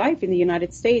scholarly life in the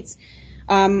United States,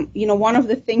 one of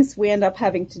the things we end up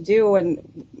having to do, and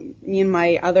me and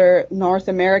my other North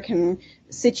American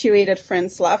situated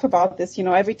friends laugh about this,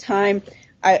 every time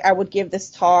I would give this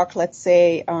talk, let's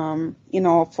say,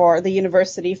 for the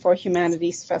University for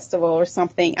Humanities Festival or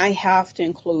something, I have to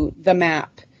include the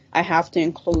map. I have to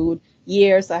include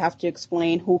years. I have to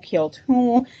explain who killed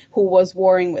who was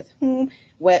warring with whom,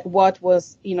 what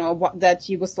was, that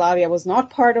Yugoslavia was not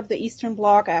part of the Eastern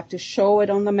Bloc. I have to show it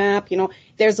on the map.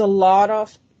 There's a lot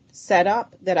of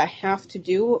setup that I have to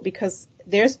do because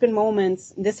there's been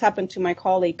moments, this happened to my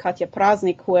colleague Katja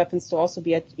Praznik, who happens to also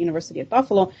be at University of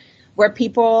Buffalo, where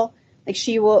people,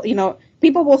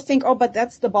 people will think, oh, but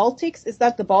that's the Baltics. Is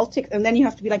that the Baltics? And then you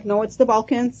have to be like, no, it's the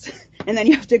Balkans. And then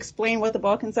you have to explain what the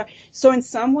Balkans are. So in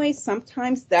some ways,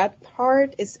 sometimes that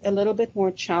part is a little bit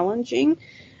more challenging.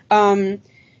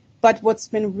 But what's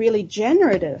been really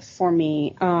generative for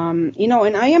me,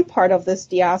 and I am part of this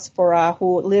diaspora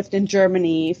who lived in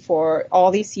Germany for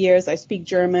all these years. I speak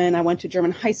German. I went to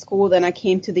German high school. Then I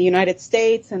came to the United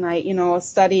States and I,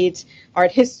 studied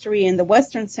art history in the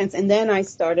Western sense. And then I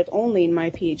started only in my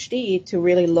PhD to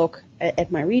really look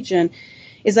at my region.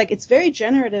 It's very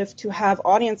generative to have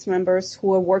audience members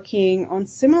who are working on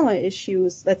similar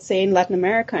issues, let's say in Latin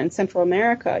America and Central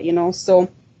America,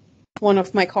 so one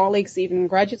of my colleagues, even in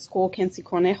graduate school, Kenzie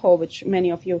Cornejo, which many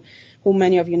of you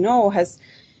know, has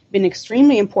been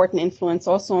extremely important influence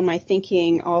also on my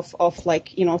thinking of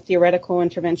theoretical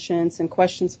interventions and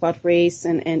questions about race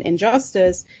and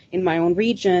injustice in my own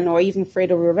region, or even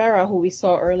Fredo Rivera, who we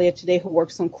saw earlier today, who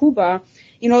works on Cuba.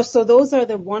 So those are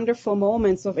the wonderful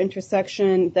moments of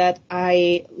intersection that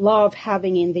I love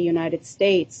having in the United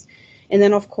States. And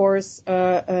then, of course,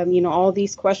 all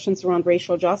these questions around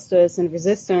racial justice and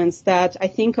resistance that I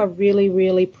think are really,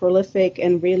 really prolific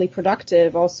and really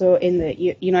productive also in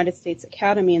the United States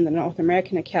Academy and the North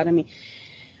American Academy.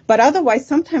 But otherwise,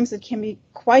 sometimes it can be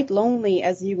quite lonely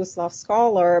as a Yugoslav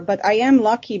scholar. But I am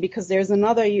lucky because there's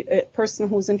another person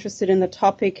who's interested in the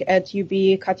topic at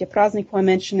UB, Katja Praznik, who I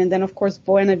mentioned, and then, of course,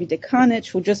 Bojana Videkanic,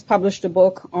 who just published a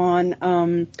book on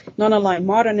non-aligned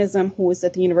modernism, who is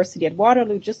at the University at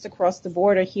Waterloo, just across the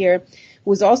border here,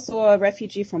 who is also a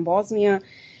refugee from Bosnia.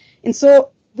 And so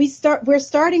we're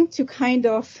starting to kind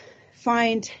of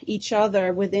find each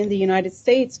other within the United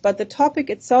States, but the topic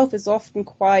itself is often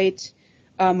quite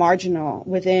marginal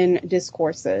within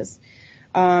discourses.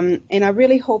 And I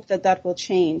really hope that will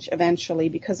change eventually,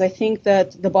 because I think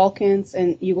that the Balkans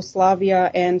and Yugoslavia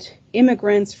and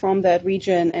immigrants from that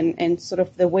region and sort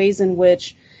of the ways in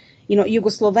which,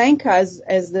 Yugoslavenka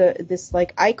as this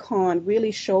icon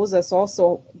really shows us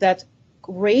also that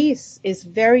race is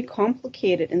very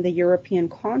complicated in the European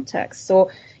context. So,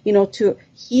 to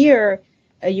hear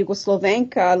a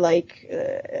Yugoslavenka like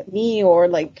me or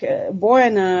like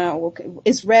Bojana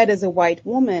is read as a white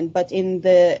woman, but in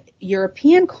the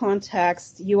European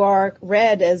context, you are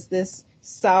read as this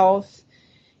South,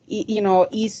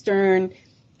 Eastern,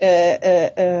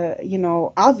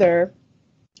 other.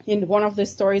 And one of the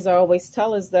stories I always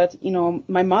tell is that,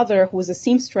 my mother, who was a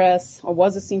seamstress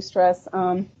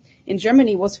in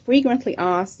Germany, was frequently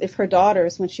asked if her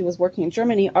daughters, when she was working in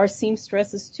Germany, are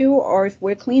seamstresses too, or if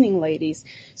we're cleaning ladies.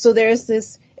 So there's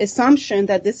this assumption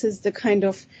that this is the kind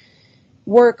of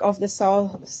work of the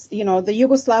South, the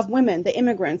Yugoslav women, the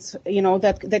immigrants,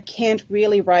 that can't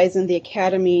really rise in the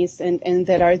academies and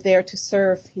that are there to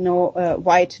serve,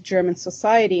 white German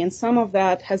society. And some of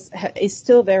that is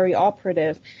still very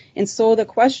operative. And so the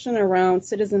question around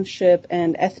citizenship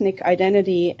and ethnic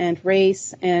identity and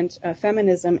race and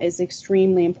feminism is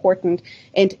extremely important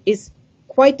and is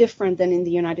quite different than in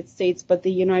the United States. But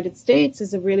the United States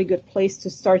is a really good place to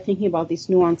start thinking about these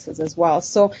nuances as well.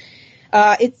 So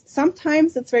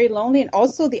sometimes it's very lonely. And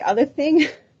also the other thing,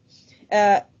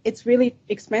 it's really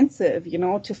expensive,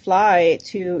 to fly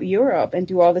to Europe and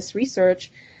do all this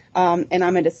research. And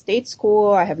I'm at a state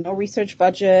school. I have no research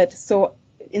budget. So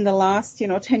in the last,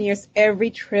 10 years,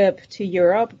 every trip to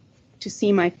Europe to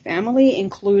see my family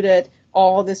included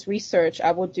all this research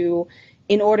I would do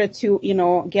in order to,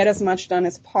 get as much done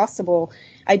as possible.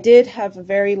 I did have a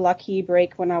very lucky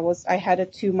break when I had a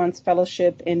 2-month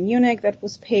fellowship in Munich that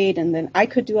was paid, and then I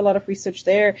could do a lot of research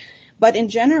there. But in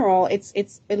general, it's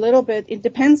a little bit, it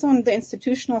depends on the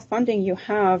institutional funding you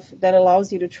have that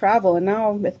allows you to travel. And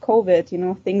now with COVID,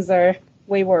 things are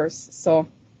way worse. So,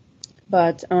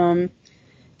 but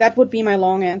that would be my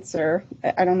long answer.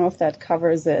 I don't know if that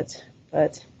covers it,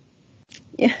 but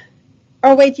yeah.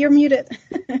 Oh, wait, you're muted.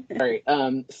 Sorry.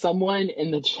 Someone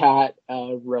in the chat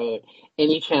wrote,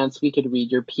 any chance we could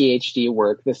read your PhD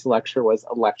work? This lecture was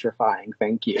electrifying.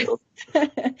 Thank you.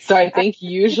 So I think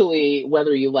usually,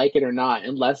 whether you like it or not,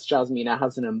 unless Jasmina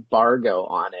has an embargo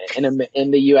on it, in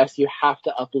the US, you have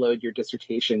to upload your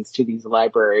dissertations to these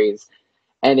libraries,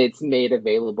 and it's made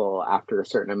available after a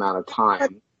certain amount of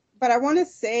time. But I want to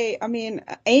say,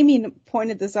 Amy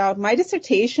pointed this out. My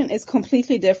dissertation is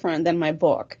completely different than my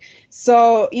book.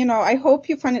 So, I hope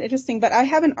you find it interesting. But I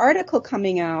have an article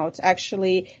coming out,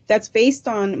 actually, that's based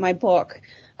on my book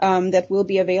that will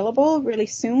be available really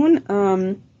soon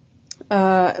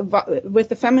with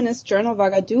the feminist journal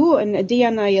Vagadu, and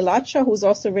Diana Jelacha, who's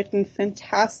also written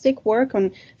fantastic work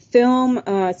on film,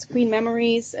 screen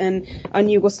memories, and on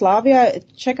Yugoslavia.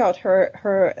 Check out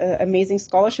her amazing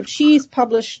scholarship. She's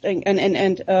published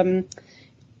and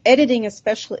editing a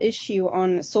special issue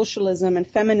on socialism and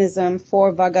feminism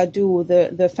for Vagadu,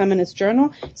 the feminist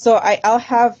journal. So I'll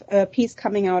have a piece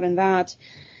coming out in that.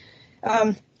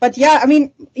 But yeah,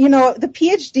 the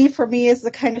PhD for me is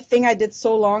the kind of thing I did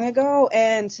so long ago,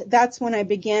 and that's when I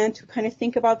began to kind of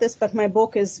think about this, but my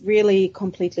book is really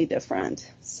completely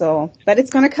different. So, but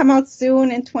it's going to come out soon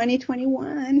in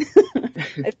 2021.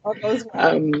 If all goes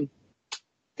well.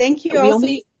 Thank you.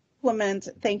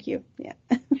 Thank you. Yeah.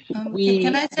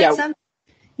 Can I say something?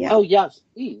 Yeah. Oh, yes,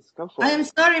 please, go for it. I am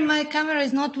sorry, my camera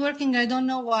is not working. I don't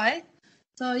know why.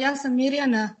 So, ja sam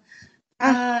Mirjana.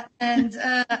 And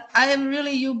I am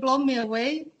really, you blow me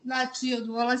away. Znači,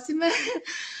 odvola si me.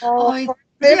 It's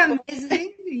really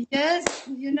amazing. Yes,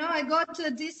 I got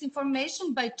this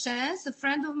information by chance. A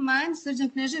friend of mine,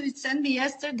 Srđan Knežević, sent me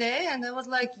yesterday, and I was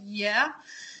like, yeah.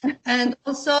 And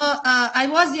also, I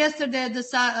was yesterday at the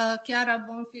Chiara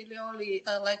Bonfilioli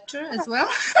lecture as well.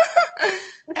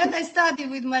 And I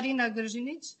studied with Marina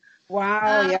Gržinić.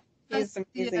 Wow, yeah, it's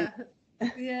amazing. Yeah.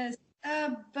 Yes.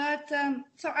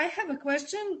 So I have a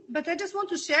question, but I just want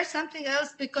to share something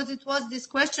else, because it was this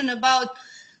question about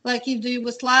like if the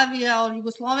Yugoslavia or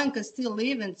Yugoslavenka still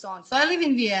live and so on. So I live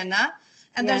in Vienna,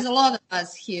 and there's a lot of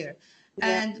us here,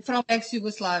 and from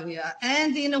ex-Yugoslavia.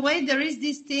 And in a way, there is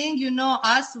this thing,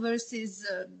 us versus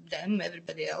them,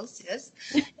 everybody else, yes.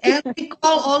 And we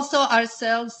call also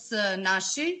ourselves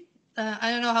naši.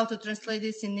 I don't know how to translate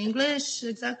this in English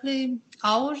exactly.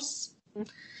 Ours.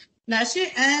 Naši,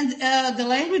 and the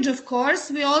language, of course,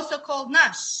 we also call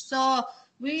naš. So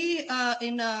we,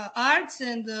 in arts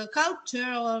and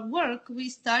cultural work, we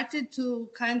started to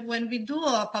when we do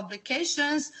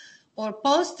publications or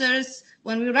posters,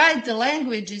 when we write the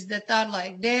languages that are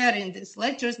like there in these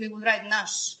lectures, we would write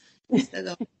naš instead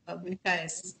of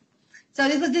VKS. So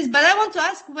it was this, but I want to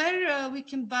ask where we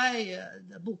can buy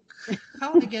the book.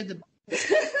 How we get the book?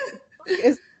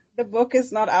 The book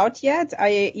is not out yet.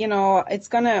 It's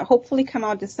going to hopefully come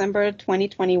out December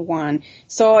 2021.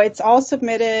 So it's all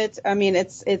submitted.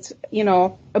 It's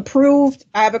approved.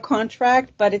 I have a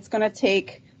contract, but it's going to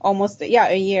take almost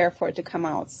a year for it to come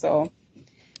out. So,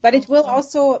 but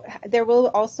there will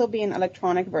also be an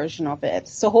electronic version of it.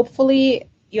 So hopefully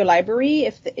your library,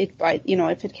 if it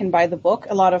can buy the book,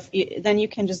 then you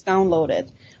can just download it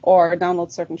or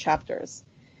download certain chapters.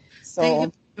 So. Thank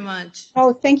you very much.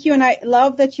 Oh, thank you. And I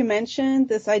love that you mentioned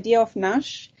this idea of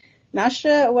Nasha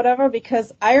or whatever,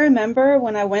 because I remember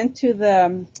when I went to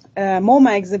the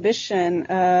MoMA exhibition,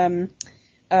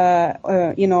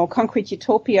 Concrete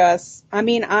Utopias.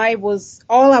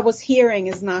 All I was hearing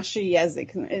is Nasha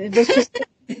Jezik. It was just,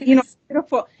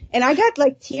 beautiful. And I got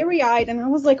like teary eyed, and I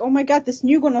was like, oh my God, this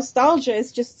Nugo nostalgia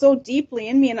is just so deeply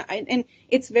in me. And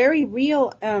it's very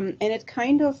real. And it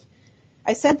kind of,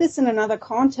 I said this in another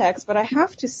context, but I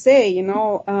have to say,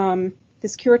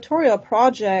 this curatorial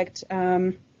project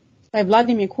by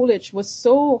Vladimir Kulic was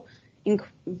so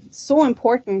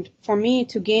important for me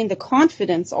to gain the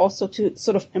confidence also to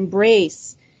sort of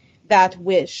embrace that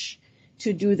wish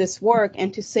to do this work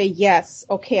and to say, yes,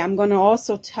 okay, I'm going to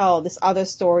also tell this other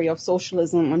story of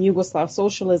socialism, on Yugoslav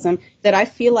socialism, that I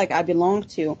feel like I belong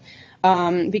to.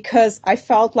 because I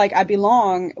felt like I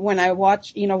belong when I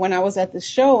watched, when I was at the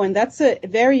show. And that's a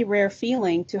very rare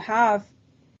feeling to have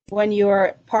when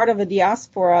you're part of a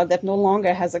diaspora that no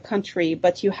longer has a country,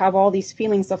 but you have all these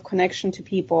feelings of connection to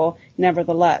people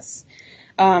nevertheless.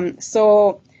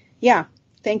 So yeah,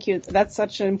 thank you. That's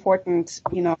such an important,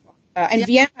 and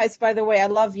Vienna is, by the way, I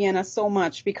love Vienna so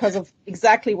much because of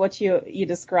exactly what you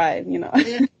described,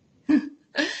 Yeah.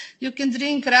 You can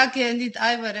drink raki and eat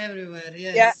ivar everywhere.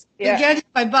 Yes. Yeah. You get it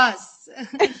by bus.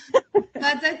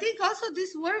 But I think also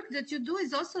this work that you do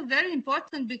is also very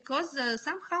important because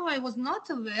somehow I was not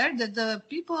aware that the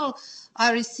people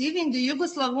are receiving the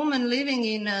Yugoslav women living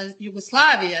in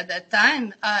Yugoslavia at that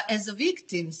time as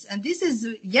victims. And this is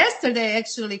yesterday,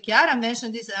 actually, Chiara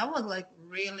mentioned this. And I was like,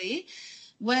 really?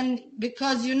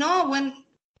 Because,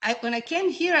 when I came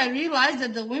here, I realized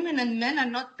that the women and men are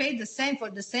not paid the same for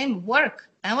the same work.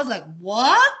 And I was like,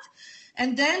 what?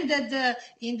 And then that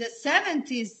in the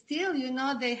 70s still,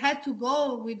 they had to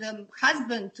go with the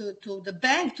husband to the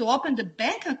bank to open the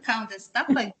bank account and stuff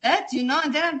like that, and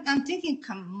then I'm thinking,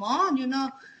 come on,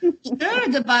 sure,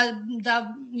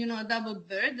 double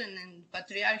burden and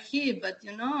patriarchy, but,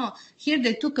 here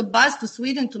they took a bus to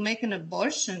Sweden to make an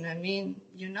abortion. I mean,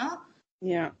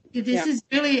 Yeah. This is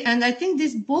really, and I think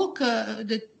this book,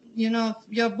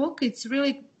 your book, it's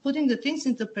really putting the things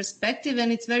into perspective,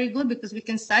 and it's very good because we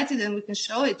can cite it and we can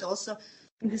show it also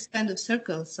in this kind of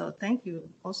circle. So thank you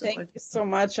also. Thank you so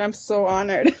much. I'm so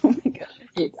honored. Oh my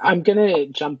God. I'm going to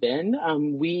jump in.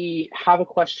 We have a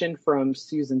question from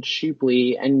Susan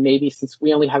Shubley, and maybe since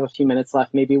we only have a few minutes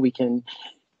left, maybe we can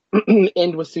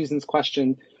end with Susan's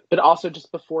question. But also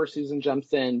just before Susan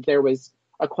jumps in, there was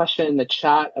a question in the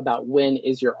chat about when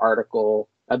is your article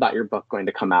about your book going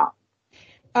to come out?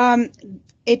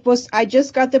 I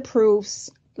just got the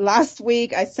proofs last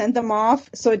week. I sent them off.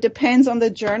 So it depends on the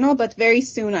journal, but very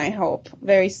soon, I hope.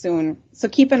 Very soon. So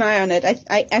keep an eye on it.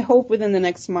 I hope within the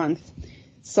next month.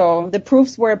 So the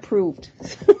proofs were approved.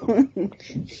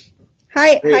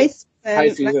 Hi, Susan. Hi,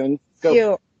 Susan. Nice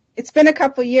you. It's been a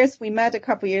couple years. We met a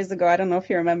couple years ago. I don't know if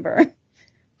you remember.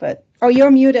 But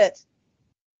you're muted.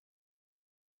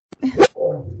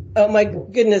 Oh my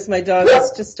goodness, my dog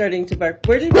is just starting to bark.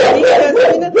 Where did we leave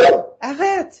Jasmina?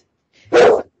 Arrête.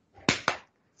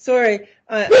 Sorry.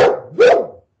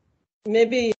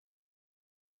 Maybe.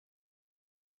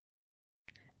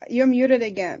 You're muted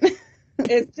again.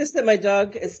 It's just that my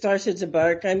dog has started to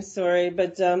bark. I'm sorry.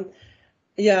 But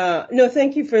no,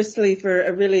 thank you firstly for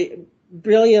a really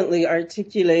brilliantly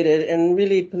articulated and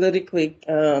really politically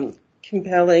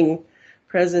compelling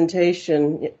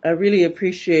presentation. I really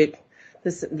appreciate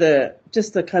the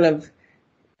kind of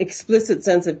explicit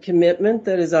sense of commitment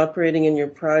that is operating in your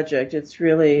project. It's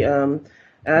really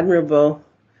admirable.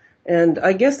 And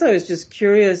I guess I was just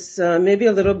curious, maybe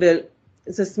a little bit,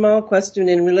 it's a small question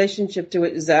in relationship to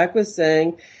what Zach was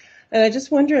saying. And I just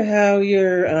wonder how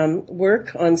your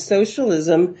work on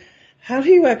socialism, how do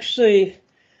you actually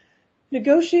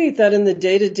negotiate that in the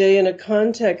day-to-day in a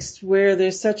context where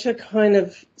there's such a kind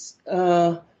of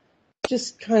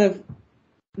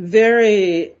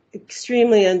very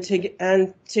extremely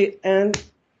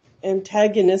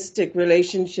antagonistic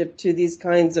relationship to these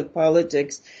kinds of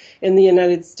politics in the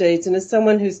United States. And as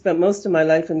someone who spent most of my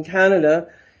life in Canada,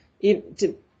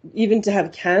 even to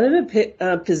have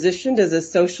Canada positioned as a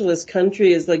socialist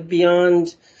country is like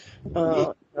beyond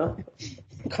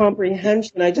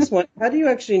comprehension. I just how do you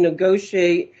actually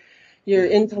negotiate your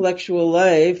intellectual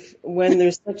life when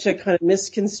there's such a kind of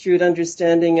misconstrued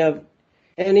understanding of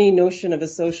any notion of a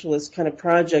socialist kind of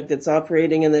project that's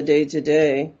operating in the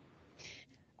day-to-day?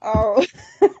 Oh,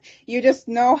 you just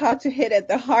know how to hit at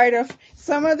the heart of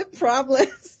some of the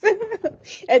problems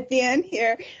at the end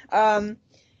here.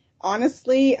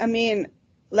 Honestly, I mean,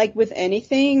 like with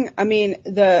anything, I mean,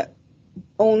 the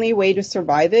only way to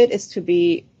survive it is to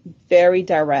be very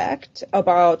direct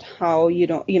about how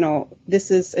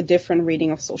this is a different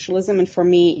reading of socialism. And for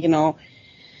me,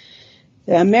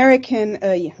 the American,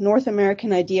 North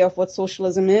American idea of what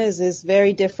socialism is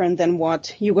very different than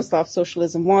what Yugoslav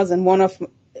socialism was. And one of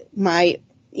my,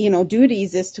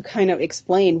 duties is to kind of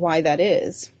explain why that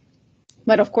is.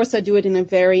 But of course, I do it in a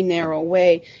very narrow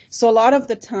way. So a lot of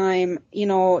the time,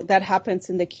 that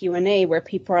happens in the Q&A where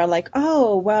people are like,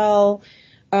 oh, well,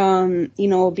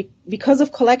 because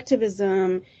of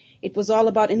collectivism, it was all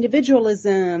about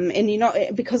individualism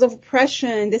and, because of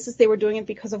oppression, they were doing it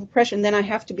because of oppression. Then I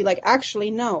have to be like, actually,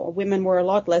 no, women were a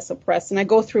lot less oppressed. And I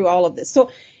go through all of this.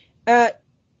 So,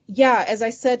 yeah, as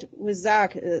I said with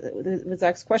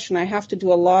Zach's question, I have to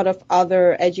do a lot of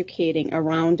other educating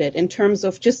around it in terms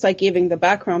of just like giving the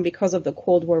background because of the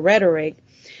Cold War rhetoric.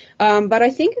 But I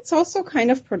think it's also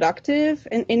kind of productive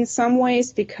in some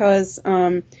ways because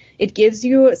it gives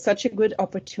you such a good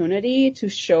opportunity to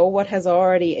show what has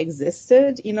already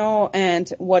existed, and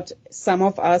what some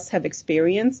of us have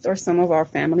experienced or some of our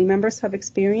family members have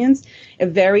experienced, a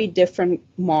very different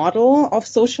model of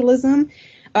socialism.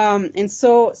 And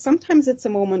so sometimes it's a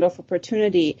moment of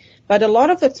opportunity, but a lot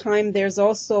of the time there's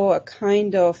also a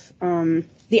kind of,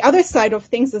 the other side of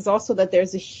things is also that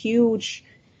there's a huge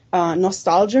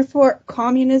nostalgia for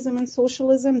communism and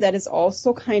socialism that is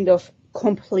also kind of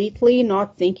completely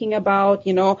not thinking about,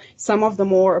 some of the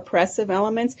more oppressive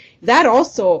elements. That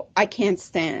also I can't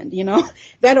stand,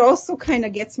 that also kind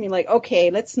of gets me like,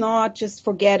 okay, let's not just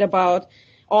forget about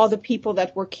all the people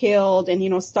that were killed and,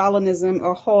 Stalinism,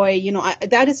 ahoy,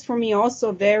 that is for me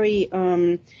also very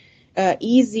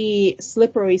easy,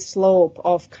 slippery slope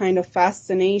of kind of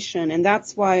fascination. And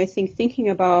that's why I think thinking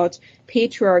about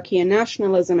patriarchy and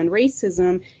nationalism and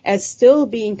racism as still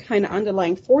being kind of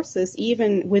underlying forces,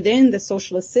 even within the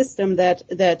socialist system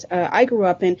that I grew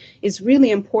up in, is really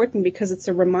important because it's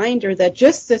a reminder that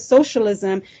just the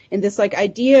socialism and this like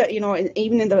idea,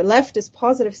 even in the leftist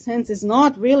positive sense, is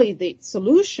not really the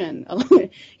solution.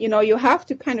 You have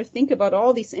to kind of think about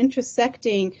all these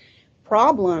intersecting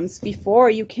problems before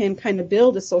you can kind of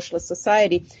build a socialist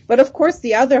society. But of course,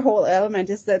 the other whole element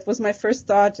is that was my first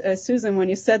thought, Susan, when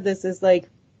you said this, is like,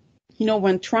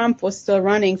 when Trump was still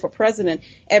running for president,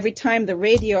 every time the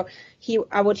radio,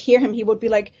 I would hear him, he would be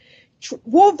like,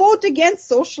 we'll vote against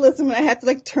socialism. And I had to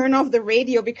like turn off the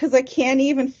radio because I can't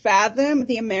even fathom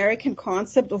the American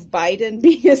concept of Biden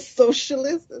being a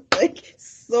socialist. It's like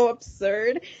so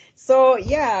absurd. So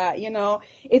yeah,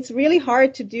 it's really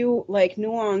hard to do like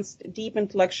nuanced, deep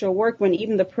intellectual work when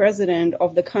even the president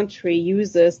of the country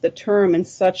uses the term in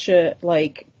such a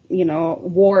like,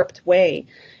 warped way.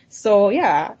 So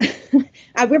yeah,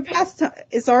 we're past,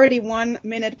 it's already 1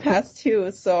 minute past 2,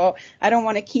 so I don't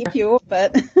want to keep you,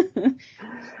 but.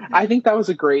 I think that was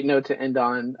a great note to end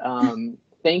on.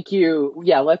 Thank you.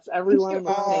 Yeah, let's everyone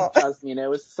thank Jasmina. It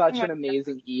was such an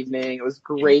amazing evening. It was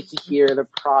great to hear the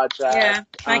project. Yeah,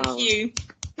 thank you.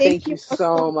 Thank you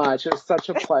so much. It was such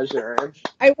a pleasure.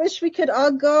 I wish we could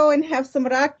all go and have some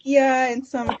rakia and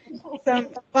some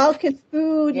Balkan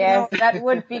food. Yes, that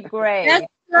would be great. Yes,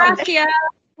 rakia.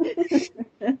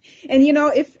 And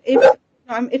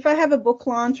if I have a book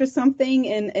launch or something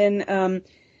in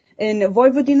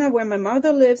Vojvodina, where my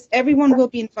mother lives, everyone will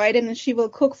be invited and she will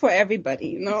cook for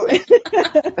everybody,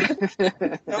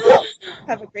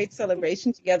 Have a great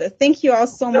celebration together. Thank you all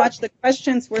so much. The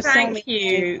questions were so many. Thank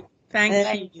you. Thank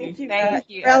you. Thank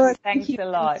you. Thanks a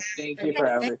lot. Thank you for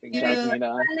everything,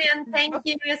 Jasmina. Thank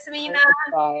you, Jasmina.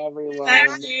 Bye, everyone.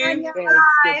 Thank you. Thanks.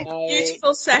 Good night.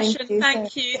 Beautiful session.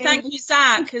 Thank you. Thank you,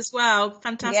 Zach, as well.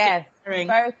 Fantastic. Yes,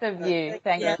 both of you.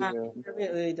 Thank you.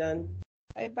 Really done.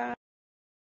 Bye-bye.